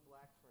one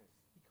black friend.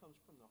 He comes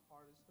from the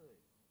hardest hood.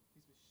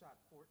 He's been shot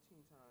 14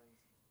 times,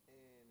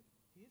 and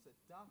he's a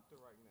doctor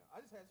right now. I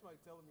just had somebody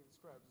telling me this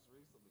crap just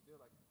recently. They're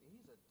like, and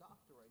he's a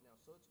doctor right now,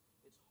 so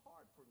it's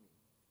hard for me.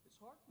 It's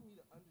hard for me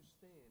to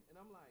understand.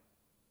 And I'm like,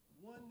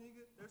 one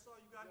nigga, that's all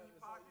you got in your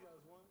pocket? That's all you got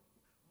is one?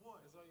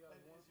 One. That's all you got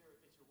is one?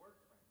 It's your work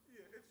friend.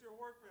 Yeah, it's your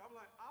work friend. I'm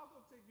like, I'll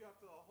go take you out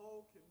to a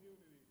whole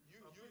community.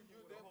 You that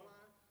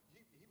blind?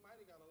 He might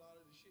have got a lot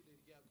of the shit that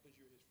he got because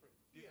you're his friend.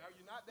 Yeah. Are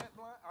you not that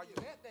blind? Are you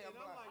that damn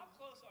blind? How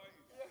close are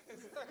you guys? And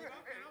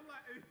I'm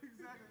like,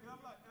 exactly. And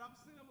I'm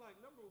sitting, I'm like,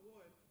 number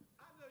one,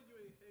 I know you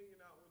ain't hanging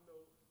out with no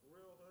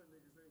real hood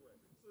niggas anyway.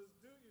 So this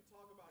dude you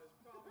talk about is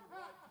probably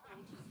white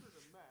culture to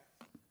the max.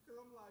 Cause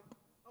I'm like,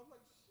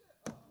 shut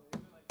up, man.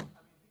 You're like,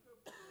 I mean, he could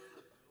have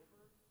played at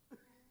Middleburg.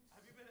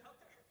 Have you been out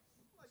there?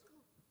 I'm like,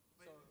 cool.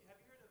 But have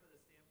you heard of the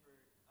Stanford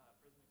prison experiment?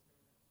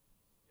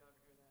 Y'all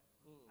ever hear that?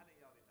 I think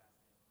y'all be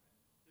fascinated by it.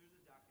 There's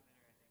a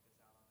documentary I think that's out on it now.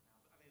 But,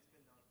 I mean, it's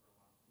been known for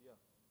a while. Yeah.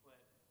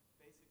 But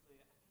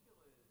basically, I think it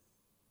was,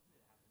 when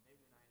did it happen?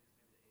 Maybe the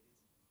 90s, maybe the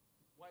 80s.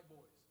 White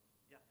boys.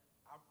 Yeah.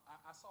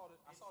 I saw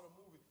the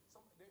movie.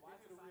 They Why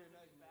did a scientific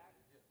reenactment. fact?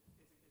 Yeah. It's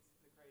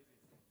the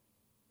craziest thing.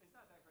 It's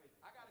not that crazy.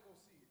 I gotta go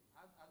see it.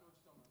 I know what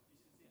you're talking about. You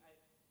should see.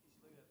 You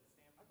should look at the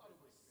Stanford. I thought it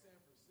prison was San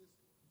experiment.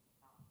 Francisco.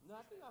 No,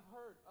 I think I've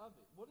heard of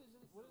it. What is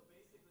it? So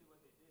basically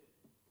what they did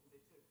is they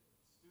took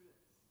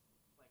students,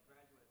 like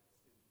graduate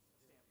students at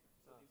Stanford.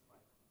 So these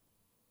like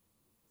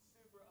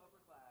super upper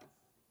class,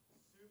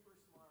 super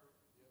smart,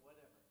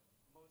 whatever,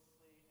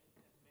 mostly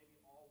and maybe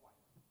all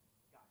white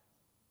guys.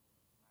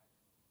 Right?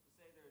 So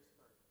say there's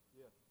 30.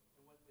 Yeah.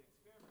 And what the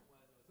experiment was,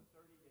 it was a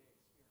 30-day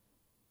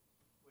experiment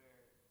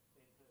where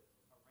they put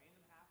a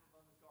random half of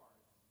them as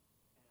guards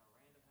and a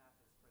random half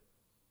as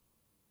prisoners.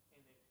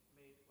 And they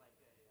made like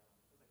it was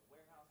like a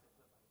warehouse. They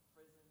put like a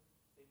prison.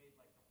 They made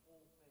like the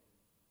whole thing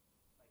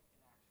like an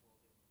actual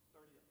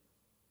 30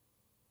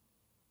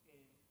 days. And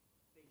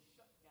they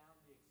shut down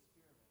the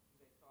experiment because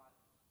they thought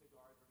the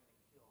guards were going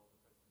to kill the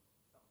prisoners.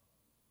 Some of them.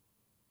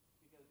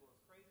 Because what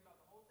was crazy about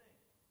the whole thing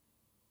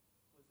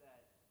was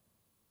that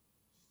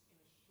just in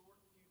a short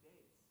few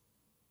days,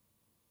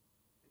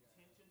 the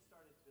tension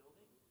started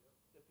building.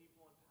 The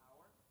people in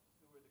power,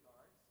 who were the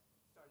guards,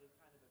 started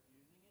kind of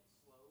abusing it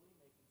slowly,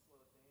 making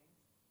slow things.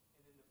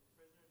 And then the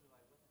prisoners were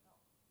like, what the hell?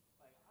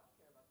 Like, I don't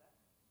care about that.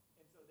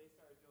 And so they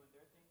started doing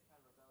their thing to kind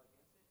of rebel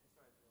against it and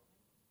started building.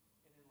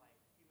 And then, like,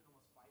 even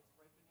almost fights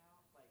breaking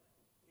out. Like,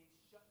 they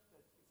shut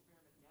the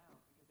experiment down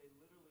because they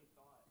literally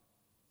thought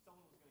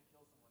someone was going to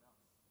kill someone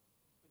else.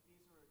 But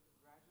these were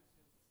graduate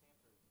students at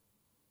Stanford,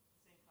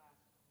 same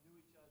class, knew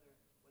each other,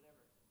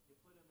 whatever. You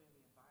put them in the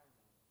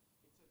environment.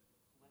 It took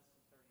less than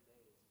 30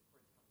 days for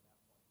it to come to that point.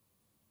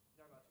 You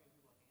talk about treating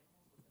people like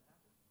animals, what's going to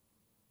happen?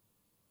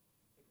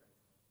 It's crazy.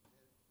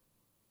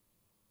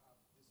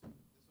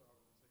 This is what I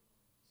was gonna say.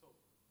 So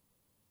the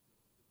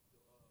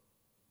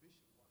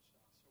bishop watched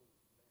our show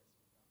last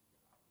week.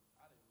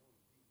 I didn't know he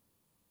did.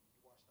 He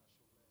watched our show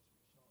last week.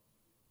 Sean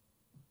did.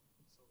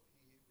 So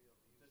he hit me up.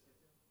 And he was Just like, you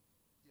two?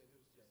 yeah, it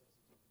was just us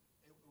two.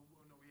 And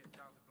no, we had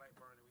Jonathan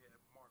Blackburn and we had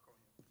Mark on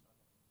here.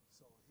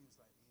 So he was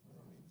like, I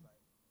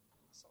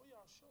saw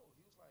y'all show.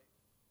 He was like,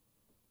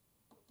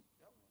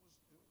 that was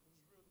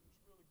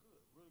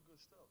really good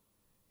stuff.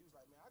 He was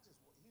like, man,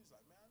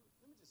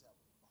 let me just have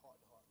a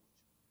heart to heart with you.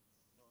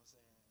 You know what I'm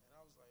saying? And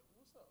I was like,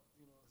 what's up?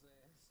 You know what I'm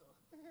saying? So,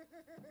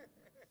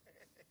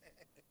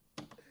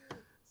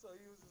 so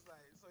he was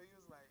like,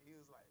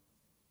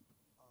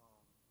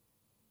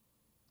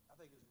 I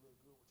think it's real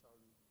good what y'all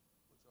do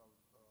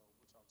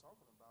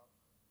talking about,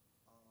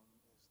 and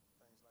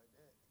things like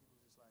that, he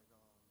was just like,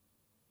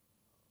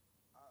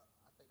 I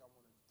think I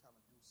want to kind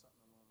of do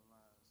something along the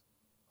lines,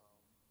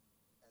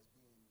 as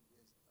being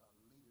as a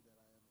leader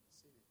that I am in the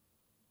city,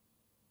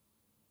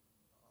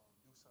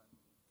 do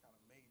something kind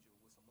of major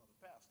with some other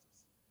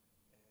pastors,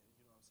 and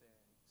you know what I'm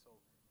saying.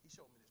 So he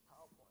showed me this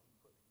PowerPoint he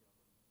put together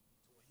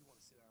to where he want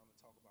to sit down and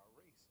talk about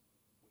race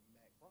with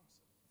Mac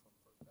Bronson from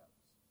First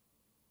Baptist.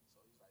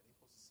 So he's like, they're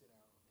supposed to sit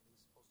down and they're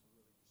supposed to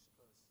really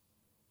discuss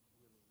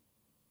really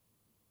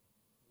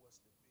what's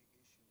the big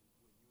issue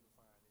with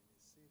unifying in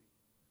this city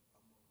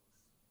amongst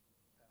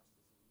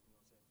pastors and, you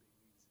know what I'm saying, big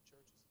leaders in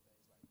churches and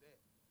things like that.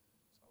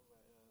 So I was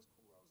like, yeah, that's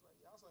cool. I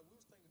was like, we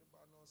was thinking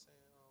about, you know what I'm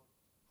saying,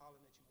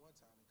 hollering at you one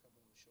time and come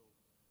on the show.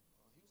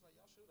 He was like,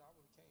 y'all should. I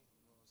would have came,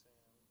 you know what I'm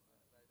saying.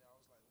 Like that. I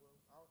was like, well,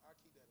 I'll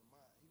keep that in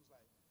mind. He was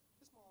like,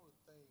 this is my only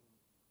thing.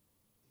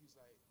 He's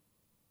like,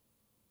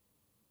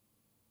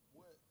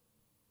 what?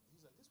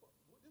 He's like, this is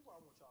what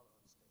I want y'all to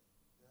understand.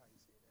 That's how he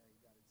said that.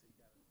 He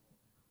got it.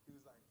 He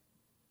was like,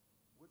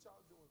 what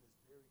y'all doing is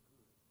very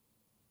good.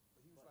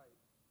 But he was like,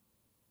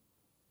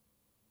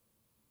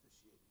 the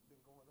shit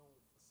been going on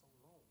for so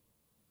long.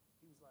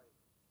 He was like,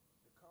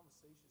 the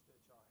conversations that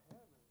y'all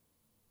having,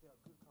 they are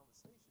good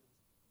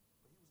conversations.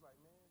 But he was like,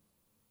 man,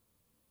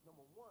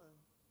 number one,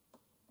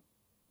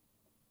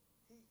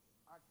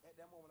 at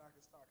that moment I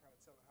could start kind of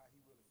telling how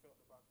he really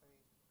felt about things,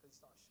 because he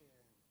started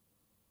sharing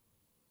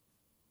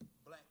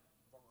black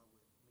bond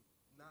with me.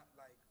 Not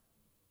like,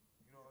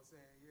 you know what I'm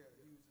saying? Yeah,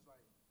 he was just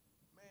like,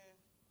 man,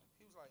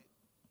 he was like,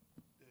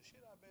 the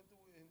shit I've been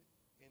through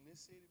in this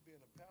city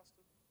being a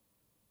pastor,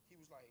 he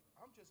was like,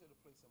 I'm just at a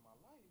place in my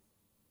life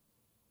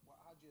where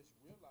I just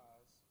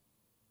realized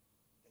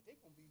that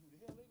they gonna be who the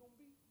hell they gonna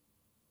be,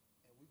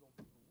 and we gonna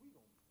be who we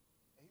gonna be.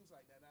 And he was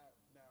like, that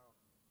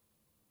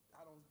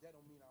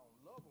don't mean I don't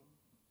love them.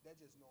 I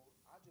just know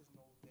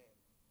that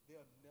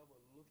they'll never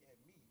look at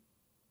me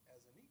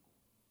as an equal.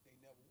 They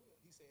never will.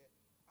 He said,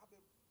 I've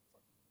been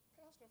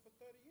pastoring for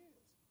 30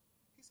 years.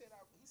 He said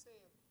white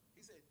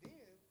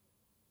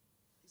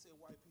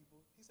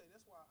people, he said,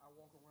 that's why I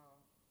walk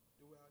around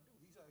the way I do.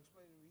 He started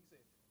explaining to me, he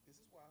said,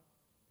 this is why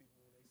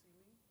people, when they see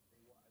me, when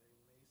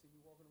they see me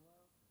walking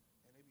around,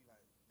 and they be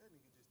like, that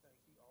nigga just think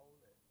he all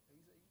that. And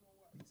he said, you know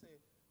what? He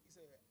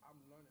said, I'm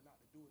learning not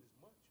to do it as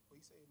much. But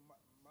he said, my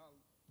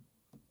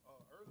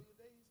earlier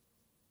days,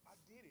 I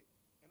did it.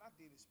 And I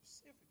did it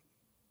specifically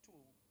to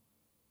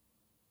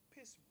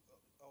piss people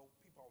off,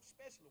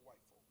 especially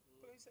white folk.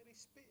 Mm-hmm. But he said, they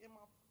spit in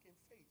my fucking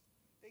face.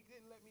 They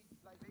didn't let me,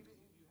 like, they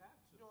didn't. You have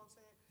to. You know what I'm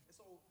saying? And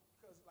so,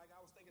 because, like, I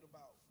was thinking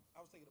about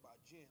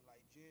Jen, like,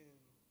 Jen,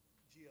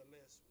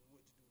 GLS, when we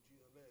went to do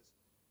GLS,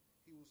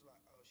 he was like,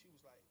 she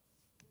was like,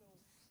 you know,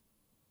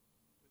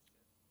 what's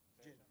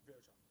Jen?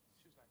 Verichon.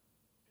 She was like,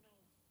 you know,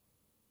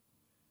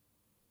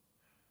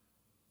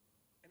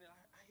 and then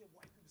I hear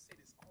white people say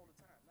this all the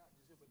time, not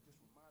just him, but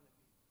just reminded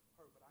me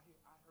her, but I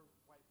heard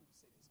white people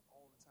say this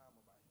all the time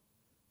about him.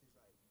 He's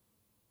like,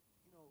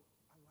 you know,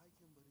 I like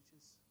him, but it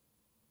just,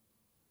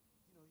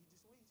 you know, the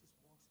way he just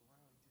walks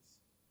around, he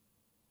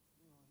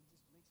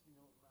just makes me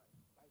know, like,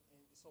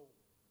 and so,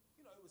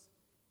 you know, it was,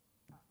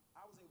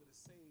 I was able to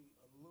say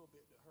a little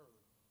bit to her,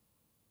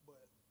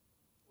 but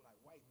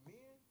like white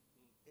men,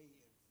 they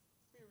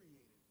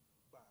infuriated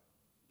by it.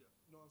 Yeah.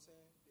 You know what I'm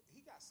saying? He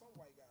got some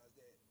white guys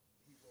that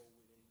he roll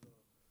with, and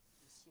there's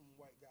some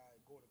white guy,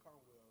 Gordon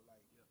Conwell,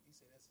 like, yeah. He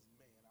said that's his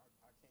man.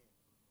 I can't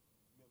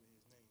remember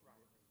his name.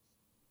 Robert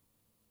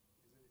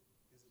Reeves.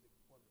 Is it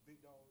one of the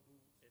big dog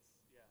dudes? His name's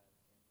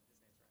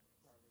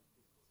Robert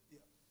Reeves.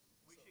 Yeah.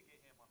 We should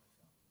get him on the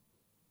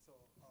show.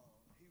 So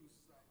he was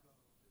like,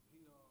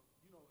 you know,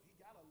 he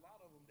got a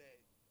lot of them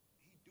that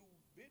he do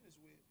business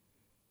with,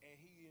 and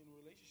he in a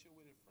relationship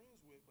with and friends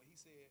with. But he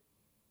said,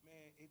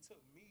 man, it took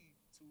me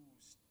to,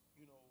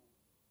 you know,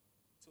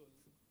 to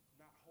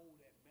not hold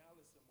that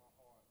malice in my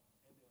heart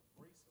and to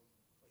embrace him.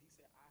 But he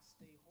said, I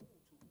stay whole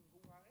to who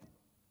I am,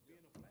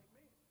 being a black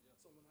man. Yeah.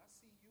 So when I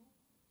see you,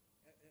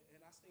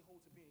 and I stay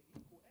whole to being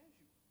equal as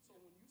you. So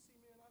when you see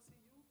me and I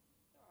see you,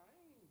 I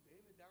ain't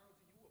bending down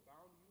to you or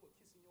bowing to you or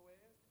kissing your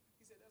ass.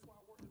 He said, that's why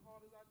I worked as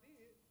hard as I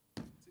did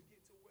to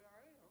get to where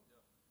I am.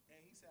 Yeah.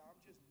 And he said, I'm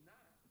just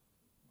not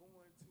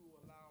going to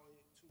allow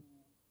it to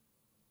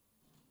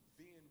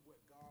bend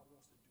what God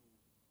wants to do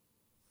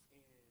in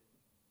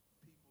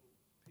people,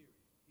 period.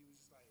 He was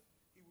just like,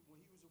 when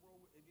he was a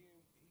road, and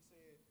then he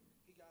said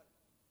he got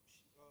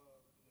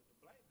the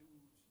black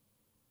dudes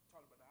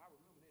talking about. Now I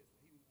remember this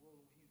when he was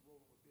rolling with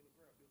Billy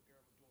Graham. Billy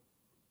Graham was doing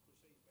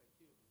crusades back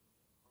here.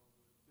 When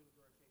Billy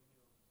Graham came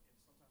here, and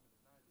sometime in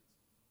the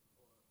 90s,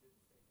 or did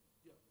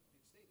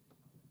stay.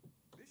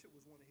 Bishop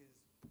was one of his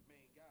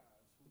main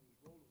guys who was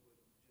rolling with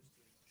him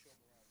just to show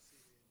him around the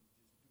city and just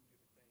do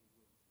different things with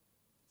him.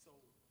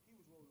 So he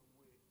was rolling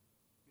with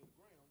Billy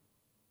Graham.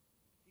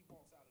 He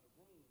walks out of the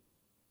room,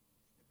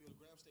 and Billy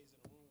Graham stays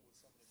in the room with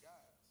some of the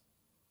guys.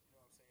 You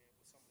know what I'm saying?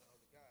 With some of the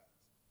other guys.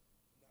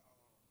 Now,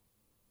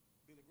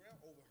 Billy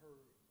Graham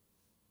overheard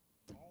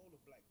all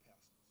the black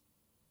pastors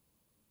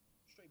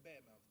straight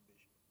badmouth the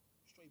bishop,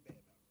 straight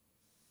badmouth.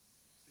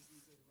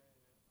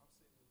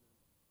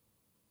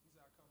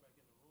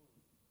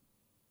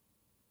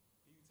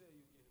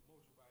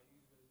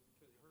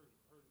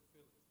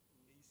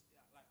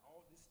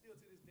 still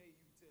to this day, you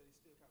can tell it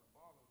still kind of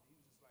bothering him. He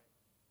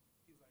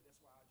was like, that's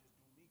why I just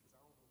do me, because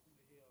I don't know who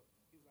the hell.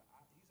 He's like,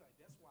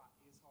 that's why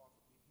it's hard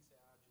for me. He said,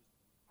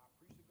 I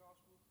preach the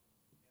gospel,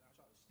 and I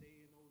try to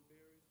stay in those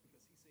barriers,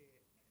 because he said,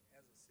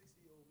 as a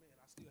 60-year-old man,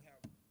 I still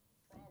have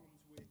problems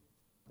with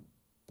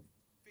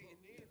fitting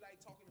in, like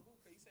talking to who.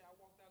 Cause he said, I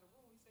walked out of the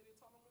room. He said, they're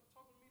talking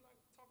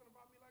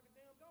about me like a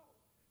damn dog.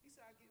 He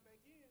said, I get back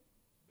in.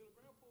 Billy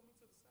Graham pulled me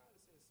to the side and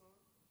said, son,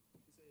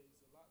 he said,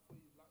 it's a lot for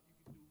you, a lot you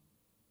can do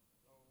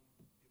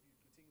if you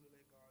continue to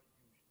let God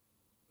use you.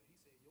 But he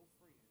said, your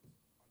friends are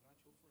not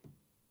your friends.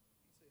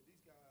 He said, these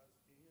guys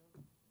in him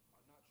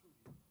are not true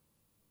to you.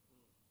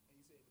 And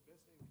he said, the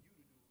best thing for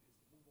you to do is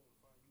to move on and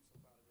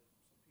find you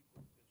some people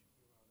that you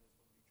be around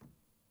that's going to be true.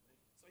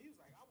 So he was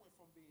like, I went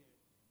from being,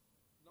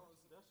 that's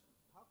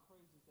how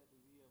crazy is that to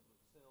be able to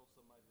tell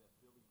somebody that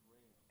Billy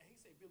Graham. And he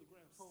said Billy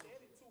Graham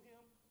said it to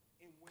him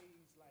in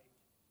ways like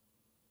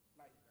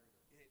that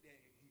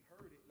he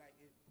heard it like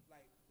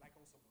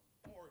on some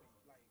authority,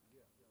 like you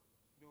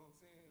know what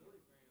I'm saying?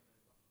 Billy Graham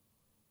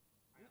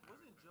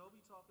wasn't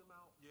Joby talking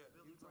about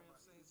Billy Graham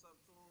saying something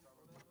to him or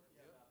whatever?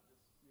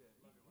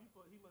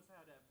 He must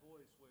have that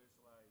voice where it's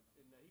like,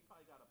 and he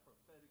probably got a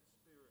prophetic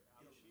spirit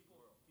out of this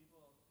world.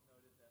 People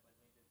noted that like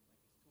when he did like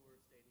his tour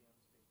stadiums,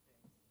 big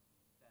things,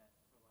 that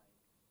for like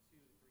 2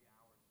 to 3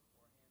 hours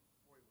beforehand,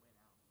 before he went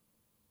out,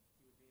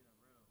 he would be in a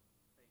room,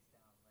 face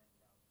down, laying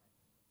down,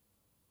 praying,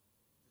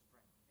 just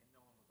praying, and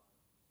no one would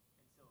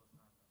bother him until it was time for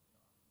him to go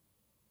out,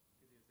 because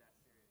he was that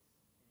serious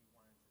and he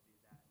wanted to be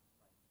that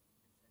like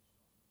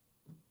intentional,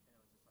 and it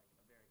was just like a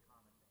very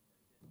common thing that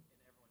he did, and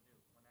everyone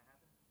knew when that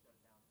happened, shut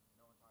it down,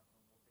 no one talked to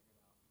him, we'll figure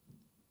it out.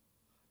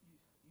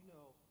 You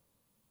know,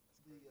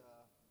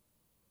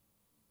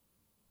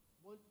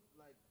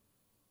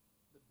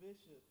 the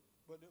bishop.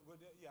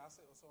 I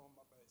said so on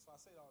my bad. So I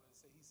said all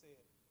this. He said,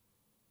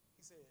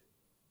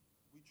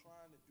 we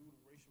trying to do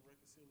the racial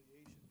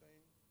reconciliation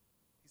thing.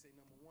 He said,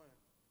 number one,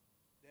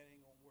 that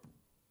ain't gonna work.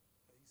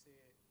 He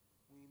said,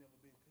 we ain't never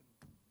been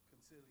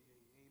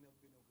conciliated. Ain't never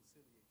been no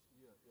conciliation.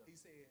 Yeah. He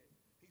said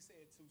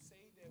to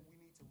say that we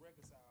need to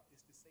reconcile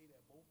is to say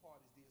that both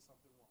parties did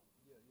something wrong.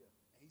 Yeah.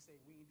 And he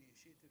said we ain't did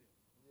shit to them.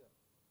 Yeah.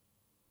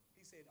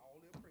 He said all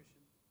the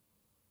oppression,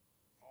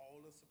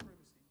 all the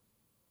supremacy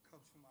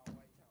comes from our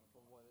white counterpart.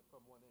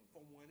 From one angle.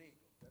 From one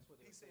angle. That's what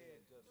he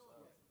said. You know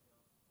what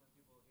when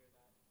people hear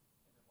that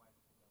and then white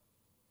people go,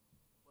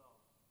 well,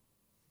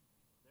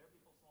 their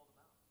people sold them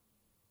out.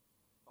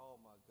 Oh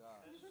my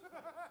God. I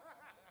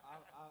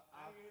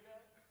hear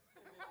that,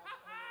 and then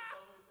so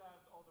many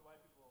times older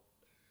white people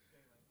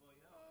being like, well,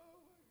 you know,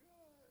 Oh my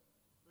God.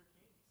 they're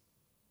kings.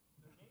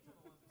 Their kings are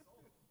the ones who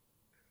sold them.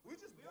 We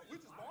just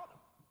bought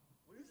them.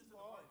 We're just in the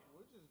market.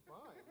 We're just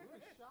buying. We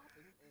were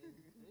shopping, and they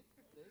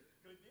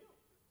Good deal.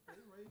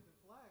 raised the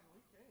flag, and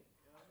we came.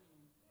 You know what I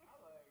mean? I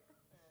like,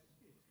 man,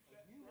 Shit.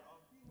 You are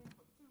appealing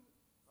for two.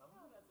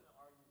 somehow that's an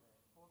argument.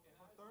 For And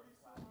I 30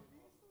 just cents laugh a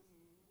piece,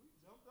 we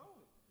jumped on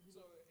it.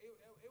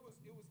 So it was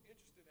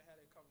interesting to have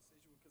that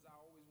conversation because I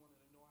always wanted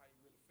to know how he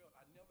really felt.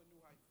 I never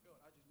knew how he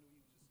felt. I just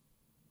knew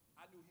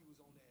I knew he was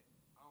on that.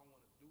 I don't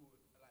want to do it.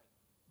 Like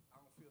I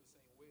don't feel the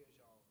same way as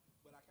y'all,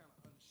 but I kind of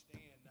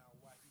understand now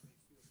why he may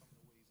feel some of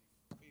the ways he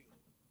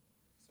feels.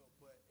 So,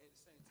 but at the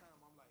same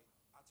time, I'm like,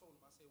 I told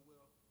him, I said,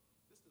 well,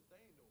 this is the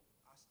thing though.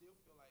 I still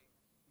feel like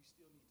we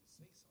still need to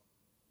say something.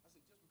 I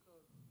said, just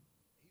because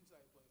he was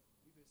like, but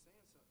we've been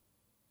saying something.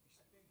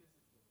 I think this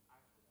is the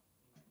actually though.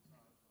 I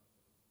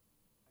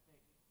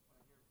think when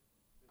I hear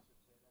Bishop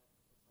say that,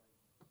 it's like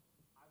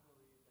I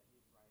believe that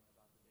he's right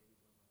about the baby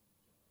boomer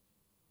generation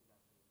because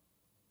that's what it is.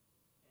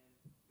 And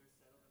they're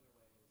settled in their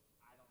ways.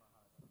 I don't know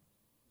how that's going.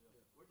 Yeah.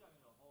 We're talking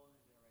to a whole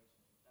new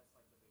generation. That's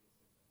like the biggest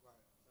difference.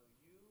 Right. So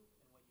you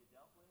and what you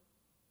dealt with,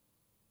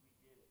 we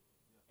did it,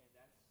 and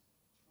that's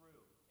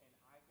true. And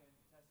I can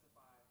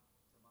testify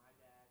to my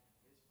dad and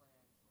his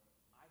friends.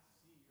 I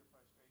see your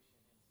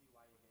frustration and see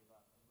why you gave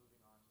up and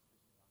moving on just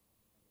because you're young.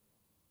 I get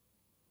that.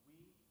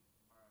 We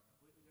are a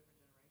completely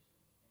different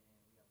generation, and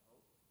we have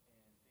hope, and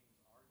things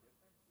are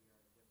different. We are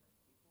different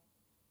people,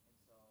 and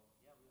so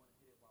yeah, we want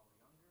to hit it while we're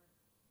younger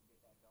and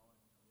get that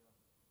going. Yeah.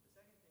 The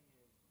second thing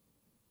is,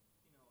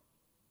 you know,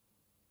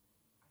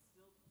 I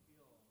still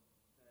feel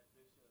that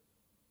Bishop,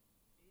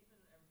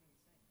 even everything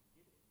he's saying, I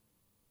get it,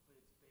 but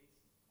it's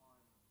based on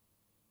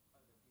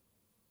other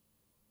people.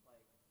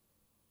 Like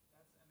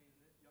that's, I mean,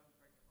 y'all can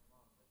correct me if I'm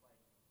wrong, but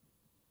like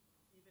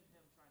even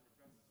him trying to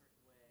dress a certain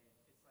way,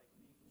 it's like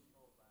being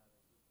controlled by other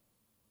people.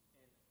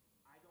 And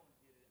I don't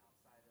get it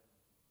outside of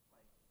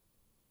like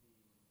the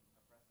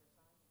oppressor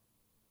side,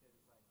 because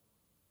it's like,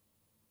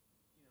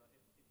 you know,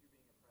 if you're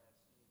being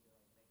oppressed, you need to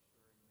like make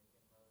sure you make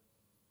inroads.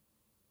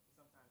 And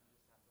sometimes you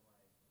just have to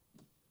like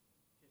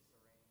kiss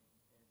the ring and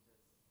just make.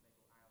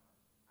 I don't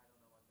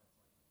know what that's like.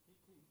 He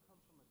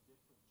comes from a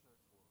different church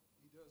world.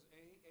 He does,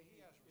 and he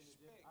has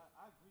respect.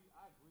 I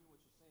agree what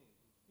you're saying.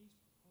 He's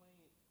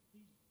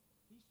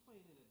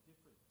playing in a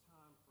different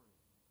time frame,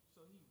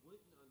 so he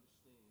wouldn't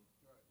understand.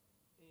 Right.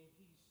 And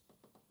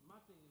my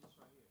thing is this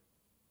right here,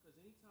 because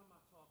anytime I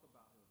talk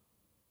about him,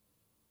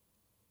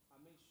 I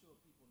make sure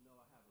people know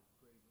I have a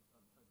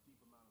deep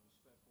amount of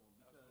respect for him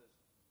because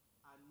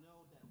I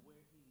know that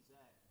where he's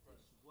at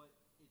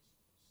is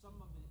some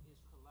of it is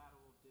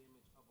collateral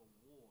damage of a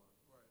war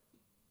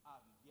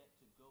I've yet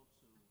to go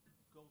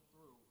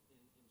through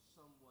in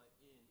somewhat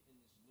in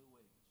this new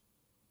age.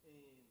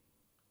 And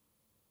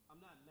I'm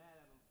not mad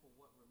at him for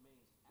what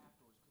remains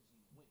afterwards because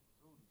he went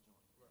through the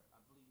joint. Right. I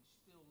believe he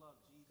still loves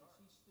Jesus.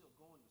 He's still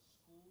going to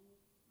school,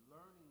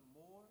 learning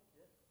more.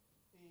 Yeah.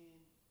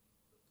 And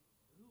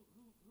who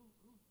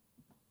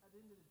at the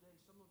end of the day,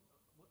 I'm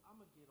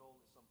gonna get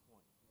old at some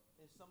point.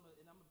 And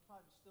I'm gonna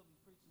probably still be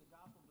preaching the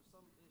gospel, but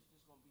some of it's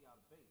just gonna be out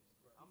of base.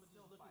 Right. I'm gonna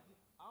just look at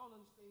I don't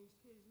understand these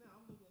kids now.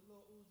 I'm looking at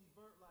little Uzi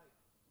Vert like,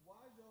 why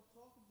is y'all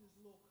talking to this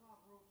little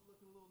cockroach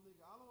looking little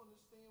nigga? I don't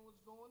understand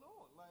what's going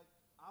on. Like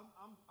I'm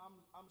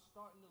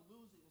starting to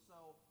lose it. And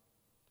so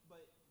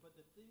but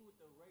the thing with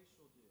the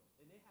racial deal,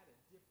 and they had a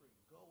different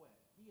go at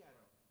it. He had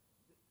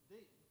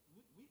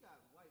we got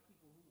white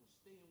people who will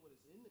staying with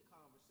us in the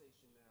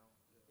conversation now.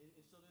 Yeah.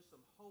 And so there's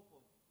some hope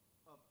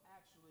of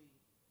actually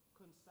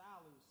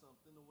reconciling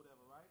something or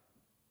whatever, right?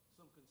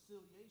 Some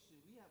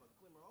conciliation. We have a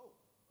glimmer of hope.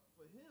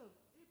 For him,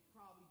 it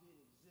probably didn't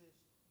exist,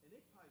 and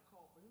they probably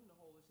called for him to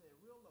hold his head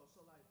real low.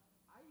 So, like,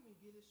 I even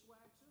get his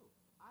swag, too.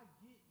 I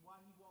get why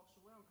he walks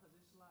around, because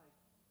it's like,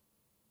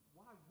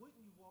 why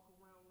wouldn't you walk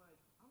around like,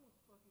 I don't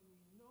fucking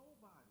need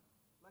nobody?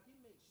 Like, it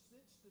makes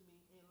sense to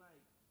me, and, like,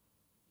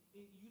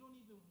 you don't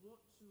even want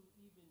to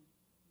even,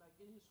 like,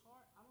 in his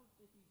heart, I don't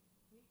think he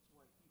hates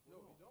white people.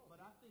 No, he don't.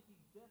 But I think he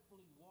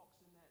definitely walks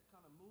in that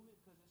kind of movement,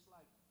 because it's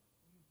like,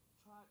 you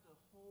tried to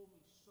hold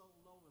me so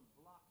low and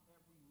block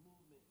every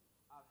movement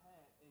I've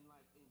had, and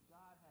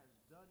God has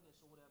done this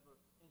or whatever.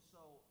 And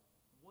so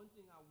one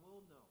thing I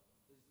will know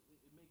is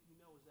it make you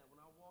know is that when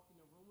I walk in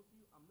the room with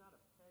you, I'm not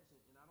a peasant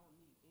and I don't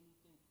need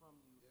anything from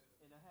you.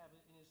 Yeah. And I have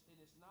it, and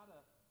it's not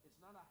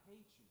I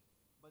hate you,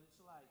 but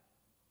it's like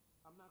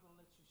I'm not gonna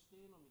let you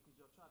stand on me because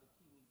y'all try to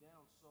keep me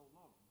down so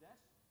long.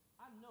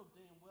 I know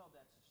damn well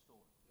that's his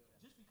story. Yeah.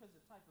 Just because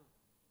the type of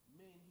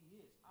man he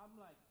is. I'm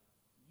like,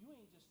 you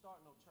ain't just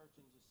starting no church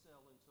and just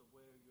sell into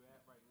where you're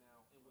at right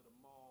now, and with a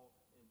mall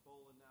and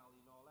bowling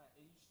alley and all that,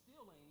 and you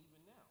still ain't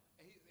even now.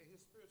 And his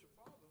spiritual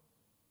father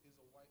is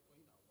a white. Well,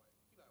 he's not white.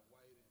 He like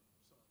white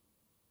and something.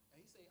 And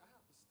he say, I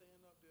have to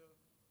stand up there.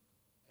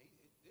 And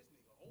this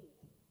nigga old.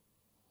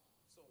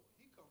 So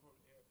he come from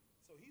there.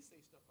 So he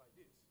say stuff like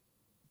this: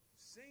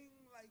 sing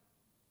like,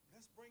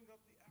 let's bring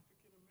up the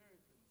African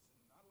Americans,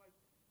 and I like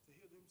to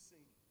hear them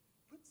sing.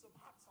 Put some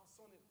hot sauce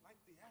on it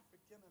like the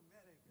African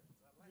Americans.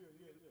 I like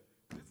it.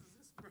 This is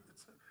his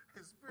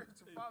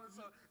spiritual father.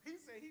 So he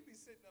say he be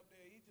sitting up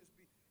there.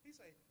 He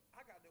say,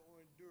 I got to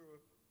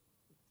endure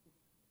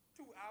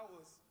 2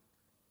 hours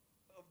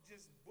of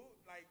just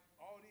like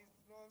all these.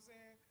 You know what I'm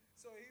saying?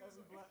 So he was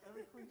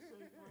every cliche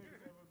phrase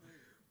ever made.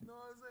 You know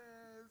what I'm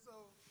saying?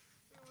 So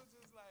it was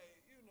just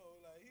like,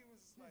 like he was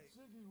just like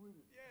jiggy with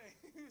it. Yeah,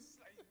 he was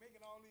like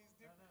making all these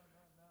different.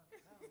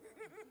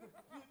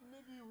 Get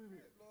niggy with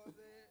it. You know what I'm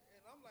saying?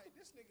 And I'm like,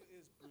 this nigga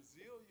is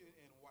Brazilian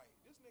and white.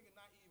 This nigga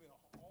not even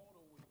all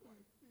the way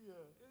white.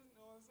 Yeah. You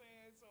know what I'm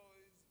saying? So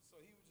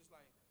he was just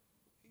like,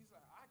 he's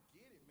like, I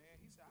get it, man.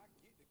 He said, I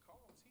get the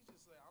cause. He's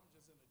just like, I'm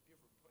just in a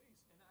different place.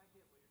 And I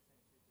get what you're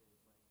saying too, Dave.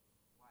 Like,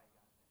 why he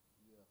got there.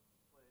 Yeah.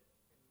 But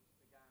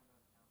the guy I'm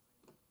doing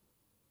counseling,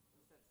 he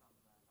said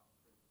something that I thought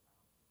was pretty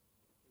profound.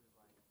 He was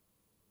like,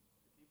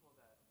 the people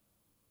that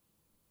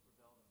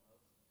rebel the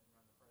most and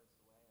run the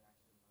furthest away are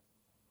actually the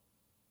most entangled.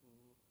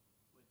 Mm-hmm.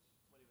 Which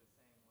what he was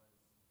saying was,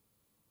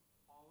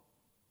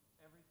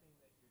 everything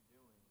that you're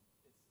doing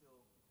is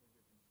still because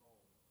you're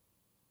controlled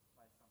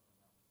by something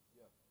else.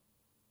 Yeah.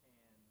 And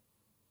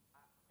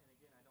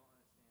again, I don't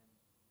understand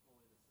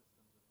fully the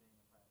systems of being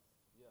oppressed.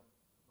 Yeah.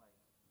 Like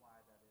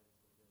why that is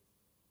what it is.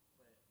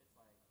 But it's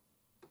like,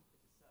 it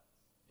just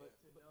sucks. But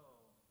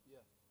know.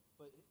 Yeah.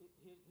 But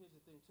here's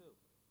the thing too.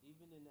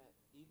 Even in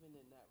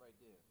that right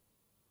there,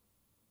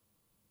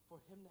 for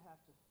him to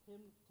have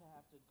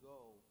to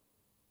go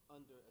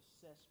under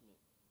assessment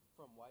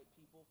from white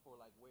people for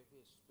like where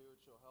his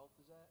spiritual health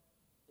is at,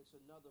 it's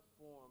another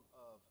form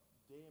of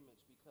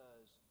damage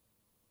because.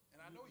 And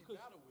I know he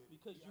battled with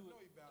it. Because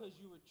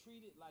you were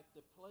treated like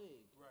the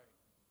plague. Right.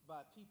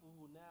 By people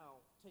who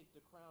now take the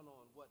crown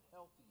on what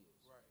healthy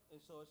is. Right. And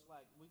so it's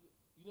like, you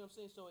know what I'm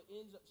saying? So it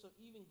ends up, so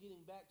even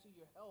getting back to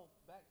your health,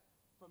 back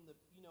from the,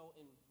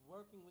 and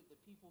working with the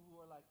people who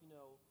are like,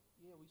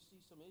 yeah, we see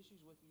some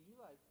issues with you.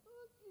 You're like,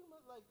 fuck you,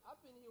 man. Like,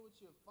 I've been here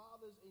with your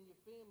fathers and your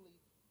family,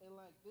 and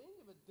like, they didn't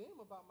give a damn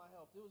about my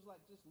health. It was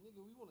like, just nigga,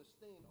 we want to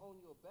stand on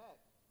your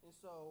back. And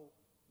so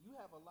you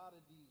have a lot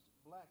of these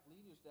black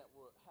leaders that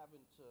were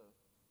having to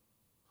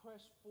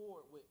press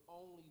forward with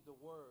only the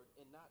word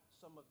and not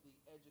some of the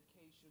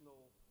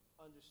educational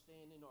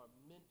understanding or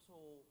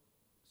mental,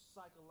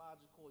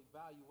 psychological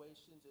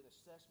evaluations and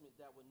assessment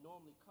that would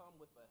normally come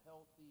with a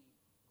healthy,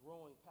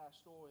 growing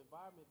pastoral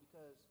environment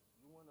because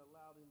you weren't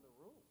allowed in the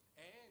room.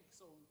 And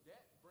so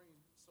that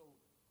brings,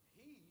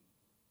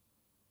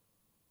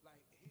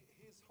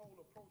 his whole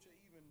approach of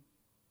even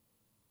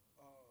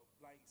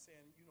like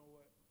saying, you know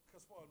what?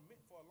 Because for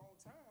a long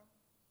time,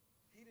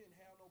 he didn't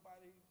have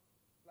nobody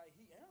like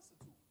he answered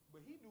to,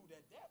 but he knew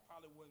that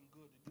probably wasn't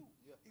good to do.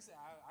 Yeah. He said,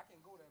 I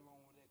can't go that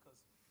long with that because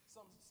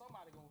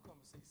somebody gonna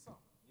come and say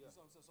something. Yeah. You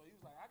know what I'm saying? So he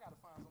was like, I gotta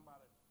find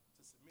somebody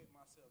to submit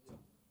myself to.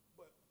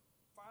 But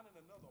finding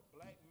another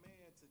black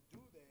man to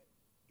do that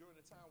during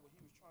the time when he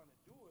was trying to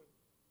do it,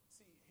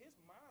 see, his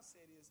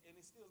mindset is, and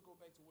it still go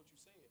back to what you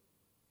said,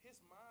 his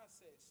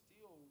mindset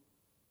still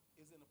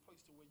is in a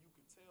place to where you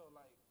can tell,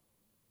 like,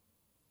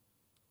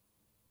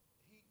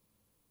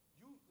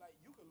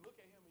 you can look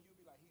at him and you'll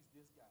be like, he's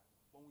this guy.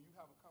 But when you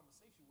have a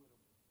conversation with him,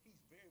 he's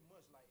very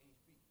much like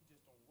HB. He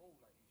just don't roll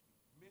like HB.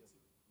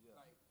 Mentally. Yeah.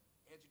 Like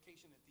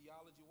education and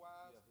theology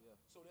wise. Yeah.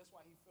 So that's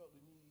why he felt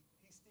the need.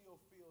 He still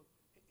feels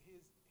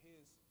his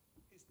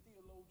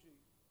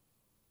theologian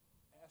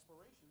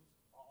aspirations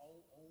are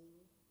all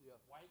old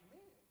white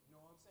men. You know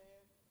what I'm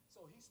saying?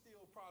 So he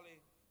still probably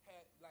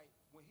had, like,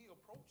 when he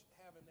approached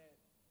having that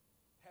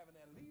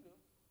leader,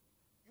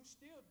 you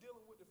still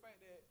dealing with the fact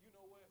that, you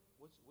know what?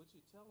 What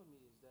you're telling me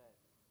is that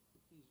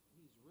he's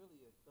really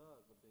a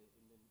thug a bit,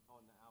 and then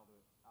on the outer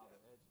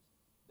edges.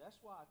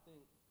 That's why I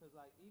think, because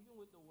like even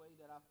with the way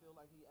that I feel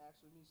like he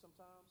acts with me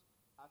sometimes,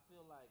 I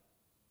feel like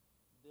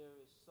there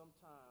is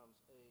sometimes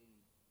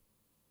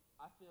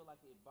I feel like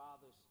it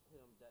bothers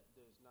him that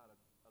there's not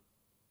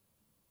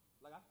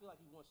like I feel like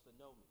he wants to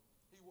know me.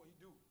 He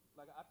do.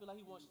 Like I feel like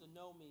he wants to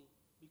know me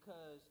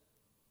because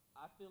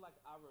I feel like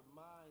I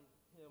remind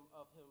him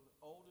of him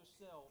older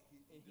self,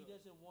 and he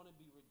doesn't want to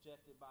be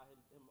rejected by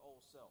him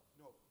old self.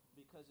 No.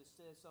 Because it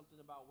says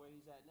something about where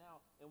he's at now.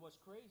 And what's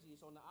crazy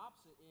is on the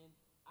opposite end,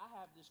 I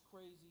have this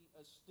crazy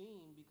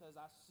esteem because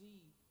I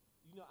see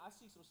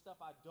some stuff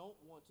I don't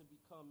want to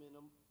become in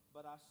him,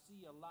 but I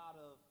see a lot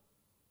of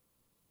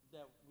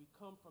that we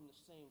come from the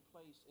same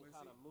place and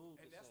kind of move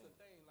the same. And that's the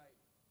thing, like,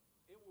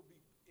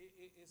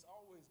 it's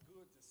always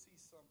good to see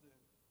something,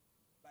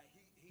 like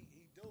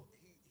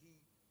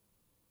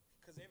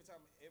because every time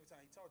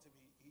he talked to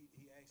me,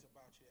 he asks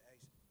about you,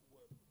 asks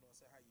what, you know what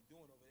I'm saying, how you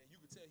doing over there. You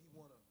could tell he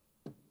want to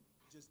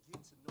just get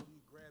to know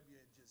you, grab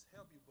you, and just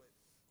help you. But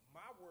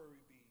my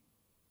worry be,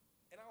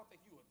 and I don't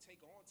think you would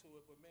take on to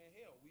it, but man,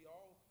 hell, we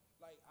all,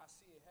 like, I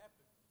see it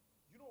happen.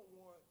 You don't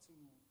want to,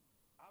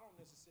 I don't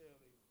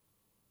necessarily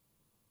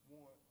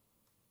want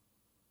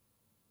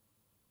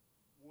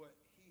what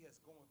he has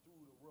gone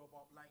through to rub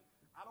off, like,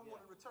 I don't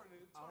want to turn him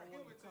into you. Like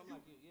it,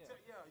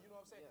 You know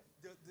what I'm saying?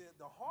 Yeah.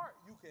 The heart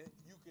you can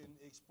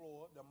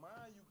explore, the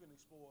mind you can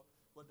explore,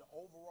 but the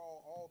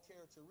overall all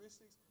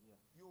characteristics, you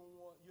don't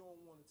want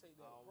to take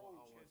that approach.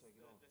 I don't want to take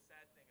it on. The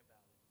sad thing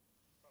about it,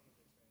 from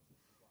his experiences,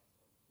 is lost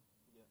hope.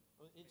 Yeah,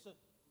 it's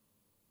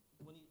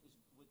when he is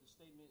with the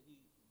statement you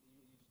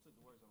just took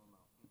the words out of my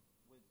mouth.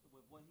 With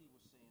what he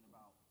was saying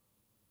about,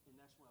 and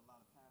that's where a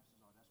lot of pastors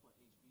are. That's what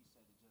HB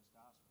said at Just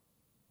Gospel.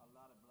 A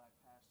lot of black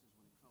pastors,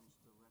 when it comes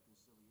to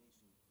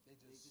reconciliation, they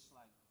just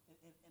like,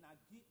 and I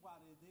get why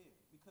they're there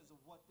because of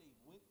what they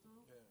went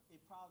through. Yeah. It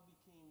probably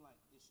became like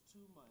it's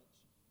too much.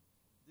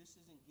 This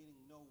isn't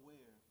getting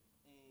nowhere,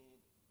 and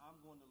I'm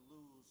going to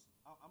lose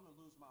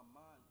my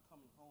mind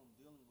coming home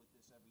dealing with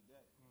this every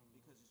day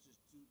because it's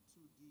just too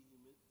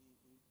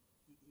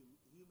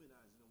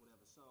dehumanizing or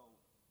whatever. So,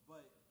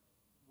 but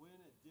we're in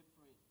a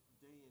different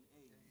day and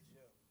age.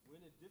 Yeah. We're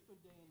in a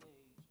different day and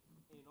age.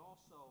 And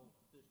also,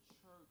 the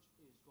church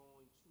is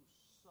going to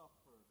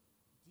suffer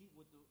deep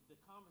with the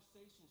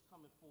conversations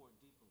coming forward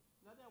deeply.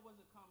 Now, that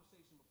wasn't a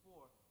conversation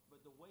before, but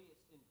the way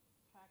it's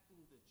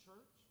impacting the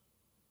church,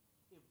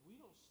 if we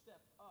don't step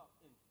up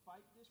and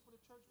fight this for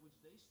the church, which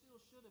they still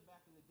should have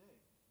back in the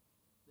day,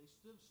 they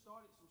still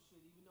started some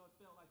shit, even though it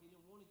felt like they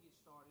didn't want to get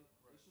started.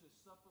 Right. They should have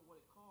suffered what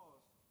it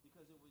caused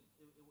because they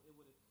should have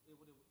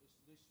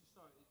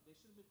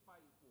been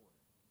fighting for it.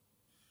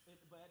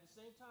 But at the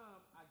same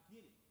time, I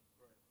get it.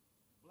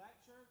 Black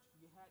church,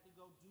 you had to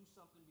go do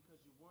something because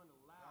you weren't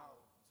allowed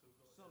to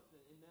go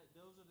something, and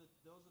those are the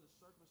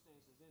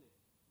circumstances in it.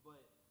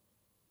 But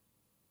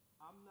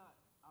I'm not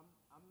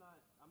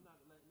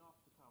letting off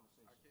the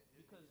conversation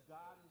because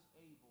God is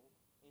able,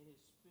 and His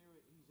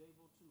Spirit, He's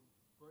able to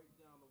break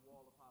down the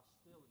wall of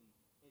hostility,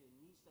 and it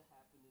needs to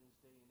happen in this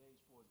day and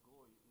age for His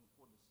glory and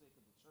for the sake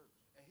of the church.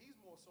 And He's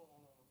more so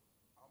on,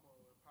 I'm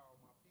gonna empower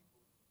my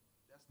people.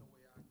 That's the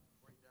way I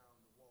break down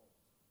the walls.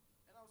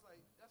 And I was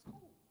like, that's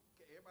cool.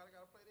 Everybody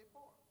got to play their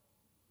part.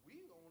 We,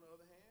 on the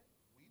other hand,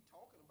 we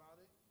talking about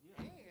it,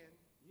 and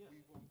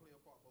we going to play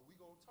a part. But we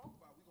going to talk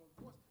about it. We going to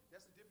voice.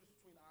 That's the difference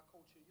between our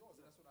culture and yours.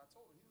 And that's what I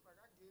told him. He was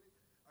like, I get it.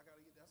 I got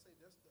to get that. I say,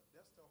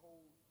 that's the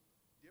whole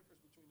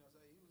difference between us.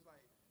 He was like,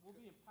 we'll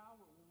be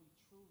empowered when we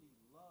truly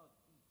love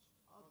each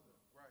other.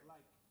 Right.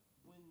 Like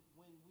when we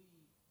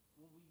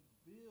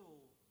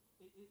build,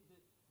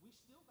 we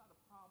still got a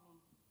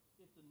problem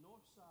if the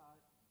north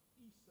side,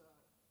 east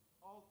side,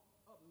 all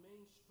up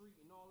Main Street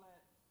and all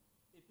that.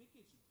 If it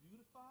gets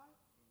beautified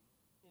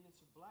and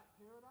it's a black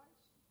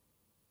paradise,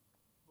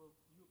 but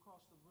you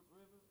across the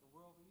river and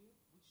we're over here,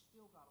 we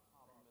still got a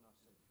problem in our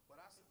city. But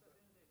I said,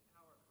 it's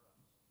power for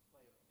us.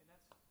 Like, and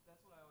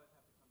that's what I always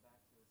have to come back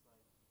to. It's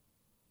like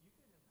you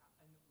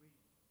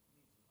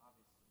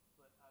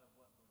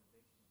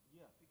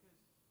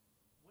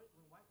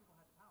when white people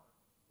had the power,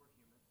 we're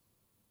humans.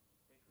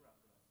 They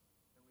corrupted us,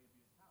 and we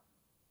abused power.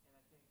 And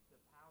I think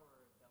the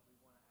power that we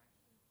want to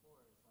actually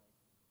implore is like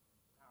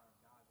the power of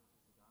God, which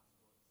is the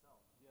gospel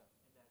itself. Yeah.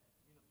 And that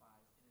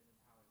unifies and it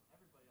empowers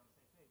everybody on the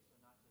same page, so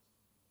not just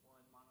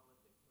one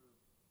monolithic group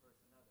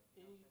versus another.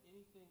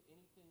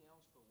 Anything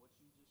else but what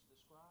you just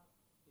described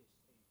is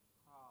a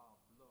problem.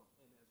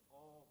 And as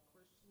all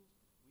Christians,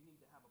 we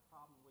need to have a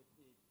problem with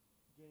it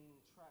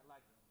gaining track,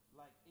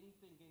 like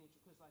anything gaining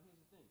track. Because like here's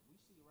the thing, we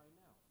see right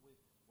now with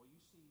where you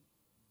see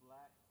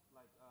black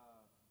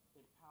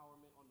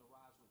empowerment on the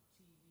rise with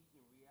TV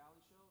and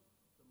reality shows,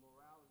 the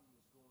morality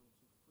is going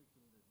to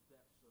freaking the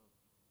depths of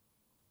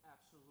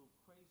absolute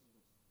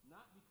craziness.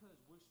 Not because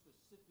we're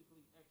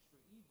specifically extra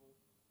evil,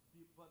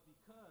 but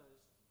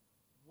because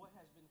what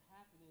has been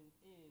happening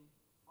in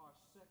our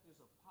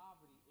sectors of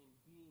poverty and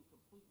being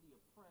completely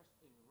oppressed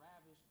and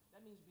ravished.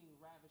 That means being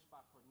ravished by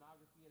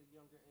pornography at a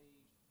younger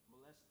age,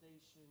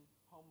 molestation,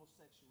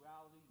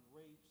 homosexuality,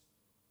 rapes,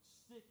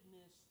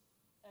 sickness,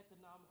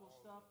 economical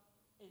stuff.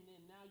 And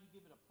then now you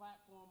give it a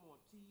platform on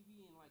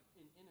TV and like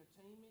in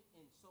entertainment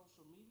and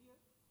social media.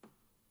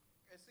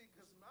 And see,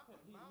 because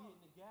He's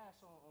hitting the gas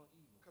on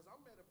evil. Because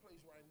I'm at a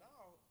place right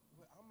now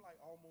where I'm like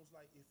almost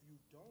like if you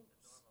don't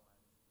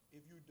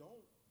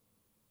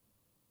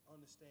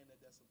understand that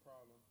that's a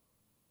problem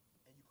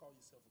and you call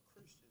yourself a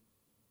Christian,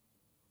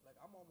 like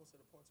I'm almost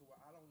at a point to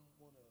where I don't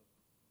want to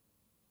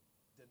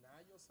deny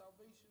your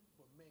salvation,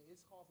 but man,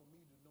 it's hard for me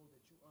to know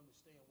that you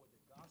understand what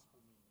the gospel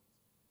means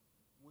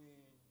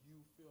when you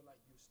feel like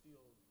you're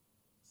still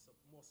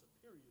more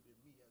superior than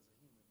me as a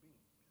human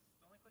being.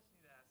 The only question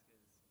you need to ask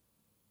is,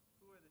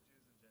 who are the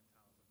Jews and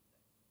Gentiles of today?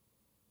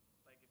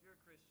 Like, if you're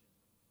a Christian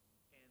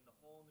and the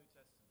whole New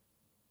Testament,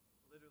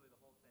 literally the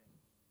whole thing,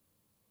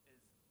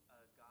 is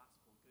a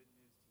gospel, good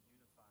news to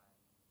unify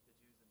the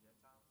Jews and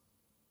Gentiles,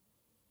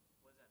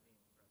 what does that mean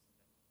for us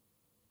today?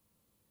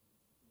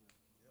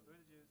 Yeah. Who are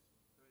the Jews?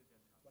 Who are the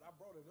Gentiles? But I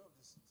brought it up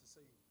to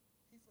say,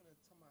 he finna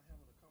talk about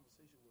having a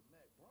conversation with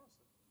Matt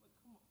Bronson. Like,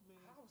 come on,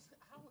 man.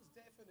 How is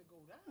that finna go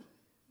down?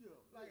 Yeah.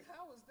 Like,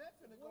 how is that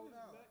finna go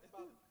down?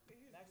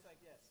 Max like,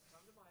 yes,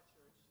 come to my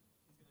church.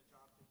 He's going to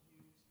drop the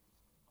huge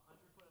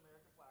 100-foot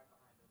American flag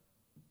behind him.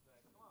 He's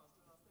like, come on, let's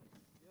do it on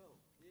stage. Yo,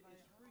 it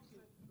is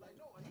freaking. Like,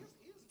 no, he's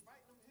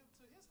inviting him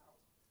to his house.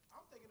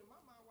 I'm thinking in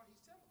my mind while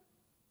he's telling me,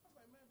 I was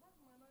like, man,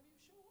 Bronson might not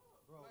even show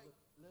up. Bro, like,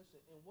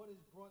 listen, and what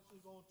is Brunson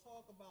going to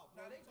talk about?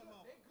 Now, Bro, they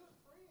good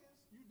friends.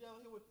 you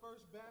down here with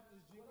First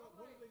Baptist, G. What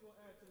are they going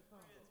to add to the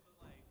convo?